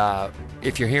 And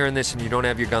if you're hearing this and you don't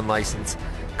have your gun license,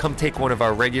 come take one of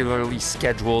our regularly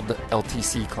scheduled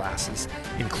LTC classes,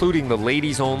 including the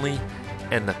ladies only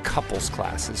and the couples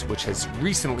classes, which has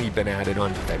recently been added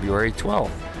on February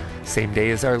 12th, same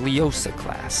day as our Leosa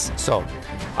class. So,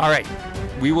 all right,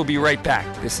 we will be right back.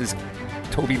 This is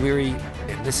Toby Leary,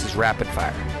 and this is Rapid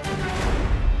Fire.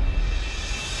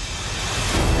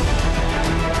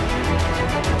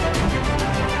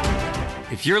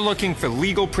 If you're looking for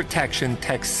legal protection,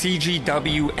 text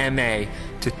CGWMA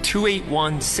to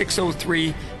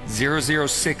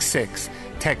 281-603-0066.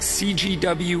 Text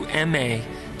CGWMA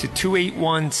to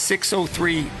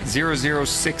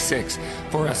 281-603-0066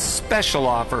 for a special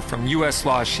offer from U.S.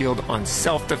 Law Shield on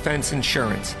self-defense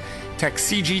insurance.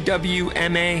 Text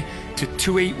CGWMA to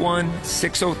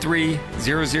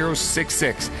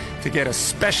 281-603-0066 to get a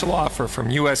special offer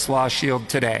from U.S. Law Shield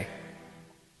today.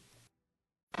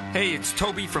 Hey, it's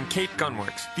Toby from Cape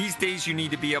Gunworks. These days you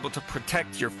need to be able to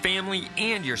protect your family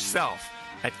and yourself.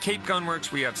 At Cape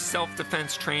Gunworks, we have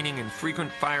self-defense training and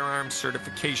frequent firearms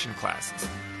certification classes.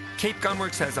 Cape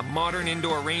Gunworks has a modern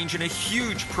indoor range and a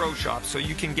huge pro shop so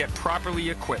you can get properly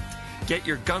equipped. Get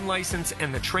your gun license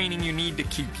and the training you need to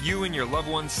keep you and your loved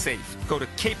ones safe. Go to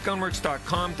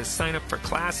CapeGunworks.com to sign up for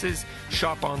classes,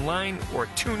 shop online, or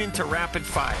tune into Rapid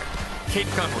Fire. Cape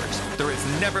Gunworks, there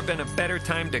has never been a better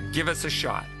time to give us a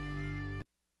shot.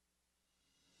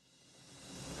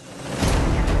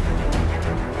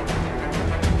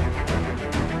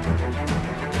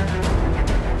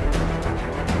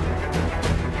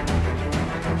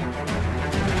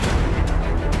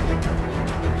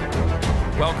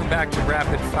 Welcome back to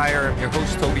Rapid Fire. I'm your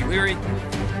host, Toby Leary,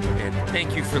 and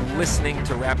thank you for listening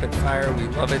to Rapid Fire. We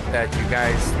love it that you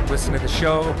guys listen to the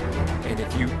show, and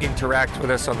if you interact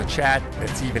with us on the chat,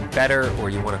 that's even better,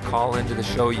 or you want to call into the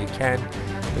show, you can.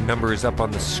 The number is up on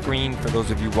the screen for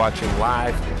those of you watching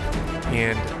live,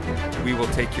 and we will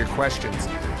take your questions.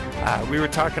 We were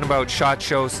talking about SHOT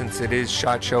Show since it is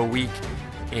SHOT Show week,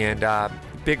 and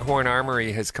Bighorn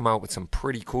Armory has come out with some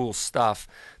pretty cool stuff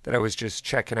that I was just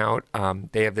checking out.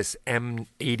 They have this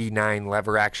M89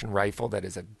 lever action rifle that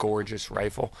is a gorgeous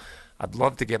rifle. I'd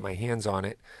love to get my hands on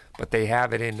it, but they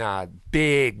have it in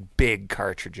big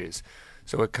cartridges.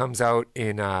 So it comes out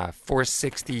in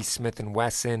 460 Smith &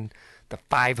 Wesson, the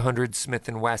 500 Smith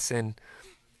 & Wesson.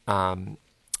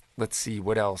 Let's see,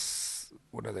 what else?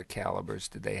 What other calibers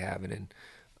did they have it in?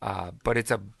 But it's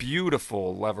a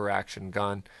beautiful lever action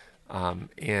gun.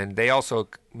 And they also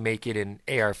make it in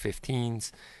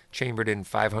AR-15s, chambered in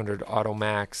 500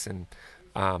 Automax, and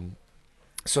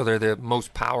so they're the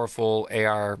most powerful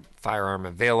AR firearm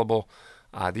available.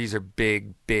 These are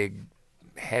big,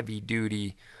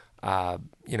 heavy-duty,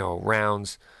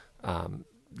 rounds.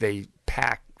 they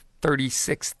pack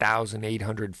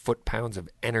 36,800 foot-pounds of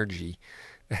energy.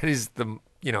 That is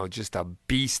just a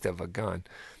beast of a gun.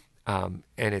 And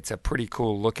it's a pretty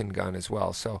cool looking gun as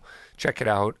well. So check it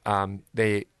out.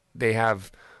 They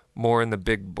have more in the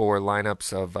big bore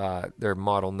lineups of their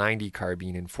Model 90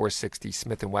 carbine and 460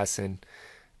 Smith & Wesson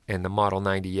and the Model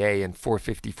 90A and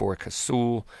 454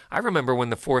 Casull. I remember when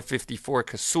the 454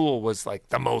 Casull was like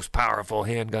the most powerful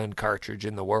handgun cartridge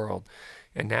in the world.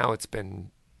 And now it's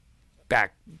been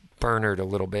back-burnered a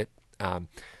little bit.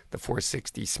 The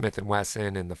 460 Smith &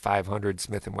 Wesson and the 500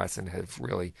 Smith & Wesson have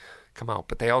really come out.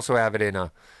 But they also have it in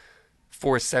a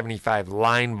 475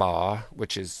 line bar,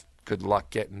 which is good luck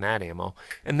getting that ammo.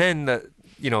 And then the,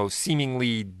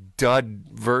 seemingly dud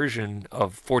version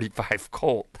of 45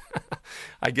 Colt.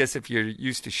 I guess if you're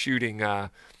used to shooting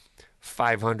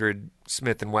 500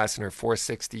 Smith & Wesson or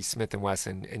 460 Smith &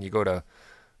 Wesson and you go to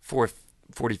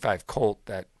 445 Colt,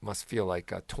 that must feel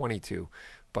like a 22.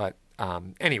 But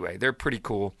anyway, they're pretty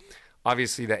cool.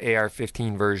 Obviously, the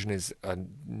AR-15 version is a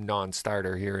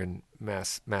non-starter here in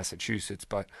Massachusetts,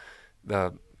 but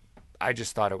I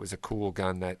just thought it was a cool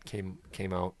gun that came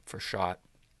out for shot,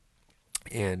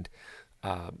 and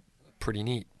pretty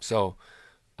neat. So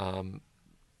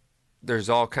there's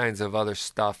all kinds of other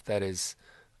stuff that is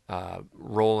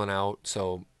rolling out,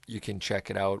 so you can check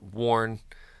it out. Warren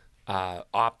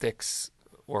Optics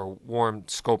or Warren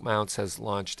Scope Mounts has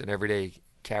launched an everyday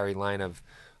carry line of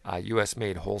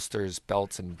U.S.-made holsters,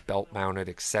 belts, and belt-mounted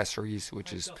accessories,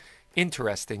 which is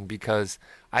interesting because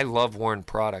I love Warren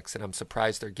products, and I'm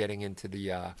surprised they're getting into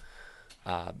the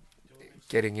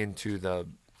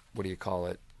what do you call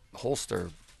it, holster,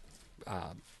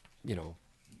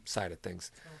 side of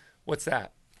things. What's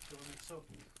that?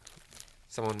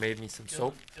 Someone made me some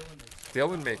soap.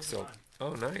 Dylan makes soap.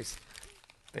 Oh, nice.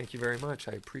 Thank you very much.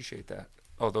 I appreciate that.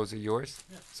 Oh, those are yours?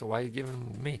 Yeah. So why are you giving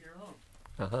them to me?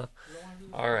 Uh-huh.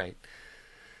 All right.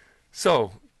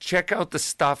 So check out the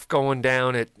stuff going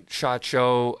down at SHOT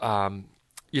Show.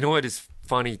 You know what is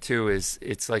funny, too, is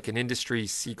it's like an industry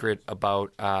secret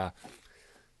about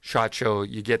SHOT Show.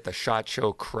 You get the SHOT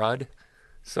Show crud.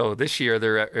 So this year,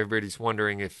 everybody's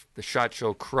wondering if the SHOT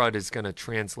Show crud is going to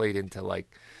translate into,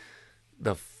 like,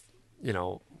 the,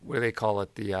 what do they call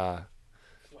it? The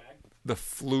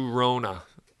flu-rona.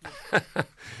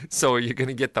 So you're going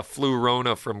to get the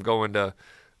flu-rona from going to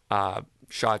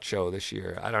SHOT Show this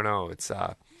year. I don't know.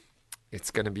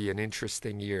 It's going to be an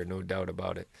interesting year, no doubt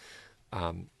about it.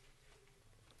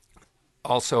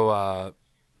 Also,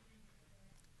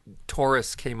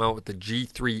 Taurus came out with the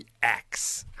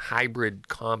G3X hybrid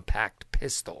compact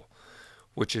pistol,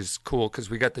 which is cool because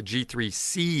we got the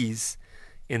G3Cs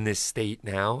in this state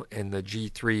now and the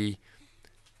G3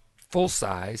 full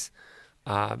size.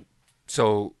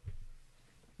 So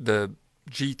the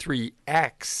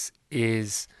G3X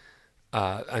is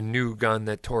a new gun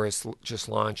that Taurus just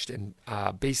launched, and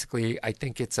basically I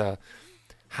think it's a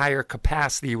higher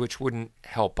capacity, which wouldn't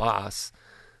help us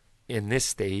in this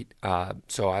state.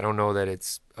 So I don't know that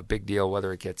it's a big deal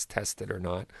whether it gets tested or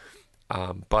not.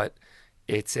 But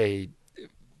it's a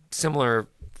similar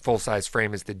full-size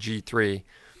frame as the G3,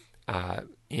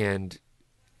 and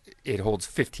it holds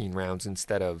 15 rounds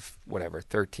instead of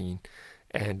 13.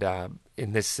 And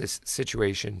in this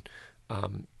situation,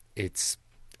 it's,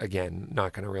 again,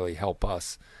 not going to really help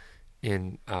us.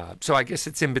 So I guess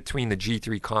it's in between the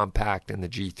G3 Compact and the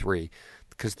G3,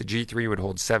 because the G3 would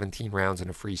hold 17 rounds in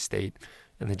a free state,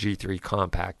 and the G3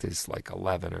 Compact is like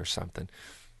 11 or something.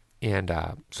 And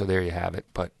so there you have it.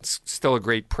 But it's still a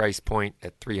great price point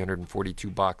at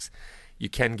 $342. You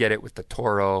can get it with the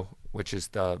Toro, which is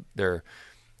their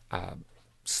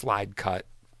slide cut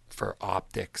for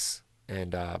optics.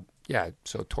 And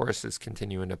so Taurus is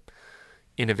continuing to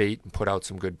innovate and put out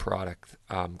some good product.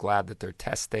 I'm glad that they're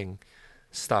testing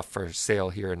stuff for sale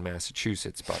here in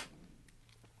Massachusetts. But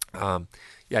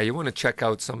you want to check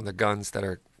out some of the guns that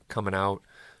are coming out.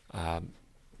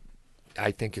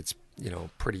 I think it's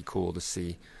pretty cool to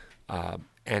see.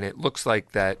 And it looks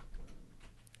like that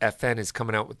FN is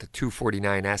coming out with the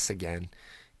 249S again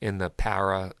in the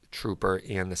Paratrooper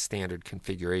and the standard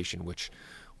configuration, which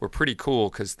were pretty cool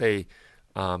because they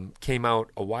came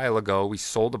out a while ago. We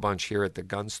sold a bunch here at the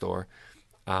gun store.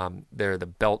 They're the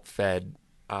belt-fed,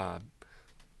 the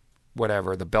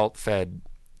belt-fed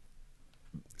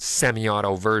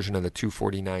semi-auto version of the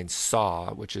 249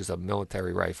 SAW, which is a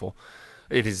military rifle.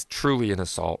 It is truly an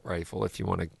assault rifle, if you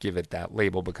want to give it that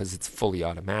label, because it's fully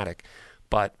automatic.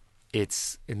 But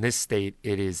it's, in this state,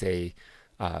 it is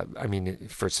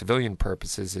for civilian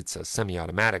purposes, it's a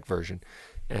semi-automatic version.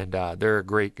 And they're a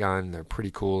great gun. They're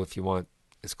pretty cool if you want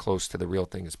as close to the real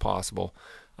thing as possible.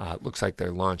 Looks like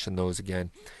they're launching those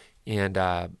again. And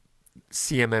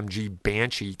CMMG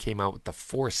Banshee came out with the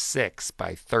 4.6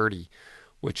 by 30,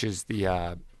 which is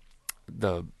the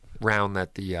round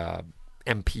that the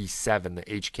MP7, the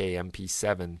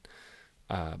HK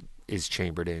MP7 is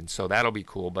chambered in. So that'll be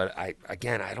cool. But I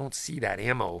don't see that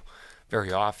ammo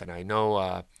very often. I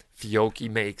know Fiocchi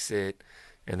makes it,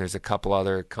 and there's a couple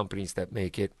other companies that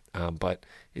make it, but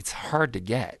it's hard to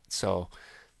get. So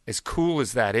as cool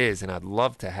as that is, and I'd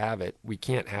love to have it, we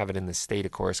can't have it in the state,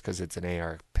 of course, because it's an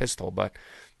AR pistol, but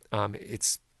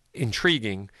it's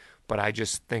intriguing. But I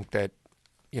just think that,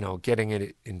 getting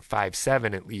it in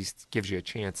 5.7 at least gives you a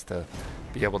chance to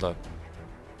be able to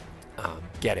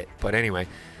get it. But anyway,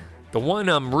 the one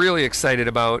I'm really excited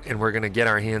about, and we're going to get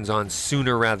our hands on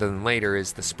sooner rather than later,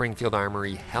 is the Springfield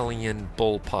Armory Hellion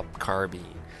Bullpup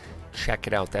Carbine. Check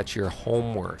it out. That's your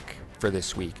homework for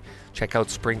this week. Check out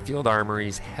Springfield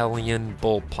Armory's Hellion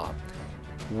Bullpup.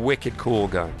 Wicked cool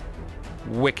gun.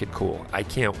 Wicked cool. I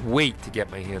can't wait to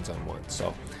get my hands on one.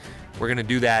 So we're going to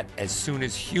do that as soon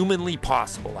as humanly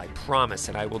possible. I promise.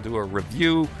 And I will do a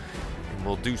review, and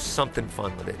we'll do something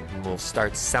fun with it. And we'll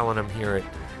start selling them here at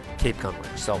Cape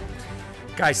Gunworks. So,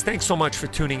 guys, thanks so much for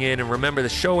tuning in. And remember, the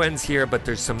show ends here, but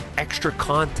there's some extra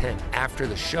content after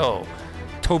the show.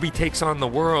 Toby Takes on the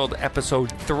World,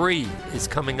 episode 3 is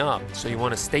coming up. So you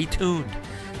want to stay tuned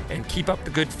and keep up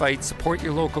the good fight. Support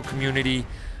your local community.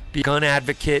 Be a gun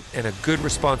advocate and a good,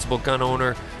 responsible gun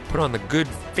owner. Put on the good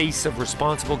face of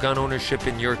responsible gun ownership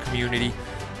in your community.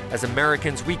 As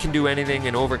Americans, we can do anything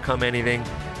and overcome anything.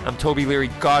 I'm Toby Leary.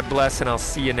 God bless, and I'll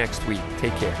see you next week.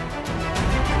 Take care.